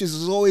that Peaches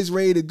is always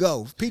ready to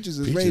go. Peaches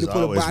is ready to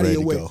put a body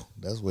away.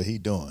 That's what he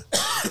doing.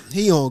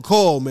 He on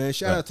call, man.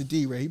 Shout out to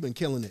D-Ray. He been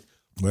killing it.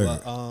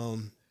 But,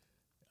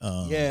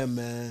 yeah,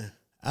 man.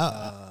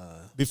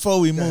 Before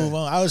we move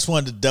on, I just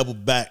wanted to double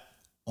back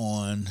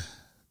on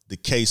the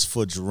case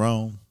for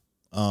Jerome.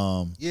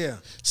 Yeah.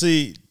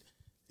 See,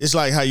 it's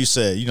like how you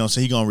said, so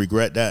he gonna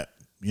regret that.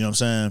 You know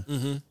what I'm saying?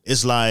 Mm-hmm.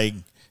 It's like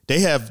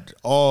they have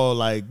all,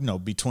 like,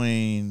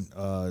 between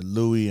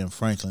Louis and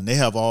Franklin, they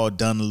have all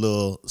done the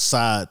little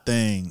side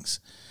things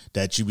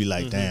that you be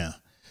like, damn,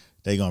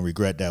 they gonna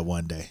regret that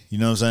one day. You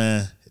know what I'm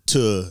saying?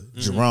 To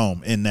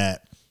Jerome, in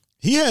that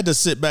he had to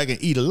sit back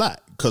and eat a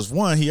lot. Because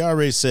one, he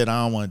already said,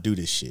 I don't want to do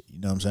this shit. You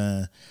know what I'm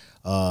saying?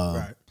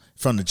 Right.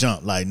 From the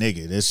jump, like,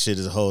 nigga, this shit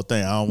is a whole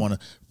thing. I don't want to.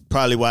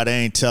 Probably why they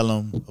ain't tell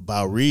him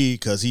about Reed,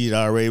 because he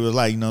already was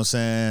like, you know what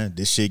I'm saying?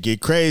 This shit get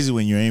crazy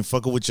when you ain't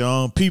fucking with your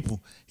own people.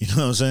 You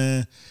know what I'm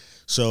saying?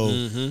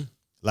 So,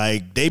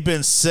 like, they've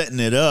been setting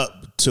it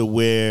up to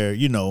where,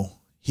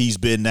 he's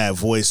been that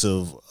voice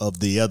of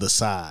the other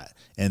side.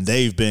 And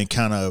they've been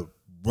kind of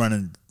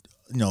running,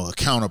 a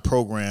counter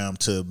program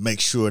to make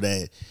sure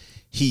that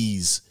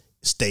he's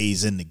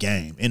stays in the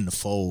game, in the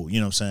fold, you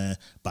know what I'm saying?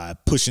 By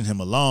pushing him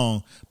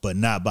along, but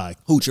not by...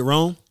 Who,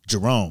 Jerome?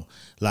 Jerome.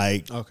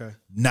 Like, okay,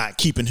 not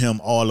keeping him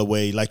all the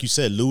way. Like you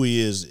said, Louis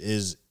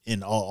is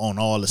on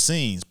all the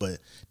scenes, but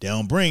they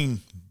don't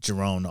bring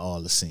Jerome to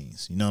all the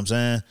scenes. You know what I'm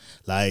saying?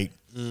 Like,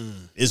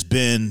 it's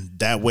been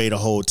that way the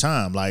whole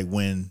time. Like,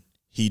 when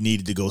he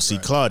needed to go see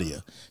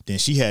Claudia, then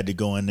she had to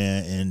go in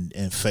there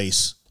and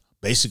face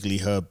basically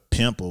her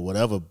pimp or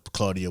whatever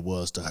Claudia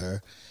was to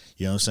her.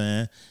 You know what I'm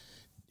saying?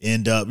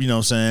 End up, you know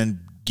what I'm saying,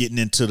 getting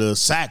into the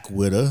sack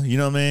with her. You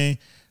know what I mean?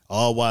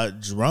 All while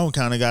Jerome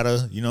kind of got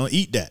to, you know,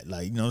 eat that.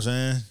 Like, you know what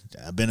I'm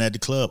saying? I've been at the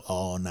club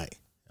all night.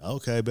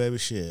 Okay, baby,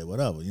 shit,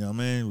 whatever. You know what I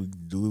mean? We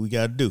do what we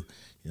got to do.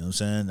 You know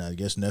what I'm saying? I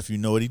guess nephew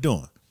know what he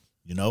doing,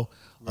 you know?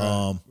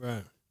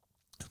 Right.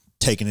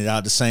 Taking it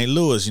out to St.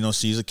 Louis, you know,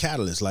 she's a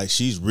catalyst. Like,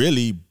 she's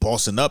really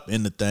bossing up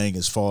in the thing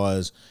as far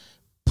as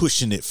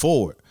pushing it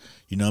forward.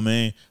 You know what I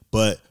mean?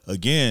 But,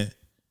 again,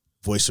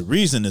 Voice of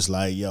Reason is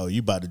like, yo,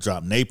 you about to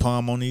drop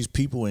napalm on these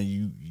people and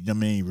you know what I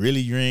mean? Really,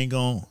 you ain't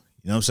going to,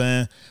 you know what I'm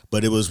saying?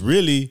 But it was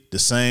really the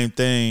same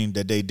thing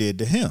that they did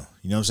to him.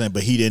 You know what I'm saying?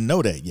 But he didn't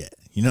know that yet.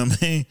 You know what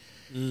I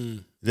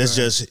mean? That's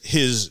just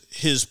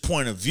his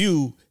point of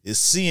view is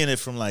seeing it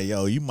from like,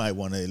 yo, you might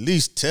want to at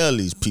least tell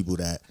these people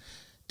that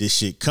this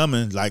shit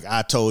coming like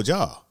I told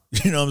y'all.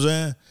 You know what I'm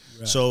saying?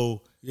 Right.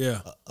 So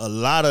yeah, a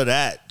lot of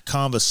that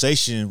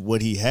conversation,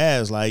 what he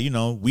has, like, you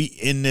know, we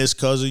in this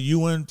because of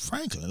you and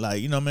Franklin.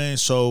 Like, you know what I mean?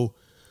 So,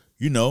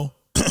 you know,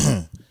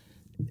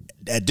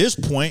 at this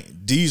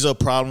point, these are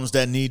problems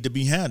that need to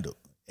be handled.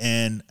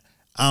 And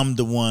I'm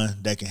the one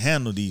that can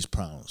handle these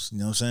problems. You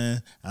know what I'm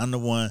saying? I'm the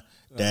one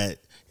that,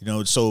 you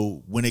know,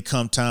 so when it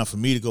come time for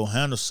me to go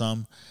handle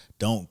something,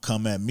 don't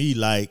come at me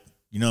like,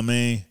 you know what I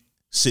mean?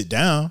 Sit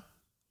down.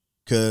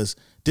 Cause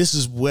this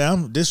is where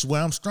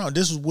I'm strong.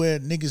 This is where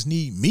niggas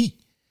need me.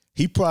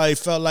 He probably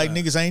felt like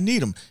niggas ain't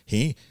need him.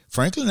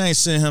 Franklin ain't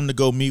sent him to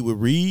go meet with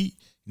Reed,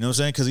 you know what I'm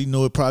saying? Cause he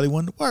knew it probably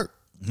wouldn't work.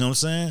 You know what I'm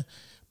saying?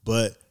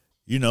 But,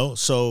 you know,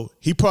 so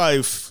he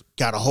probably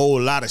got a whole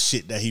lot of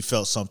shit that he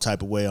felt some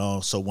type of way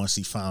on. So once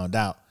he found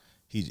out,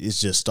 it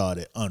just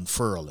started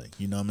unfurling.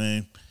 You know what I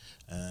mean?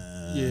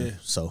 Yeah.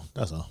 So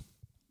that's all.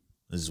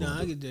 I just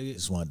wanted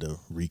to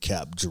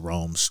recap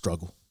Jerome's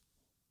struggle.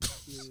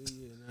 Yeah.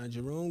 Now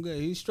Jerome,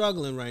 he's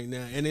struggling right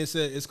now, and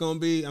it's gonna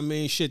be. I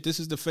mean, shit. This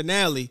is the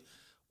finale,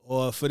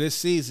 or for this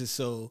season.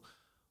 So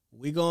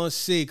we gonna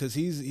see, cause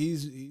he's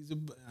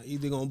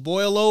either gonna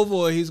boil over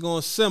or he's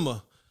gonna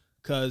simmer.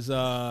 Cause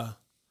I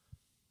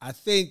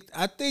think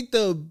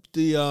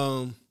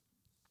the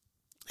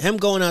him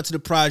going out to the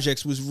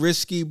projects was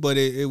risky, but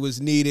it was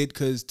needed.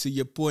 Cause to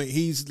your point,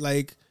 he's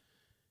like.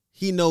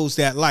 He knows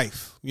that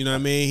life, you know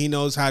what I mean? He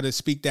knows how to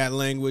speak that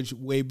language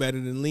way better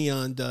than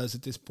Leon does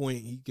at this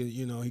point. He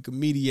can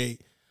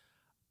mediate.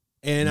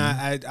 And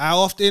I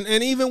often,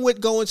 and even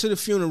with going to the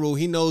funeral,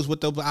 he knows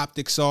what the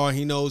optics are.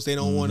 He knows they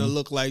don't want to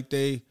look like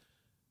they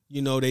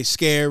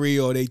scary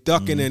or they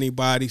ducking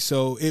anybody.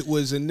 So it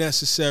was a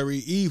necessary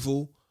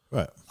evil.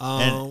 Right.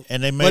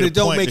 And they made but it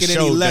don't make it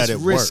any less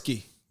risky.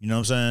 Worked. You know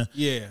what I'm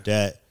saying?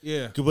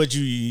 Yeah. But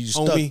you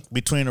stuck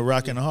between a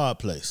rock and a hard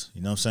place.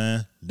 You know what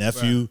I'm saying?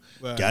 Nephew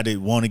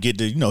want to get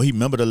the, he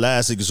remember the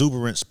last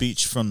exuberant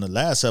speech from the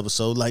last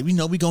episode. Like, we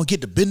going to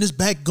get the business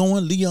back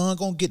going. Leon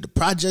going to get the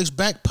projects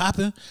back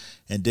popping.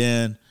 And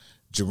then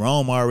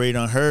Jerome already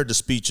done heard the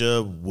speech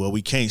of, well,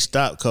 we can't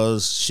stop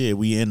because, shit,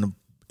 we in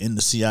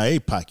the CIA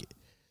pocket.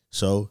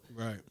 So,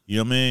 you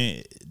know what I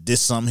mean? This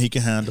is something he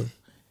can handle.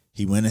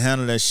 He went and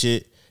handled that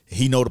shit.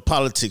 He know the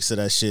politics of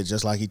that shit,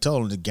 just like he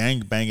told him. The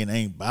gang banging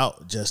ain't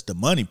about just the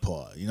money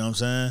part. You know what I'm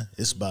saying?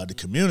 It's about the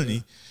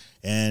community.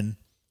 And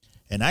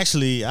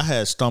actually, I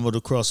had stumbled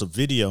across a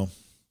video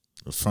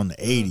from the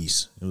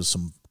 80s. It was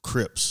some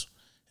Crips.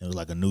 It was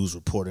like a news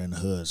reporter in the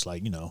hood. It's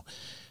like,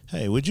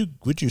 hey, would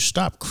you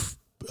stop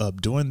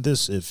doing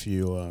this if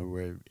you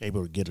were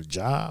able to get a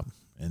job?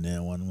 And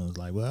then one was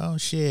like, well,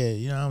 shit,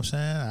 you know what I'm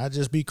saying? I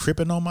just be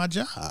cripping on my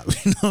job.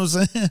 You know what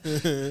I'm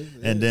saying?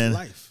 And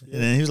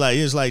then he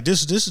was like,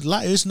 this is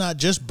life. It's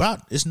not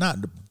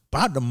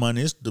about the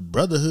money. It's the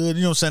brotherhood.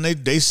 You know what I'm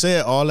saying? They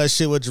said all that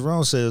shit what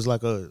Jerome said. It's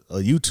like a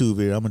YouTube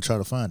video. I'm going to try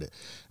to find it.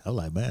 I was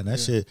like, man, that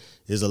shit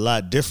is a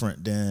lot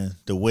different than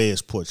the way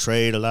it's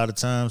portrayed a lot of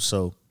times.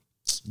 So,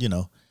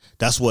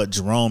 that's what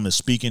Jerome is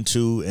speaking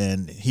to.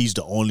 And he's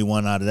the only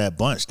one out of that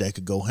bunch that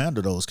could go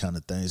handle those kind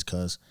of things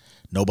because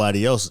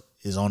nobody else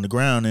is on the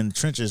ground in the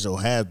trenches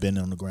or have been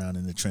on the ground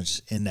in the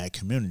trenches in that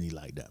community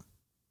like that.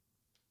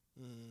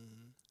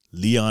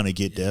 Leon will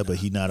get there, but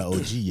he not an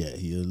OG yet.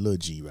 He a little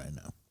G right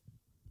now.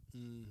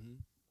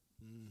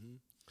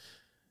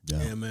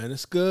 Yeah, man,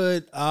 it's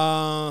good.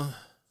 Other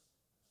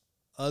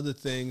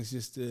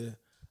things,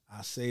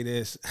 I'll say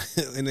this,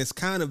 and it's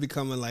kind of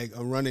becoming like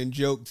a running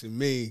joke to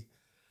me.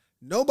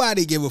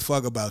 Nobody give a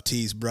fuck about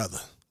T's brother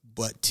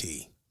but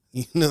T.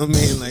 You know what I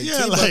mean? Like,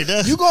 yeah, like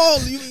that. You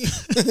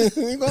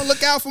gonna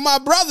look out for my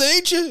brother,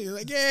 ain't you? You're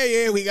like,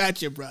 yeah, we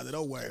got you, brother.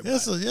 Don't worry about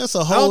it. That's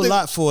a whole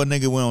lot for a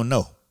nigga we don't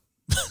know.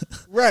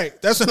 Right.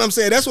 That's what I'm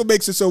saying. That's what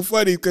makes it so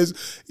funny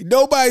because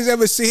nobody's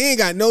ever seen, he ain't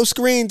got no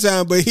screen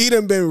time, but he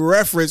done been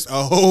referenced a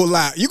whole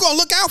lot. You gonna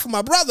look out for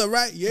my brother,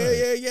 right?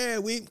 Yeah.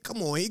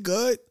 Come on, he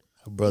good.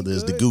 Our brother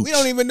is the gooch. We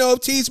don't even know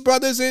if T's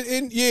brother's we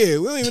don't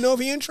even know if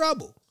he in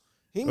trouble.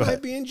 He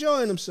might be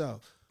enjoying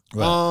himself.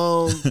 Right.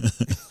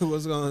 What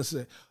was I gonna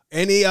say?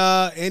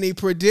 Any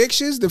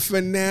predictions? The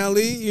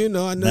finale, I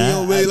know you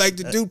don't really like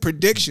to do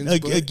predictions.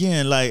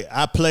 Again, like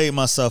I played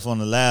myself on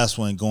the last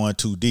one going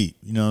too deep.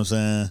 You know what I'm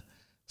saying?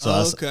 So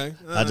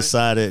I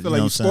decided. Feel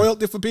like you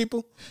spoiled it for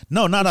people?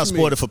 No, not I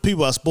spoiled it for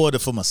people. I spoiled it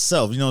for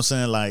myself. You know what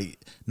I'm saying? Like,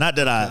 not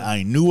that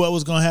I knew what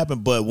was gonna happen,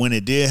 but when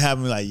it did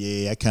happen, like,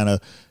 I kind of,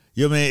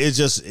 you know what I mean?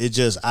 It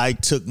just I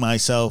took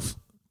myself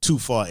too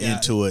far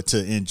into it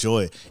to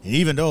enjoy it. And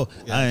even though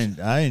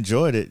I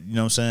enjoyed it, you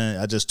know what I'm saying?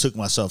 I just took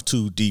myself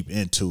too deep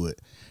into it.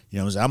 You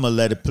know what I'm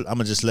saying? I'm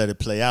gonna just let it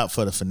play out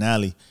for the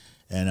finale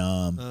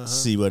and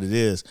see what it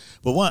is.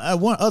 But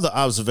one other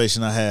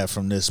observation I had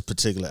from this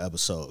particular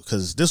episode,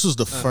 because this was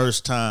the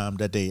first time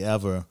that they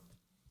ever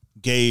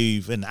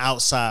gave an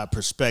outside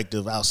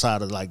perspective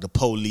outside of like the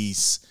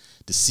police,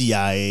 the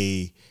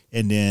CIA,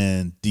 and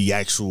then the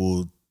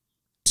actual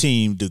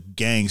team, the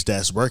gangs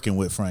that's working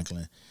with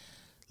Franklin.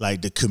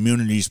 Like the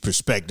community's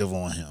perspective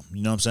on him.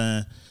 You know what I'm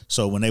saying?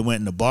 So when they went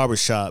in the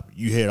barbershop,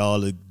 you heard all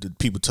the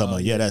people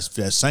talking about,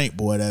 that's Saint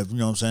boy. That, you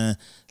know what I'm saying?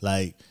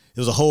 Like,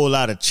 there was a whole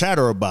lot of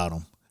chatter about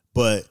him,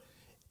 but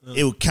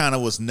it kind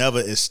of was never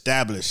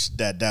established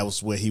that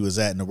was where he was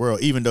at in the world,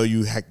 even though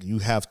you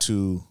have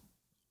to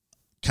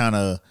kind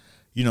of,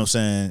 you know what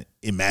I'm saying,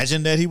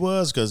 imagine that he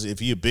was, because if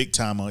he a big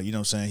timer, you know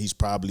what I'm saying, he's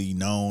probably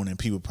known and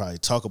people probably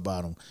talk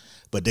about him,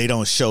 but they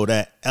don't show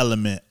that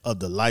element of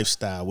the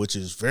lifestyle, which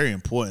is very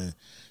important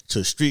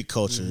to street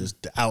culture, is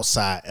the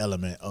outside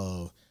element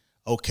of,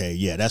 okay,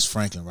 yeah, that's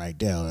Franklin right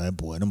there. That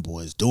boy, them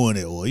boys doing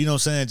it. Or, you know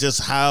what I'm saying?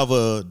 Just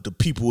however the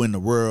people in the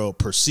world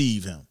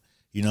perceive him.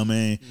 You know what I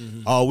mean?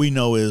 Mm-hmm. All we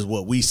know is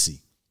what we see.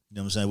 You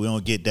know what I'm saying? We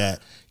don't get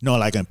that,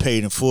 like in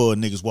Paid in Full,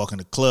 niggas walking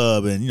the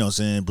club and, you know what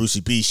I'm saying, Brucey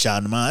B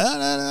shouting them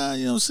out,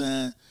 you know what I'm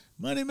saying?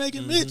 Money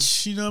making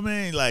Mitch, you know what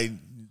I mean? Like,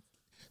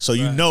 so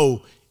you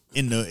know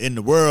in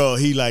the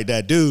world, he like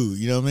that dude,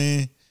 you know what I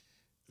mean?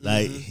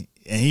 Like,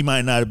 and he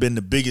might not have been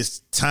the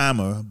biggest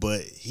timer,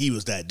 but he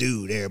was that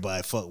dude.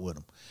 Everybody fuck with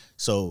him.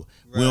 So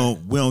we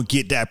don't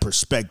get that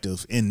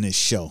perspective in this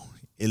show,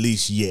 at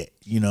least yet.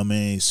 You know what I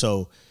mean?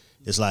 So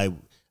it's like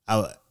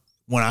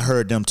when I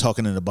heard them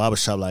talking in the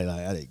barbershop,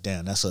 like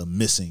damn, that's a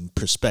missing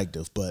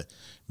perspective. But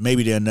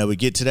maybe they'll never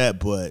get to that.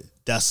 But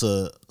that's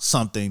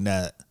something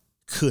that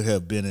could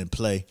have been in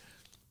play.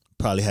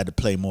 Probably had to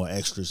play more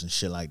extras and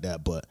shit like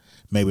that. But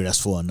maybe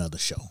that's for another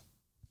show.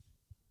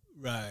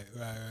 Right.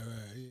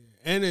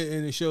 And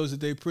it shows that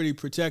they're pretty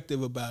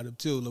protective about him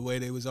too. The way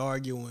they was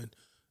arguing,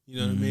 you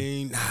know what I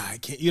mean? Nah, I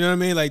can't. You know what I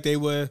mean? Like they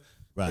were,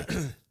 right?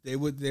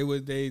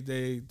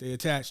 they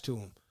attached to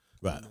him,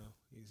 right?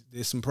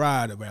 There's some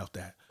pride about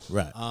that,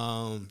 right?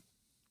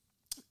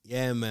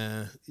 Yeah,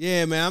 man.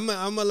 I'm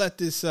gonna let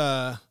this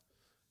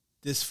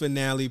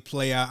finale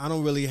play out. I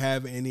don't really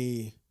have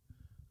any.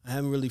 I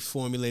haven't really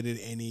formulated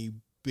any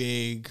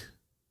big,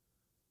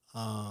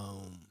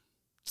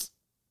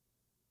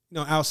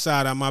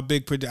 outside of my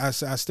big, I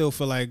still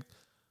feel like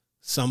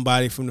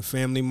somebody from the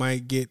family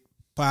might get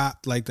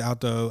popped, like out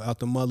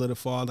the mother, the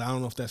father. I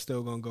don't know if that's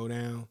still gonna go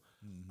down.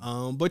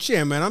 Mm-hmm. But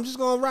yeah, man, I'm just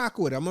gonna rock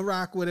with it. I'm gonna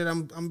rock with it.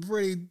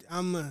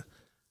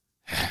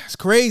 It's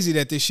crazy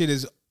that this shit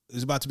is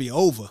about to be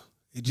over.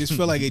 It just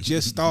feel like it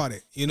just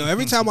started.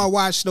 Every time I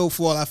watch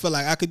Snowfall, I feel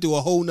like I could do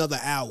a whole nother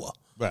hour.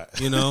 Right.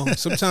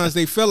 Sometimes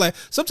they feel like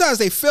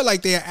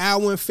they're an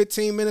hour and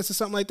 15 minutes or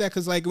something like that.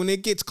 Cause like when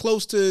it gets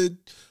close to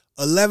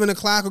 11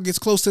 o'clock or gets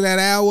close to that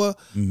hour,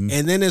 and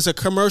then there's a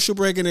commercial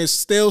break and there's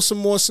still some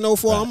more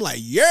Snowfall, right. I'm like,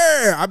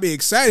 I'll be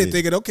excited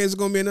thinking, okay, it's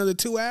gonna be another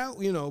 2 hours,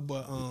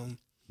 but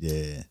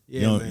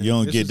you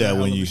don't get that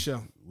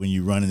when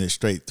you running it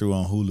straight through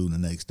on Hulu the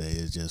next day.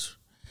 It's just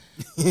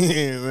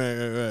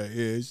right.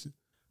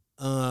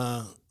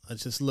 Yeah. I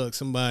just look,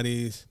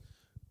 somebody's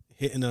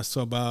hitting us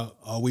about,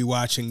 are we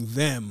watching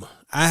Them?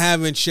 I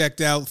haven't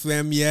checked out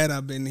Them yet.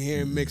 I've been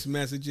hearing mixed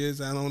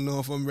messages. I don't know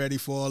if I'm ready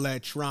for all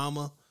that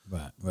trauma.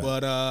 Right.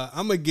 But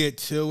I'm going to get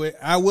to it.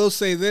 I will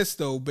say this,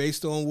 though,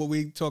 based on what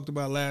we talked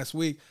about last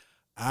week.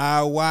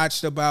 I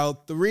watched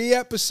about 3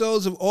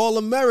 episodes of All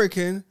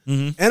American,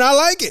 and I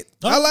like it.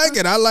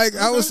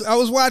 I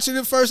was watching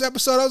the first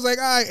episode. I was like,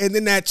 all right. And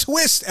then that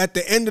twist at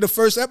the end of the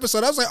first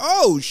episode, I was like,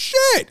 oh,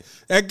 shit.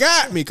 That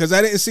got me because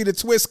I didn't see the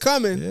twist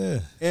coming. Yeah.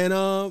 And,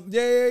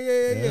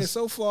 yeah.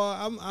 So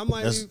far, I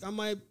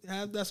might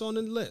have that's on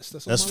the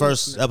list. That's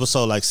first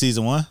episode, like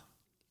season 1?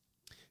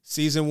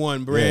 Season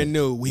 1, brand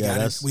new. We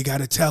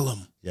gotta tell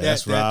them. Yeah,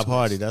 that's Rob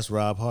Hardy. That's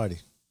Rob Hardy.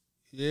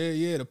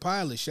 Yeah, the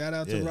pilot. Shout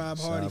out to Rob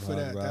Hardy for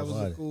that. That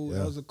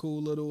was a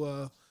cool little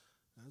that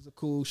was a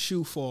cool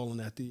shoe falling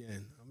at the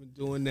end. I've been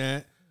doing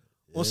that.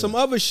 On some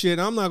other shit,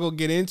 I'm not gonna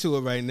get into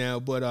it right now,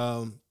 but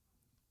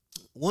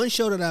one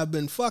show that I've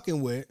been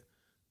fucking with,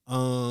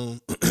 because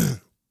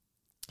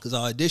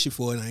I auditioned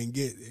for it and I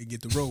didn't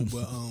get the role,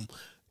 but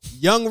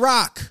Young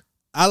Rock.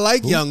 I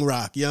like Young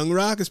Rock. Young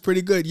Rock is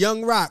pretty good.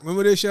 Young Rock.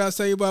 Remember this shit I was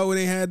telling you about when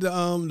they had the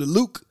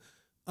Luke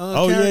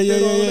character?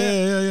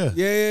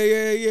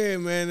 Yeah,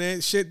 man.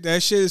 That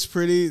shit is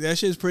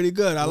pretty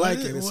good. I like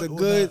it. It's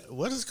good.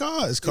 What is it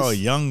called? It's called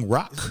Young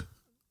Rock.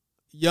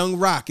 Young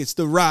Rock. It's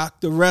The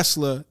Rock, the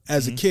wrestler,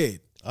 as a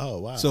kid. Oh,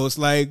 wow. So it's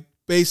like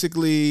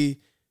basically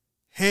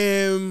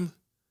him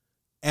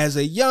as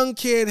a young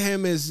kid,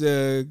 him as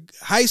a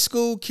high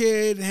school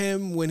kid,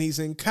 him when he's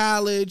in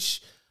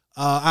college,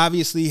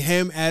 obviously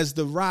him as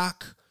The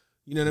Rock.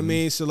 You know what I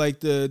mean? So like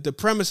the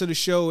premise of the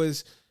show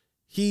is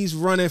he's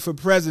running for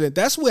president.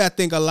 That's where I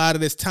think a lot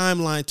of this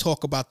timeline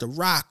talk about The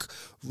Rock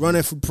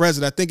running for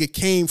president. I think it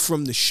came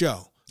from the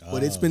show.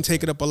 But it's been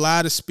taking up a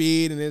lot of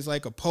speed, and there's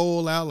like a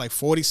poll out, like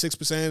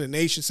 46% of the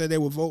nation said they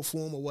would vote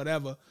for him or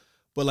whatever.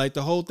 But like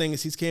the whole thing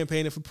is he's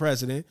campaigning for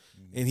president,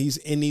 and he's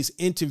in these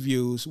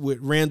interviews with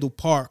Randall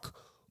Park,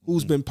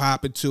 who's been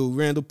popping too.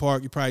 Randall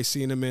Park, you probably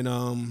seen him in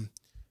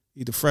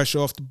either Fresh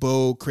Off the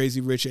Boat,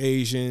 Crazy Rich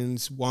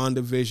Asians,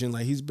 WandaVision.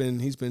 Like he's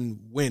been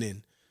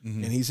winning,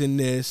 and he's in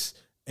this,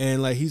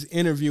 and like he's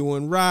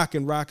interviewing Rock,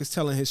 and Rock is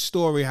telling his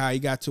story how he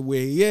got to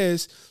where he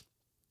is.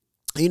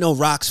 You know,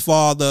 Rock's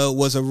father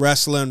was a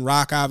wrestler, and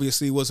Rock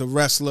obviously was a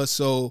wrestler.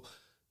 So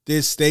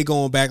they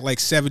going back like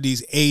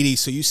 70s, 80s.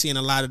 So you seeing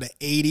a lot of the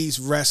 80s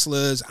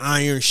wrestlers,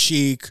 Iron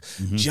Sheik,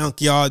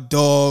 Junkyard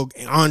Dog,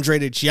 Andre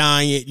the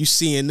Giant. You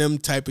seeing them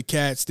type of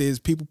cats. There's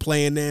people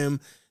playing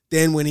them.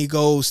 Then when he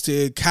goes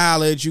to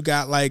college, you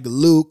got like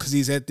Luke, because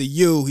he's at the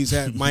U. He's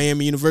at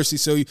Miami University.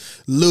 So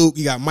Luke,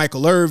 you got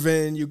Michael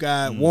Irvin, you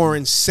got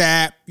Warren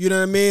Sapp. You know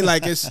what I mean?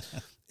 Like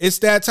it's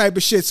that type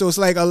of shit. So it's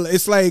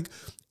like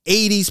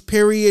 80s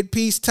period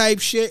piece type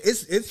shit.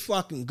 It's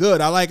fucking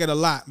good. I like it a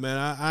lot, man.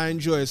 I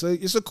enjoy it. So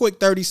it's a quick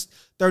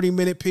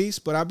 30-minute piece,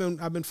 but I've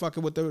been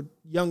fucking with the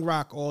Young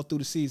Rock all through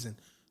the season.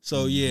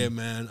 So yeah,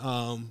 man.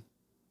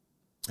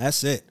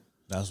 That's it.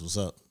 That's what's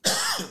up.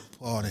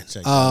 Pardon.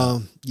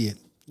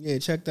 Yeah,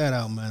 check that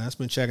out, man. I've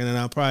been checking it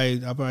out.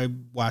 I'll probably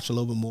watch a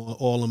little bit more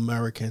All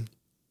American.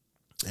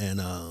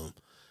 And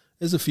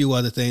there's a few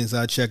other things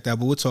I checked out,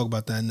 but we'll talk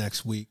about that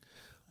next week.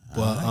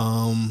 But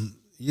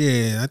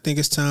yeah, I think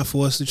it's time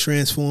for us to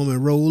transform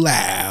and roll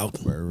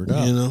out. Word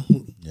up. You know?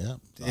 Yeah.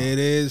 It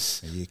is.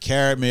 You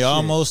carried me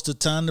almost to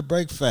time to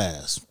break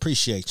fast.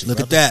 Appreciate you, Look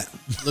brother. at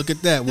that. Look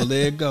at that. Well,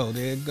 there it go.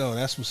 There it go.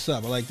 That's what's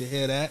up. I like to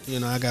hear that. You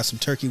know, I got some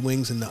turkey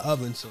wings in the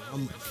oven, so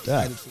I'm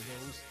excited for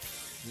those.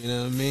 You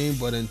know what I mean?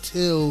 But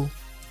until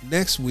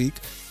next week,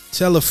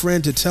 tell a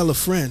friend to tell a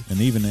friend. And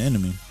even the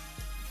enemy.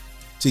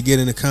 To get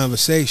in a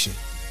conversation.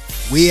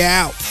 We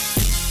out.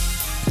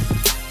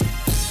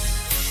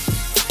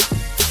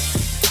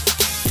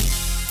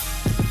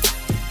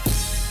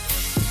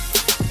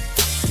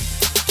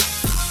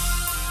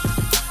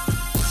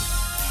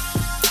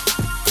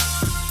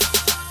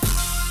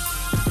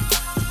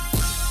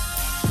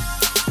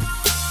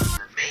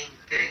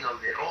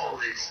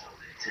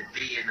 To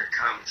be in the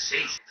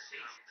conversation.